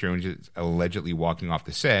Grace Jones allegedly walking off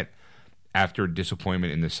the set after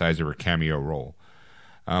disappointment in the size of her cameo role.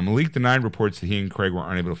 Malik denied reports that he and Craig were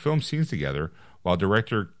unable to film scenes together, while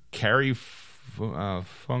director Cary Fukunaga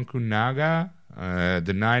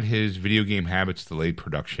denied his video game habits delayed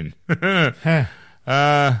production. Well,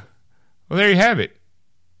 there you have it.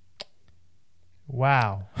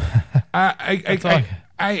 Wow.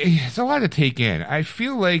 It's a lot to take in. I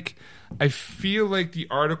feel like the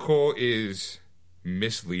article is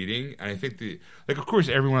misleading, and I think of course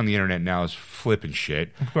everyone on the internet now is flipping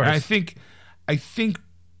shit. Of course. And I think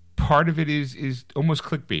part of it is almost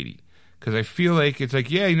clickbaity, because I feel like it's like,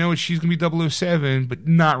 yeah, you know what, she's gonna be 007, but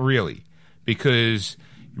not really, because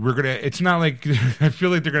it's not like I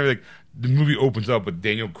feel like they're gonna be like, the movie opens up with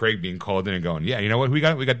Daniel Craig being called in and going, yeah, you know what, we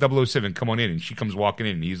got 007, come on in, and she comes walking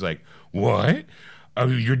in and he's like, what? Oh,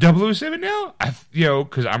 you're 007 now?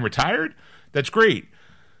 Because I'm retired? That's great.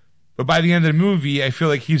 But by the end of the movie, I feel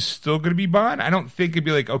like he's still going to be Bond. I don't think it'd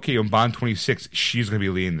be like, okay, on Bond 26, she's going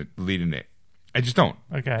to be leading it. I just don't.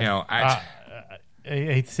 Okay. I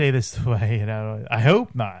hate to say this the way, I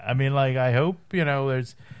hope not. I mean, like, I hope,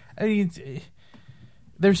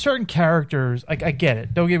 there's certain characters. I get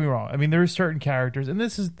it. Don't get me wrong. I mean, there are certain characters, and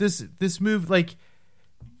this move. Like,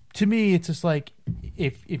 to me, it's just like,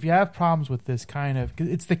 if you have problems with this kind of, 'cause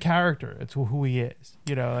it's the character. It's who he is.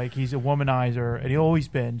 Like, he's a womanizer, and he's always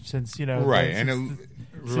been since right,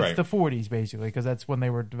 since the 40s, basically, because that's when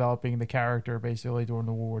they were developing the character, basically during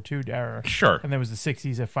the World War II era. Sure. And then it was the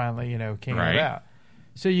 60s that finally came right. about.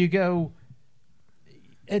 So you go,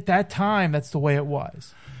 at that time, that's the way it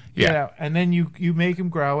was. Yeah. And then you make him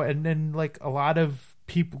grow, and then like a lot of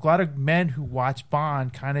men who watch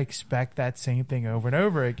Bond kind of expect that same thing over and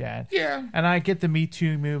over again. Yeah. And I get the Me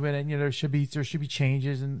Too movement, and there should be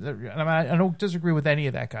changes, and I don't disagree with any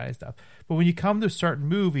of that kind of stuff. But when you come to certain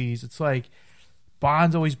movies, it's like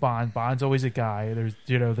Bond's always Bond. Bond's always a guy.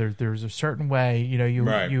 There's a certain way you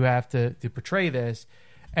have to portray this,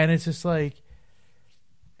 and it's just like.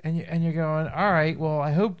 And you're going, all right, well,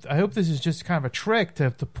 I hope this is just kind of a trick to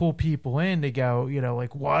pull people in to go,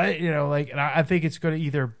 like, what? And I think it's going to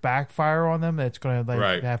either backfire on them, that's going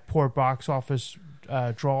to have poor box office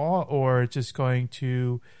draw, or it's just going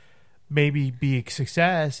to maybe be a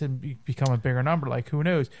success and become a bigger number. Like, who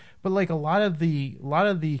knows? But like a lot of the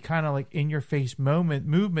kind of like in your face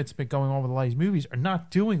movements been going on with a lot of these movies are not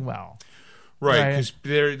doing well. Right, because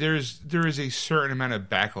there is a certain amount of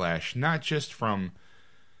backlash, not just from.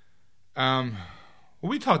 Well,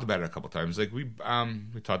 we talked about it a couple times. Like we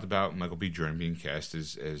talked about Michael B. Jordan being cast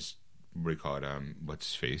as what do you call it? What's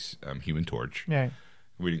his face? Human Torch. Yeah.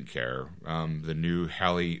 We didn't care. The new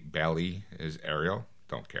Halle Bailey as Ariel.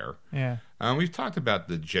 Don't care. Yeah. We've talked about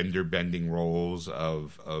the gender bending roles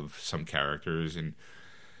of some characters, and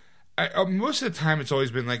most of the time it's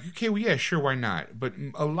always been like, okay, well, yeah, sure, why not? But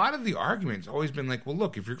a lot of the arguments always been like, well,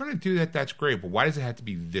 look, if you're going to do that, that's great, but why does it have to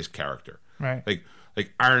be this character? Right.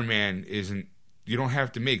 Like Iron Man isn't. You don't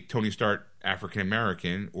have to make Tony Stark African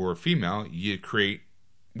American or female. You create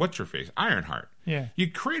what's her face, Ironheart. Yeah. You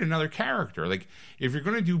create another character. Like if you're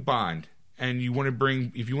going to do Bond and you want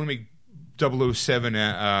to make 007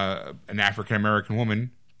 an African American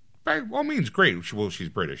woman, by all means, great. Well, she's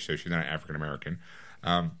British, so she's not African American.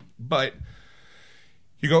 But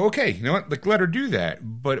you go, okay, you know what? Like let her do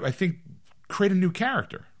that. But I think create a new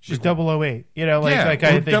character. She's 008, like or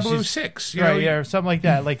I think 006, or something like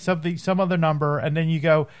that, like some other number, and then you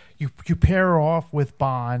pair her off with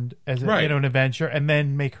Bond as an adventure, and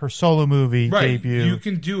then make her solo movie debut. You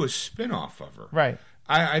can do a spin-off of her. Right.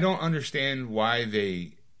 I don't understand why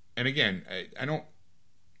they, and again, I don't,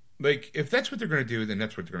 like, if that's what they're going to do, then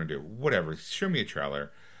that's what they're going to do. Whatever. Show me a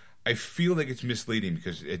trailer. I feel like it's misleading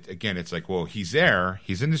because it's like, well, he's there,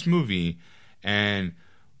 he's in this movie, and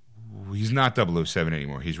he's not 007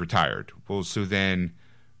 anymore. He's retired. Well, so then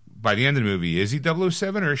by the end of the movie, is he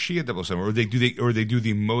 007 or is she a 007? Or they do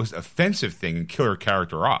the most offensive thing and kill her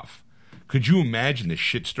character off. Could you imagine the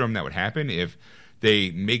shitstorm that would happen if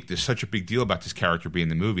they make this such a big deal about this character being in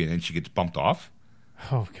the movie and then she gets bumped off?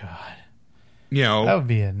 Oh God. You know, that would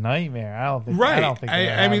be a nightmare. I don't think. Right. I don't think.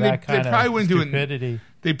 I mean, they probably wouldn't stupidity. do it.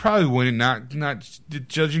 They probably wouldn't. Not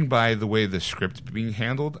judging by the way the script's being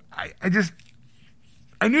handled.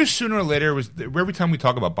 I knew sooner or later it was. Every time we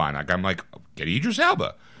talk about Bond, I'm like, get Idris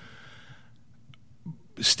Elba.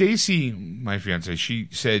 Stacy, my fiance, she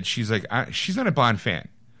said she's not a Bond fan,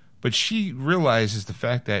 but she realizes the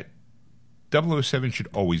fact that 007 should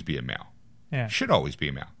always be a male. Yeah, should always be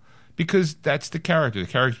a male. Because that's the character. The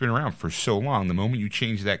character's been around for so long. The moment you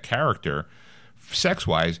change that character,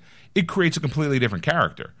 sex-wise, it creates a completely different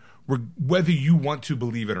character, whether you want to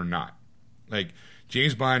believe it or not. Like,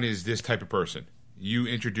 James Bond is this type of person. You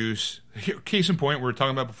introduce... Case in point, we were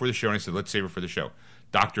talking about before the show, and I said, let's save it for the show.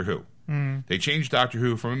 Doctor Who. They changed Doctor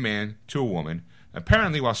Who from a man to a woman.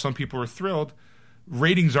 Apparently, while some people are thrilled,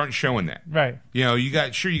 ratings aren't showing that. Right. You know, you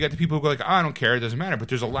got the people who go like, I don't care, it doesn't matter. But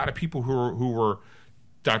there's a lot of people who were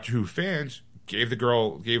Doctor Who fans, gave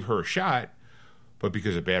her a shot, but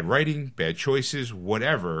because of bad writing, bad choices,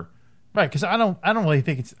 whatever. Right, because I don't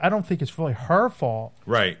think it's really her fault.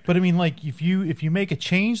 Right. But I mean, like, if you make a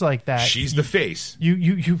change like that, she's the face.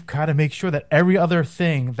 You've got to make sure that every other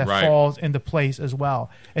thing that falls into place as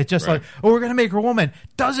well. It's just like, oh, we're gonna make her a woman.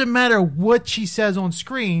 Doesn't matter what she says on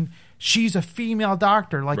screen. She's a female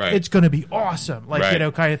doctor. Like, it's going to be awesome. Like, you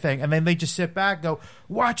know, kind of thing. And then they just sit back and go,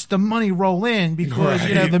 watch the money roll in because,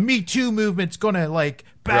 you know, the Me Too movement's going to, like,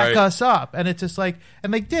 back us up. And it's just like,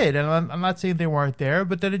 and they did. And I'm not saying they weren't there,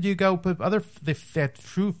 but then you go, but that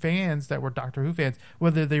true fans that were Doctor Who fans,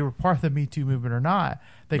 whether they were part of the Me Too movement or not,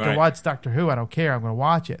 they go, watch Doctor Who. I don't care. I'm going to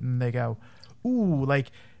watch it. And they go, ooh, like,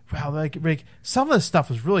 wow, like some of the stuff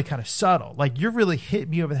was really kind of subtle. Like, you're really hitting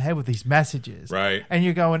me over the head with these messages, right? And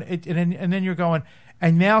you're going, and then you're going,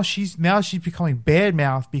 and now she's becoming bad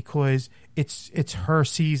mouth because it's her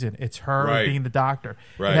season. It's her being the doctor.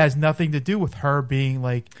 Right. It has nothing to do with her being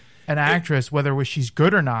like an actress, whether she's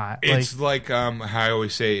good or not. It's like how I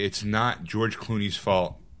always say, it's not George Clooney's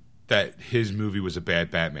fault that his movie was a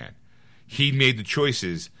bad Batman. He made the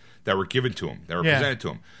choices that were given to him, that were presented to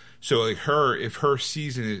him. So if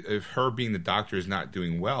her being the doctor is not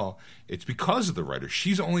doing well, it's because of the writer.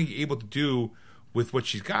 She's only able to do with what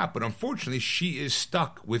she's got, but unfortunately she is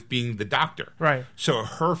stuck with being the doctor. Right. So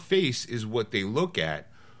her face is what they look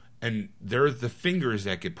at, and they're the fingers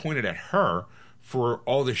that get pointed at her for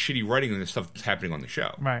all the shitty writing and the stuff that's happening on the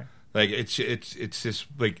show. Right. Like, it's just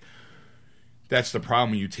like, that's the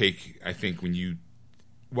problem you take, I think, when you...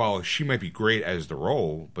 Well, she might be great as the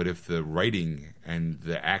role, but if the writing and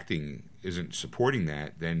the acting isn't supporting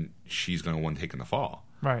that, then she's going to want taking the fall.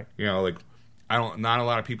 Right. You know, like, not a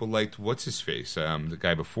lot of people liked what's his face, the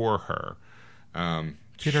guy before her,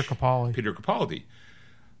 Peter Capaldi. Peter Capaldi.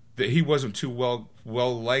 That he wasn't too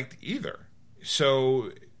well liked either.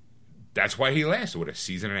 So that's why he lasted a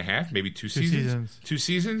season and a half, maybe two seasons. 2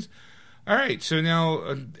 seasons. All right. So now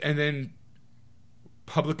and then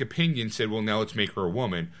public opinion said, well, now let's make her a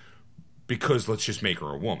woman because let's just make her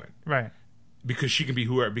a woman. Right. Because she can be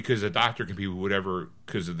whoever, because a doctor can be whatever,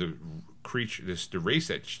 because of the creature, the race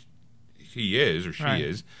that he is or she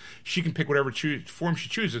is. She can pick whatever form she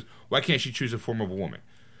chooses. Why can't she choose a form of a woman?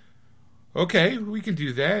 Okay, we can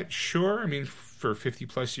do that. Sure. I mean, for 50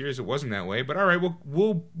 plus years, it wasn't that way. But all right,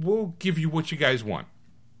 we'll give you what you guys want.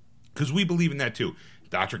 Because we believe in that too.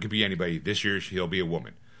 Doctor could be anybody. This year, he'll be a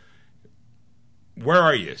woman. Where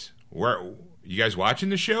are you? Where you guys watching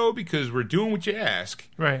the show? Because we're doing what you ask,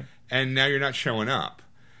 right? And now you're not showing up.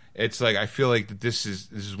 It's like, I feel like that this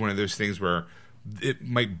is one of those things where it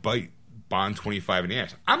might bite Bond 25 in the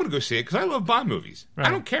ass. I'm gonna go see it because I love Bond movies. Right.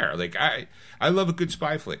 I don't care. Like, I love a good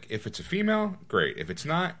spy flick. If it's a female, great. If it's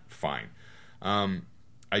not, fine.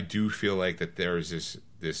 I do feel like that there is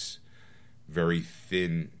this very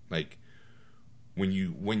thin, like, when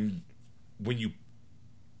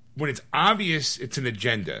it's obvious it's an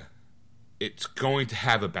agenda, it's going to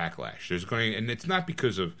have a backlash. And it's not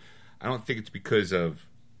because of, I don't think it's because of,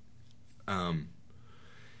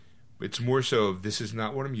 it's more so of, this is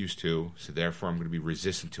not what I'm used to, so therefore I'm going to be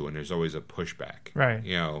resistant to it, and there's always a pushback. Right.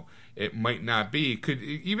 You know, it might not be,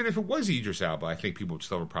 even if it was Idris Elba, I think people would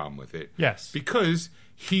still have a problem with it. Yes. Because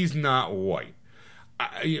he's not white.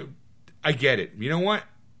 I get it. You know what?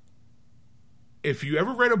 If you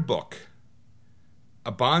ever read a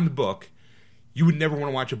Bond book, you would never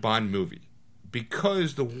want to watch a Bond movie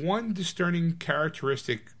because the one discerning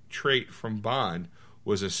characteristic trait from Bond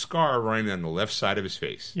was a scar running on the left side of his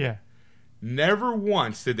face. Yeah. Never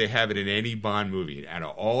once did they have it in any Bond movie. Out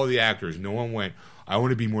of all the actors, no one went, I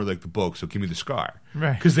want to be more like the bloke, so give me the scar.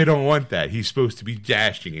 Right. Because they don't want that. He's supposed to be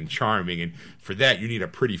dashing and charming, and for that, you need a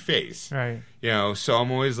pretty face. Right. So I'm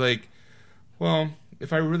always like, well,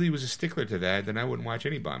 if I really was a stickler to that, then I wouldn't watch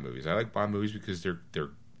any Bond movies. I like Bond movies because they're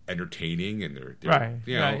entertaining and they're right.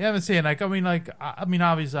 You know. Right. I haven't seen it. I mean,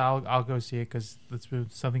 obviously, I'll go see it because it's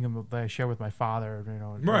something that I share with my father.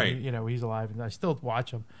 Right. He's alive, and I still watch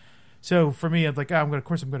him. So for me, it's like, of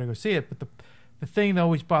course, I'm going to go see it. But the thing that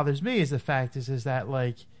always bothers me is the fact is that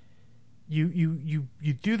like you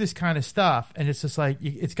do this kind of stuff, and it's just like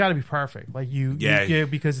it's got to be perfect. Like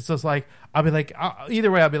because it's just like I'll be like either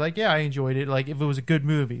way, I'll be like, yeah, I enjoyed it. Like if it was a good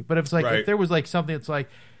movie, but if it's like if there was like something that's like,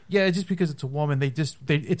 yeah, just because it's a woman,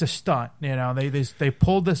 it's a stunt. They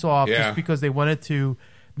pulled this off just because they wanted to.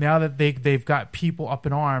 Now that they've got people up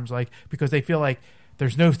in arms, like because they feel like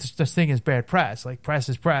there's no such thing as bad press. Like press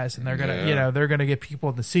is press, and they're gonna they're gonna get people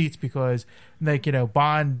in the seats because like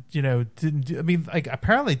Bond didn't. I mean, like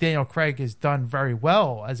apparently Daniel Craig has done very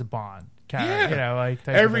well as a Bond character.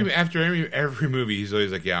 After every movie, he's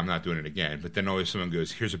always like, yeah, I'm not doing it again. But then always someone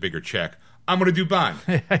goes, here's a bigger check. I'm going to do Bond.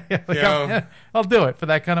 I'll do it for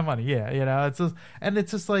that kind of money. Yeah,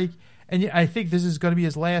 it's just like, and I think this is going to be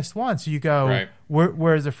his last one. So you go,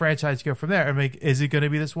 where does the franchise go from there? I mean, is it going to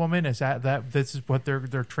be this woman? Is that this is what they're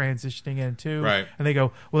transitioning into? Right. And they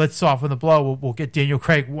go, well, let's soften the blow. We'll get Daniel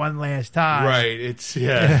Craig one last time. Right. It's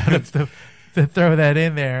to throw that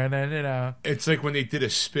in there, and then it's like when they did a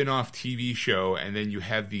spin-off TV show, and then you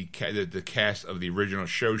have the cast of the original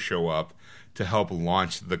show up to help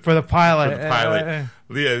launch the pilot.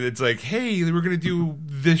 It's like, hey, we're going to do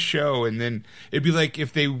this show. And then it'd be like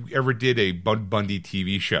if they ever did a Bud Bundy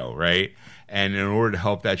TV show, right? And in order to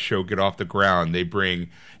help that show get off the ground, they bring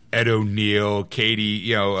Ed O'Neill, Katie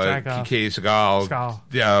Sagal, what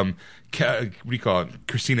do you call it?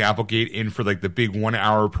 Christina Applegate in for like the big 1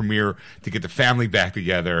 hour premiere to get the family back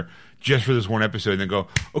together just for this one episode, and then go,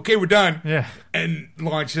 okay, we're done. Yeah. And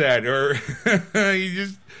launch that. Or you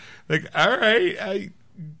just... Like, all right, I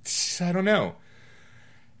don't know.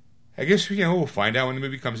 I guess we'll find out when the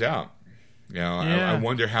movie comes out. I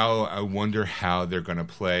wonder how they're going to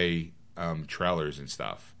play trailers and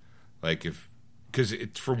stuff. Like because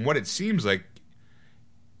from what it seems like,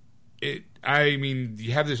 I mean,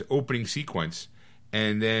 you have this opening sequence,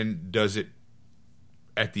 and then does it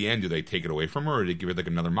at the end? Do they take it away from her, or do they give it like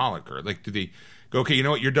another moniker? Like, do they go, okay, you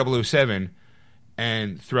know what, you're 007.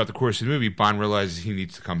 And throughout the course of the movie, Bond realizes he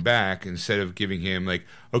needs to come back instead of giving him like,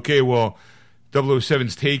 okay, well,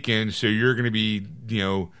 007's taken, so you're going to be,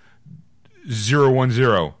 010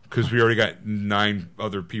 because we already got 9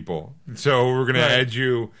 other people. So we're going to add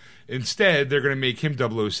you. Instead, they're going to make him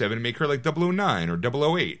 007 and make her like 009 or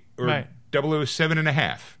 008 or 007 and a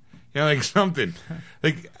half. Like something.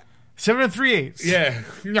 Like 7 3/8. Yeah.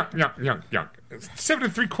 Yuck.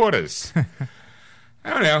 7 3/4. I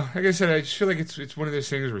don't know. Like I said, I just feel like it's one of those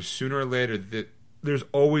things where sooner or later that there's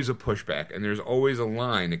always a pushback, and there's always a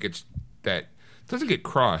line that doesn't get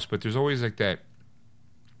crossed, but there's always like that.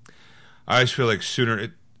 I just feel like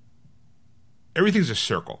everything's a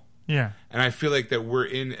circle. Yeah. And I feel like that we're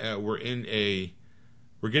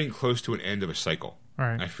getting close to an end of a cycle.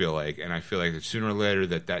 Right. I feel like that sooner or later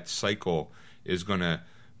that cycle is going to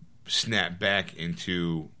snap back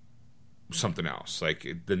into something else, like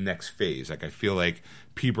the next phase. Like I feel like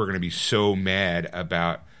people are going to be so mad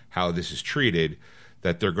about how this is treated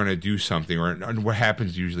that they're going to do something. And what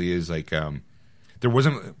happens usually is like there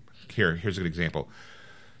wasn't. Here's a good example.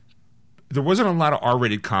 There wasn't a lot of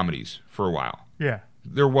R-rated comedies for a while. Yeah,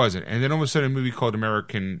 there wasn't, and then all of a sudden a movie called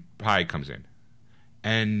American Pie comes in,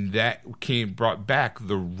 and that brought back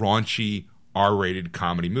the raunchy R-rated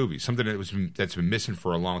comedy movies, something that's been missing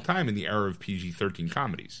for a long time in the era of PG-13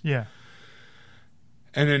 comedies. Yeah.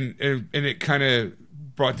 And then it kind of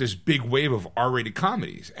brought this big wave of R-rated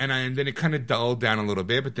comedies, and then it kind of dulled down a little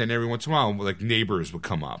bit. But then every once in a while, like Neighbors would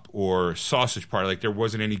come up or Sausage Party. Like there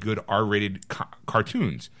wasn't any good R-rated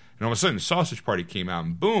cartoons, and all of a sudden Sausage Party came out,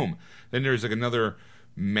 and boom! Then there's like another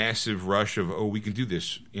massive rush of we can do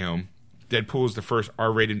this. Deadpool is the first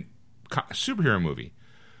R-rated superhero movie.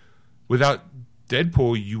 Without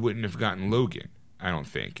Deadpool, you wouldn't have gotten Logan, I don't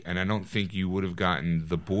think, and I don't think you would have gotten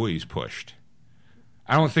The Boys pushed.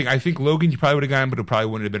 I think Logan you probably would have gotten, but it probably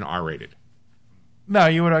wouldn't have been R-rated. No,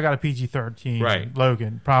 you would have got a PG-13, Right.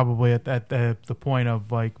 Logan, probably at the point of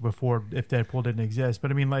like before if Deadpool didn't exist.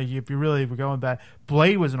 But I mean, like if you really were going back,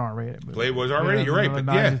 Blade was an R-rated movie. Blade was R-rated. You're right, but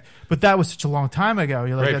yeah, but that was such a long time ago.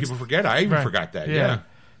 You're like, right. People forget. I even forgot that. Yeah.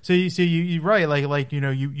 So you're right. Like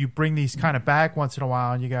you bring these kind of back once in a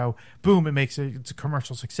while, and you go, boom, it's a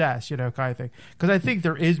commercial success, kind of thing. Because I think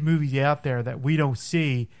there is movies out there that we don't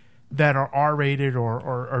see that are R-rated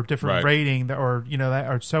or different rating or that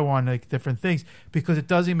or so on, like different things, because it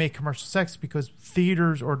doesn't make commercial sense, because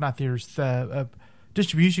theaters or not theaters,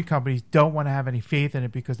 distribution companies don't want to have any faith in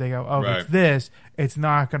it, because they go, it's this, it's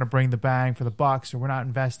not going to bring the bang for the buck, so we're not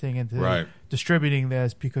investing into distributing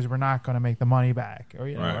this because we're not going to make the money back or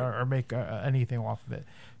or make anything off of it.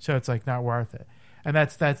 So it's like not worth it. And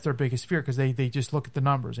that's their biggest fear, because they just look at the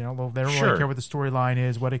numbers. They don't really care what the storyline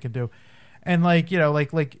is, what it can do. And like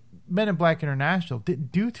Men in Black International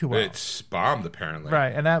didn't do too well. It's bombed, apparently. Right,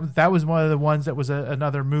 and that was one of the ones that was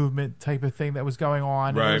another movement type of thing that was going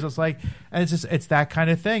on. Right. And it was just like, and it's that kind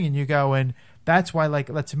of thing, and you go, and that's why, like,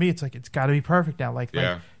 to me, it's like it's got to be perfect now. Like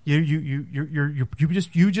you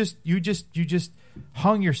just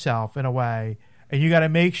hung yourself in a way, and you got to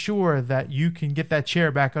make sure that you can get that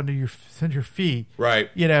chair back under your feet, right?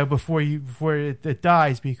 Before it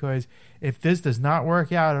dies, because if this does not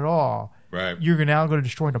work out at all. Right. You're now going to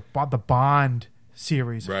destroy the Bond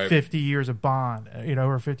series. Right. 50 years of Bond,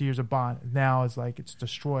 or 50 years of Bond. Now it's like it's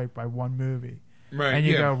destroyed by one movie. Right. And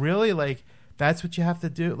you go, really? Like, that's what you have to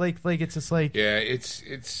do? Like it's just like... Yeah,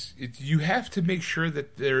 it's you have to make sure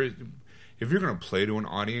that if you're going to play to an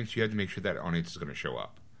audience, you have to make sure that audience is going to show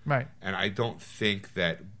up. Right. And I don't think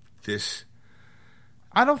that this...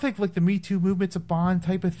 I don't think like the Me Too movement's a Bond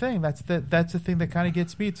type of thing. That's the thing that kind of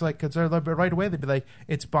gets me. It's like, because right away they'd be like,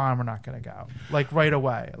 "It's Bond, we're not going to go." Like right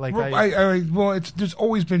away. Like there's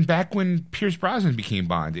always been, back when Pierce Brosnan became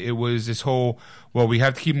Bond, it was this whole, well, we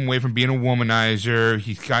have to keep him away from being a womanizer.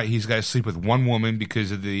 He's got to sleep with one woman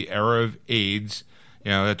because of the era of AIDS.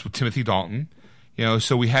 That's what Timothy Dalton.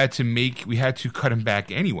 So we had to cut him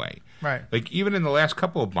back anyway. Right. Like, even in the last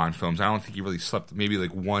couple of Bond films, I don't think he really slept maybe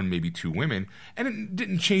like one, maybe two women. And it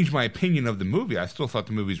didn't change my opinion of the movie. I still thought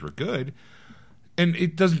the movies were good. And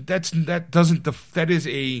it doesn't, that is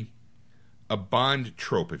a Bond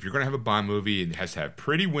trope. If you're going to have a Bond movie, it has to have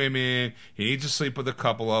pretty women. He needs to sleep with a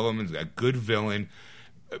couple of them. It's a good villain.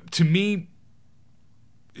 To me,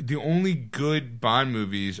 the only good Bond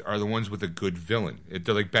movies are the ones with a good villain.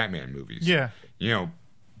 They're like Batman movies. Yeah.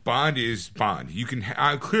 Bond is Bond. You can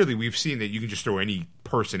clearly, we've seen that you can just throw any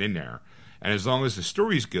person in there, and as long as the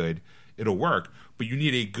story's good, it'll work. But you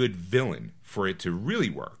need a good villain for it to really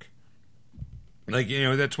work. Like,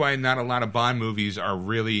 that's why not a lot of Bond movies are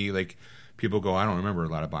really, like, people go, I don't remember a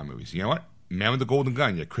lot of Bond movies. You know what? Man with the Golden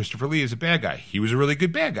Gun. Yeah, Christopher Lee is a bad guy. He was a really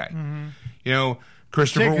good bad guy. Mm-hmm.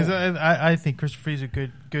 Christopher. Because I think Christopher Lee's a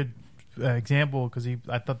good example, because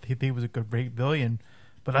I thought he was a good villain.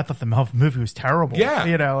 But I thought the movie was terrible. Yeah.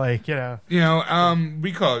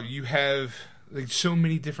 Recall, you have like so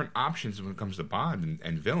many different options when it comes to Bond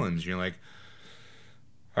and villains. You're like,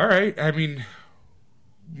 all right, I mean,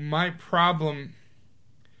 my problem...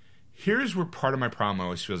 Here's where part of my problem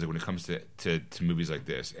always feels like when it comes to movies like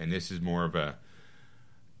this, and this is more of a...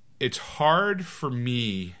 It's hard for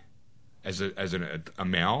me as a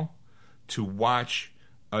male to watch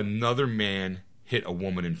another man hit a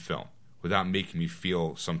woman in film without making me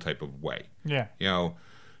feel some type of way. Yeah.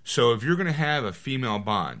 So if you're going to have a female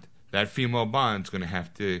Bond, that female Bond's going to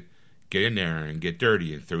have to get in there and get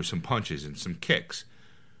dirty and throw some punches and some kicks.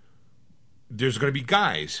 There's going to be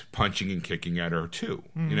guys punching and kicking at her too,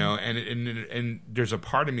 and there's a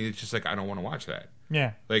part of me that's just like, I don't want to watch that.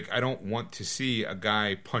 Yeah. Like, I don't want to see a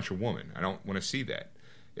guy punch a woman. I don't want to see that.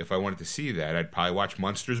 If I wanted to see that, I'd probably watch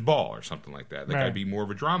Monsters Ball or something like that. Like, right. I'd be more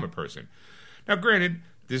of a drama person. Now, granted,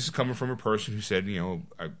 this is coming from a person who said,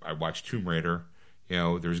 I watched Tomb Raider.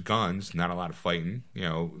 There's guns, not a lot of fighting.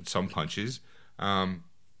 Some punches. Yeah,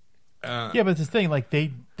 but it's the thing. Like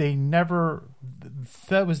they never.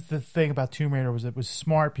 That was the thing about Tomb Raider, was it was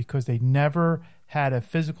smart because they never had a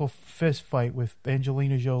physical fist fight with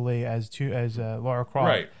Angelina Jolie as Lara Croft.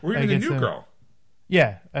 Right, or even the new girl.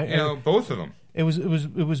 Yeah, both of them. It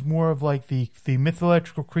was more of like the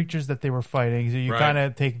mythological creatures that they were fighting. So you kind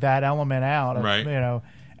of take that element out, of, right?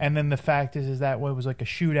 And then the fact is that it was like a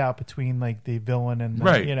shootout between like the villain and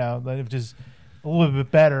which is a little bit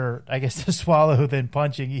better, I guess, to swallow than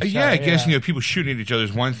punching each other. Yeah, I guess people shooting at each other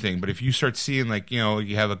is one thing, but if you start seeing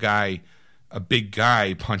you have a big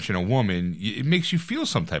guy punching a woman, it makes you feel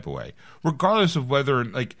some type of way, regardless of whether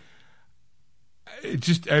it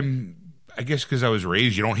just I guess because I was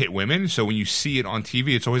raised, you don't hit women, so when you see it on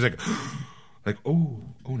TV, it's always like, like, oh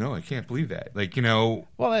no, I can't believe that. Like, you know,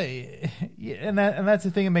 Well, yeah, and that's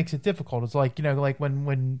the thing that makes it difficult. It's like, you know, like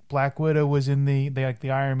when Black Widow was in the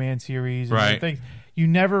Iron Man series, and Right. things, you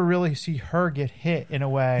never really see her get hit in a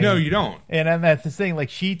way. no, you don't. And then that's the thing. Like,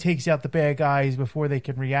 she takes out the bad guys before they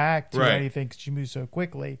can react to Right. anything 'cause she moves so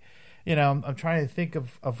quickly. You know, I'm trying to think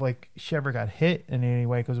of like she ever got hit in any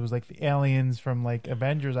way because it was like the aliens from like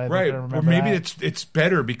Avengers. I Right, remember or maybe that. it's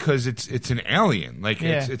better because it's an alien. Like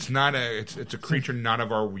Yeah. it's not it's a creature not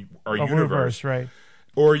of our A universe. right?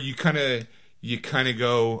 Or you kind of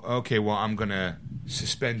go, okay, well, I'm gonna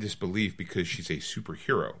suspend disbelief because she's a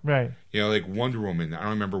superhero. Right. You know, like Wonder Woman. I don't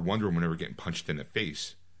remember Wonder Woman ever getting punched in the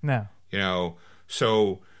face. No. You know,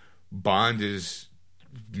 so Bond is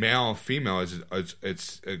male, female.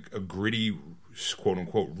 It's a gritty, quote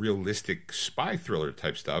unquote, realistic spy thriller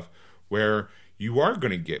type stuff where you are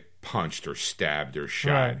going to get punched or stabbed or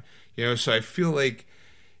shot. Right. You know, so I feel like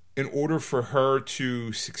in order for her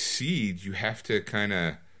to succeed, you have to kind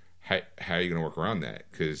of how are you going to work around that?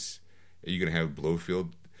 Because are you going to have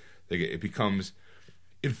Blofeld? Like it becomes.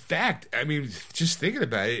 In fact, I mean, just thinking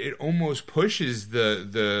about it, it almost pushes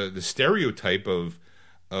the stereotype of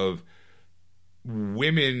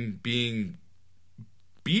women being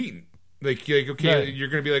beaten. Like okay, Right. you're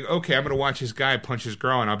going to be like, okay, I'm going to watch this guy punch his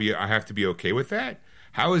girl, and I have to be okay with that.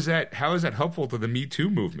 How is that helpful to the Me Too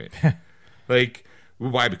movement? Like,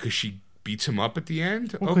 why? Because she beats him up at the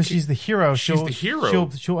end. Well, because she's the hero. She's the hero.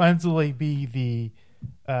 She'll eventually be the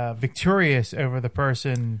victorious over the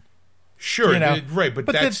person. Sure, You know, right, but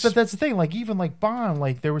that's that's the thing. Like even like Bond,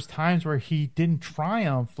 like there was times where he didn't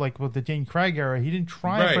triumph, like with the Jane Craig era, he didn't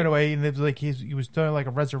triumph right away, and it was like he was doing like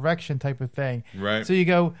a resurrection type of thing. Right. So you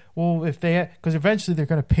go, well, if they, because eventually they're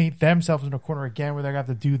going to paint themselves in a corner again, where they're going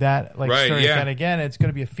to have to do that like Right, story yeah. again and again. It's going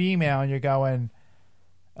to be a female, and you're going,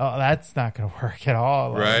 oh, that's not going to work at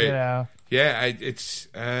all. Like, Right. You know. Yeah, I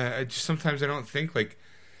just sometimes I don't think like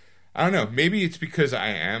I don't know. Maybe it's because I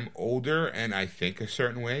am older and I think a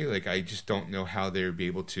certain way. Like I just don't know how they'd be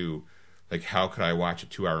able to. Like how could I watch a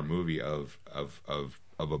 2-hour movie of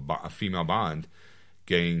a female Bond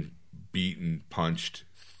getting beaten, punched,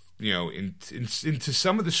 you know, into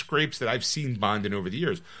some of the scrapes that I've seen Bond in over the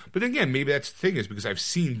years. But then again, maybe that's the thing is because I've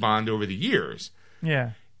seen Bond over the years.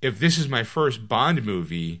 Yeah. If this is my first Bond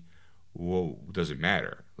movie, well, does it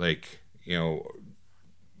matter? Like, you know,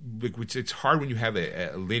 it's hard when you have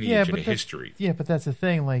a lineage and a history. Yeah, but that's the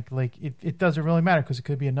thing. Like it doesn't really matter because it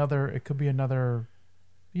could be another.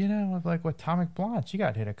 You know, like what Atomic Blonde. She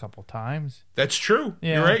got hit a couple times. That's true.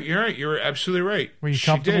 Yeah. You're right. You're absolutely right. Were you She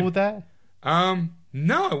comfortable did. with that?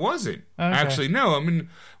 No, I wasn't. Okay. Actually, no. I mean,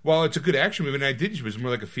 while it's a good action movie, and I did, she was more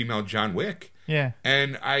like a female John Wick. Yeah.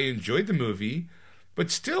 And I enjoyed the movie, but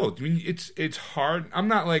still, I mean, it's hard. I'm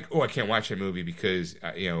not like, oh, I can't watch that movie because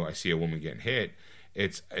you know I see a woman getting hit.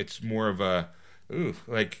 It's more of a, ooh,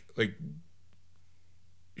 like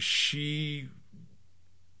she.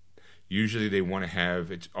 Usually, they want to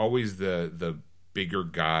have. It's always the bigger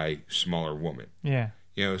guy, smaller woman. Yeah.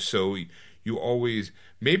 You know, so you always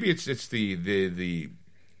maybe it's the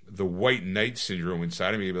white knight syndrome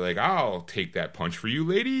inside of me to be like, I'll take that punch for you,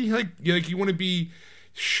 lady. Like you want to be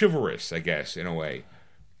chivalrous, I guess, in a way.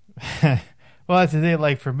 Well, that's the thing.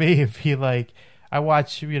 Like for me, if he like, I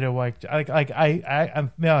watch, you know,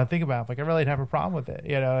 I'm now I think about it, like I really didn't have a problem with it,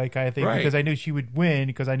 you know, like I think Right. because I knew she would win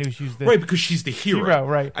because I knew she was the Right, because she's the hero.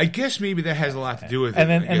 right? I guess maybe that has a lot to do with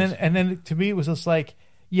And it. then then to me it was just like,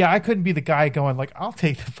 yeah, I couldn't be the guy going like, I'll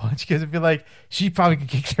take the punch because it'd be like she probably could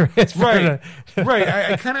kick your ass. Right, right.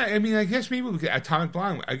 I guess maybe with Atomic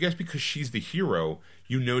Blonde, I guess because she's the hero,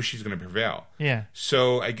 you know she's going to prevail. Yeah.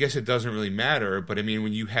 So I guess it doesn't really matter. But I mean,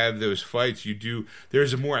 when you have those fights, I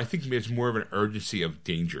think it's more of an urgency of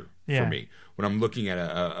danger Yeah. for me. When I'm looking at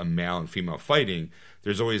a male and female fighting,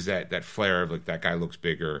 there's always that flare of like, that guy looks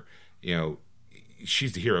bigger, you know,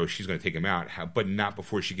 she's the hero, she's going to take him out, but not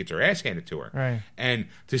before she gets her ass handed to her. Right. And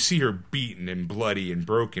to see her beaten and bloody and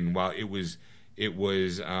broken, while it was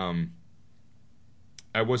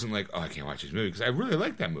I wasn't like, oh, I can't watch this movie because I really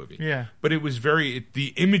liked that movie. Yeah. But it was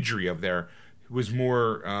the imagery of there was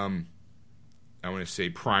more, I want to say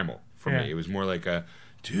primal for Yeah. me. It was more like a,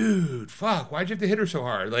 dude, fuck, why'd you have to hit her so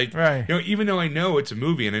hard? Like, Right. you know, even though I know it's a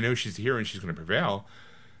movie and I know she's the hero and she's going to prevail,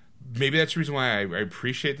 maybe that's the reason why I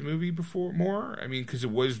appreciate the movie more. I mean, because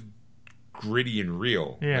it was gritty and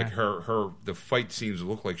real. Yeah. Like the fight scenes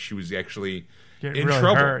looked like she was actually Getting in really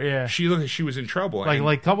trouble. hurt, yeah. She looked like she was in trouble. Like And-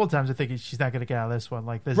 a couple of times I think she's not going to get out of this one.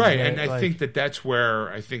 Like this, right, is it. and I Like, think that's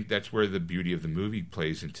where the beauty of the movie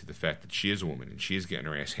plays into the fact that she is a woman and she is getting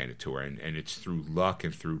her ass handed to her, and it's through luck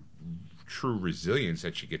and through true resilience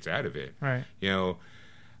that she gets out of it. Right. You know,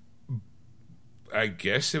 I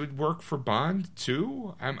guess it would work for Bond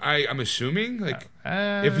too. I'm assuming like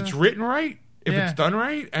if it's written right, if it's done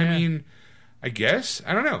right. I mean, I guess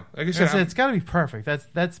I don't know. Like I said, it's got to be perfect.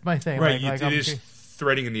 That's my thing. Right, like, it is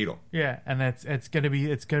threading a needle. Yeah, and it's gonna be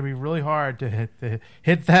really hard to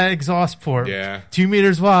hit that exhaust port. Yeah, 2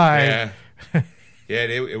 meters wide. Yeah, yeah,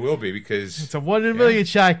 it will be because it's a 1 in a million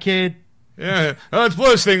shot, kid. Yeah, let's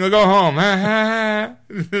blow this thing. We'll go home.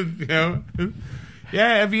 You know,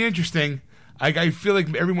 yeah, it'd be interesting. I feel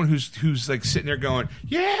like everyone who's like sitting there going,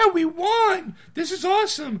 "Yeah, we won. This is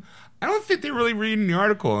awesome." I don't think they're really reading the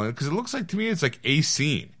article because it looks like to me it's like a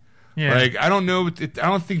scene. Yeah. Like I don't know. I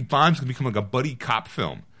don't think Bond's gonna become like a buddy cop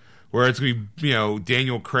film where it's gonna be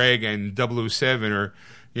Daniel Craig and 007 or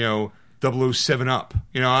 007 Up.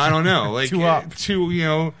 I don't know. Like Two Up.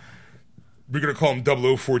 We're gonna call him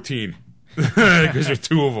 0014 because there's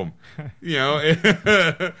two of them.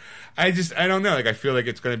 I don't know. Like I feel like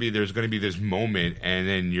there's gonna be this moment, and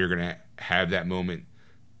then you're gonna have that moment.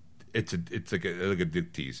 It's like a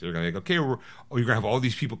dick tease. They're gonna okay, you're gonna have all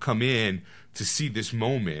these people come in to see this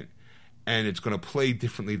moment, and it's gonna play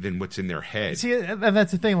differently than what's in their head. See, and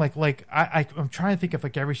that's the thing. Like I'm trying to think of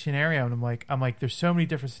like every scenario, and I'm like, there's so many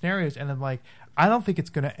different scenarios, and I'm like, I don't think it's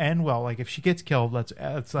gonna end well. Like if she gets killed, let's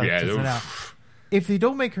like out. If they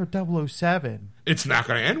don't make her 007, it's not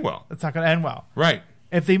gonna end well. It's not gonna end well. Right.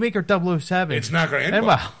 If they make her 007, it's not gonna end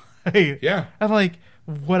well. Yeah. I'm like,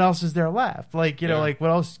 what else is there left? Like, like what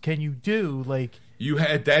else can you do? Like you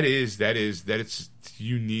had that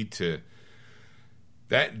you need to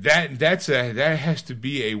that has to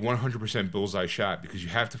be a 100% bullseye shot because you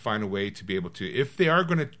have to find a way to be able to if they are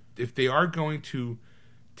going to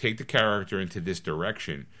take the character into this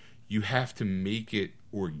direction, you have to make it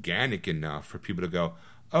organic enough for people to go,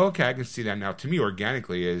 oh, okay, I can see that now. To me,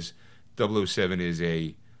 organically is 007 is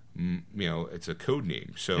it's a code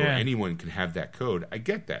name, so anyone can have that code. I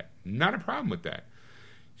get that. Not a problem with that.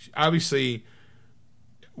 Obviously,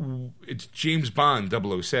 it's James Bond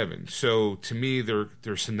 007, so to me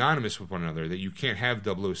they're synonymous with one another. That you can't have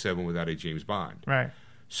 007 without a James Bond. Right.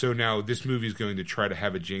 So now this movie is going to try to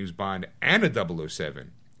have a James Bond and a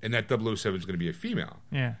 007, and that 007 is going to be a female.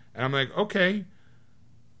 Yeah. And I'm like, okay,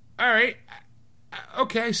 all right.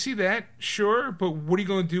 Okay, I see that, sure, but what are you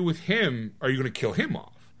going to do with him? Are you going to kill him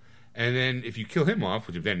off? And then if you kill him off,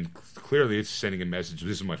 which then clearly it's sending a message,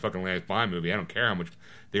 this is my fucking last Bond movie, I don't care how much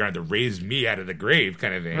they're going to have to raise me out of the grave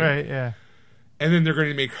kind of thing. Right, yeah. And then they're going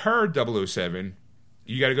to make her 007.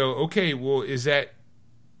 You got to go, okay, well,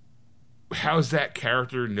 how's that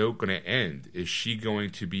character note going to end? Is she going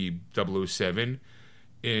to be 007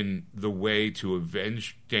 in the way to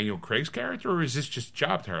avenge Daniel Craig's character, or is this just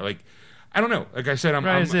job to her? Like, I don't know. Like I said, we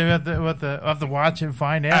have to watch and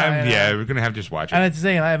find out. Yeah, we're gonna have to just watch it. And it's the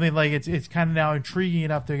thing. I mean, like it's kind of now intriguing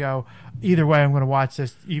enough to go either way. I'm going to watch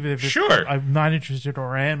this, even if I'm not interested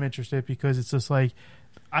or I am interested, because it's just like,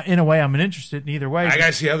 in a way, I'm interested in either way. I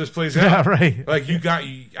gotta see how this plays out. Yeah, right. Like you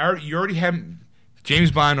already have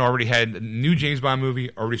James Bond. Already had a new James Bond movie.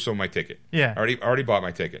 Already sold my ticket. Yeah, already bought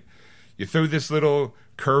my ticket. You throw this little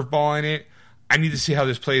curveball in it. I need to see how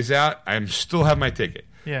this plays out. I still have my ticket.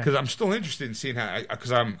 Yeah, because I'm still interested in seeing how.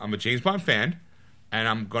 Because I'm a James Bond fan, and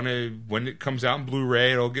I'm gonna when it comes out in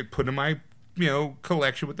Blu-ray, it'll get put in my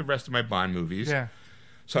collection with the rest of my Bond movies. Yeah.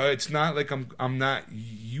 So it's not like I'm not.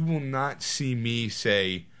 You will not see me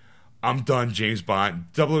say I'm done. James Bond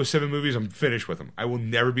 007 movies. I'm finished with them. I will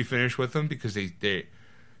never be finished with them because they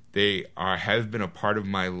have been a part of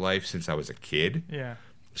my life since I was a kid. Yeah.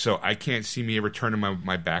 So I can't see me ever turning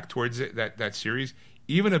my back towards it, that series.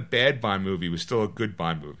 Even a bad Bond movie was still a good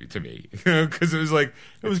Bond movie to me because it was like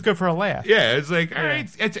it was good for a laugh. Yeah, it's like all right,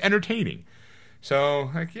 it's entertaining. So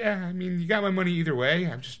like I mean, you got my money either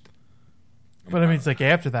way. But I mean, it's like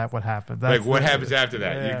after that, what happens? Like what happens after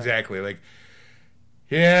that? Yeah. Exactly. Like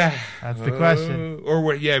yeah, that's the question. Or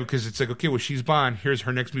what? Yeah, because it's like okay, well, she's Bond. Here's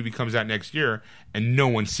her next movie comes out next year, and no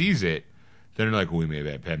one sees it. Then they're like, oh, we made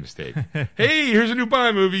a bad mistake. Hey, here's a new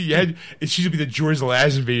Bond movie. She's going to be the George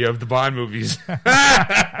Lazenby of the Bond movies.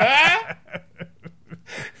 That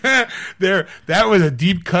was a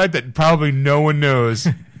deep cut that probably no one knows.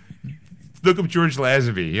 Look up George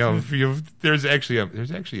Lazenby. There's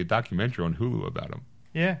actually a documentary on Hulu about him.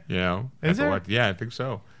 Yeah. Is there? Yeah, I think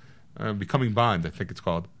so. Becoming Bond, I think it's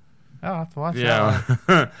called. Oh, I'll have to watch that.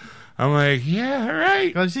 Yeah. I'm like, yeah, all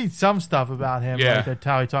right. I've seen some stuff about him, like that's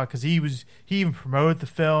how he talked, because he even promoted the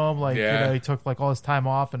film, like he took like all his time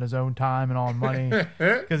off and his own time and all the money,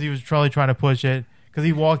 because he was really trying to push it. Because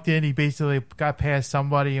he walked in, he basically got past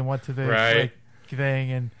somebody and went to the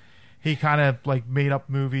thing, and he kind of like made up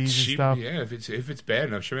movies and stuff. Yeah, if it's bad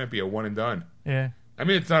enough, she might be a one and done. Yeah, I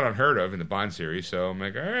mean, it's not unheard of in the Bond series, so I'm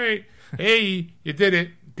like, all right, hey, you did it.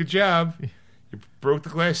 Good job. You broke the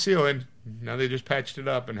glass ceiling. Now they just patched it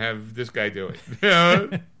up and have this guy do it. All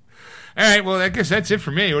right, well, I guess that's it for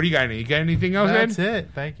me. What do you got? You got anything else, Ed? That's it.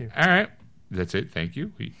 Thank you. All right. That's it. Thank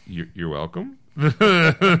you. You're welcome.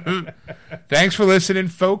 Thanks for listening,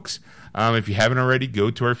 folks. If you haven't already,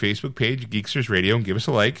 go to our Facebook page, Geeksters Radio, and give us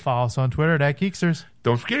a like. Follow us on Twitter at Geeksters.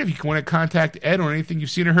 Don't forget, if you want to contact Ed on anything you've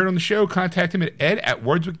seen or heard on the show, contact him at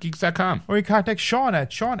ed@wordswithgeeks.com. Or you contact Sean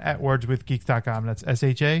at wordswithgeeks.com. That's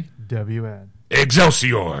SHAWN.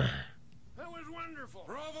 Excelsior! That was wonderful.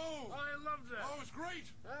 Bravo! I loved that. Oh, it was great.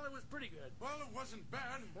 Well, it was pretty good. Well, it wasn't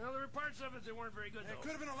bad. Well, there were parts of it that weren't very good, It though.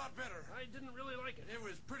 could have been a lot better. I didn't really like it. It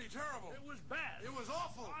was pretty terrible. It was bad. It was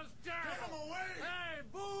awful. It was Get terrible. him away! Hey,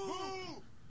 boo! Boo!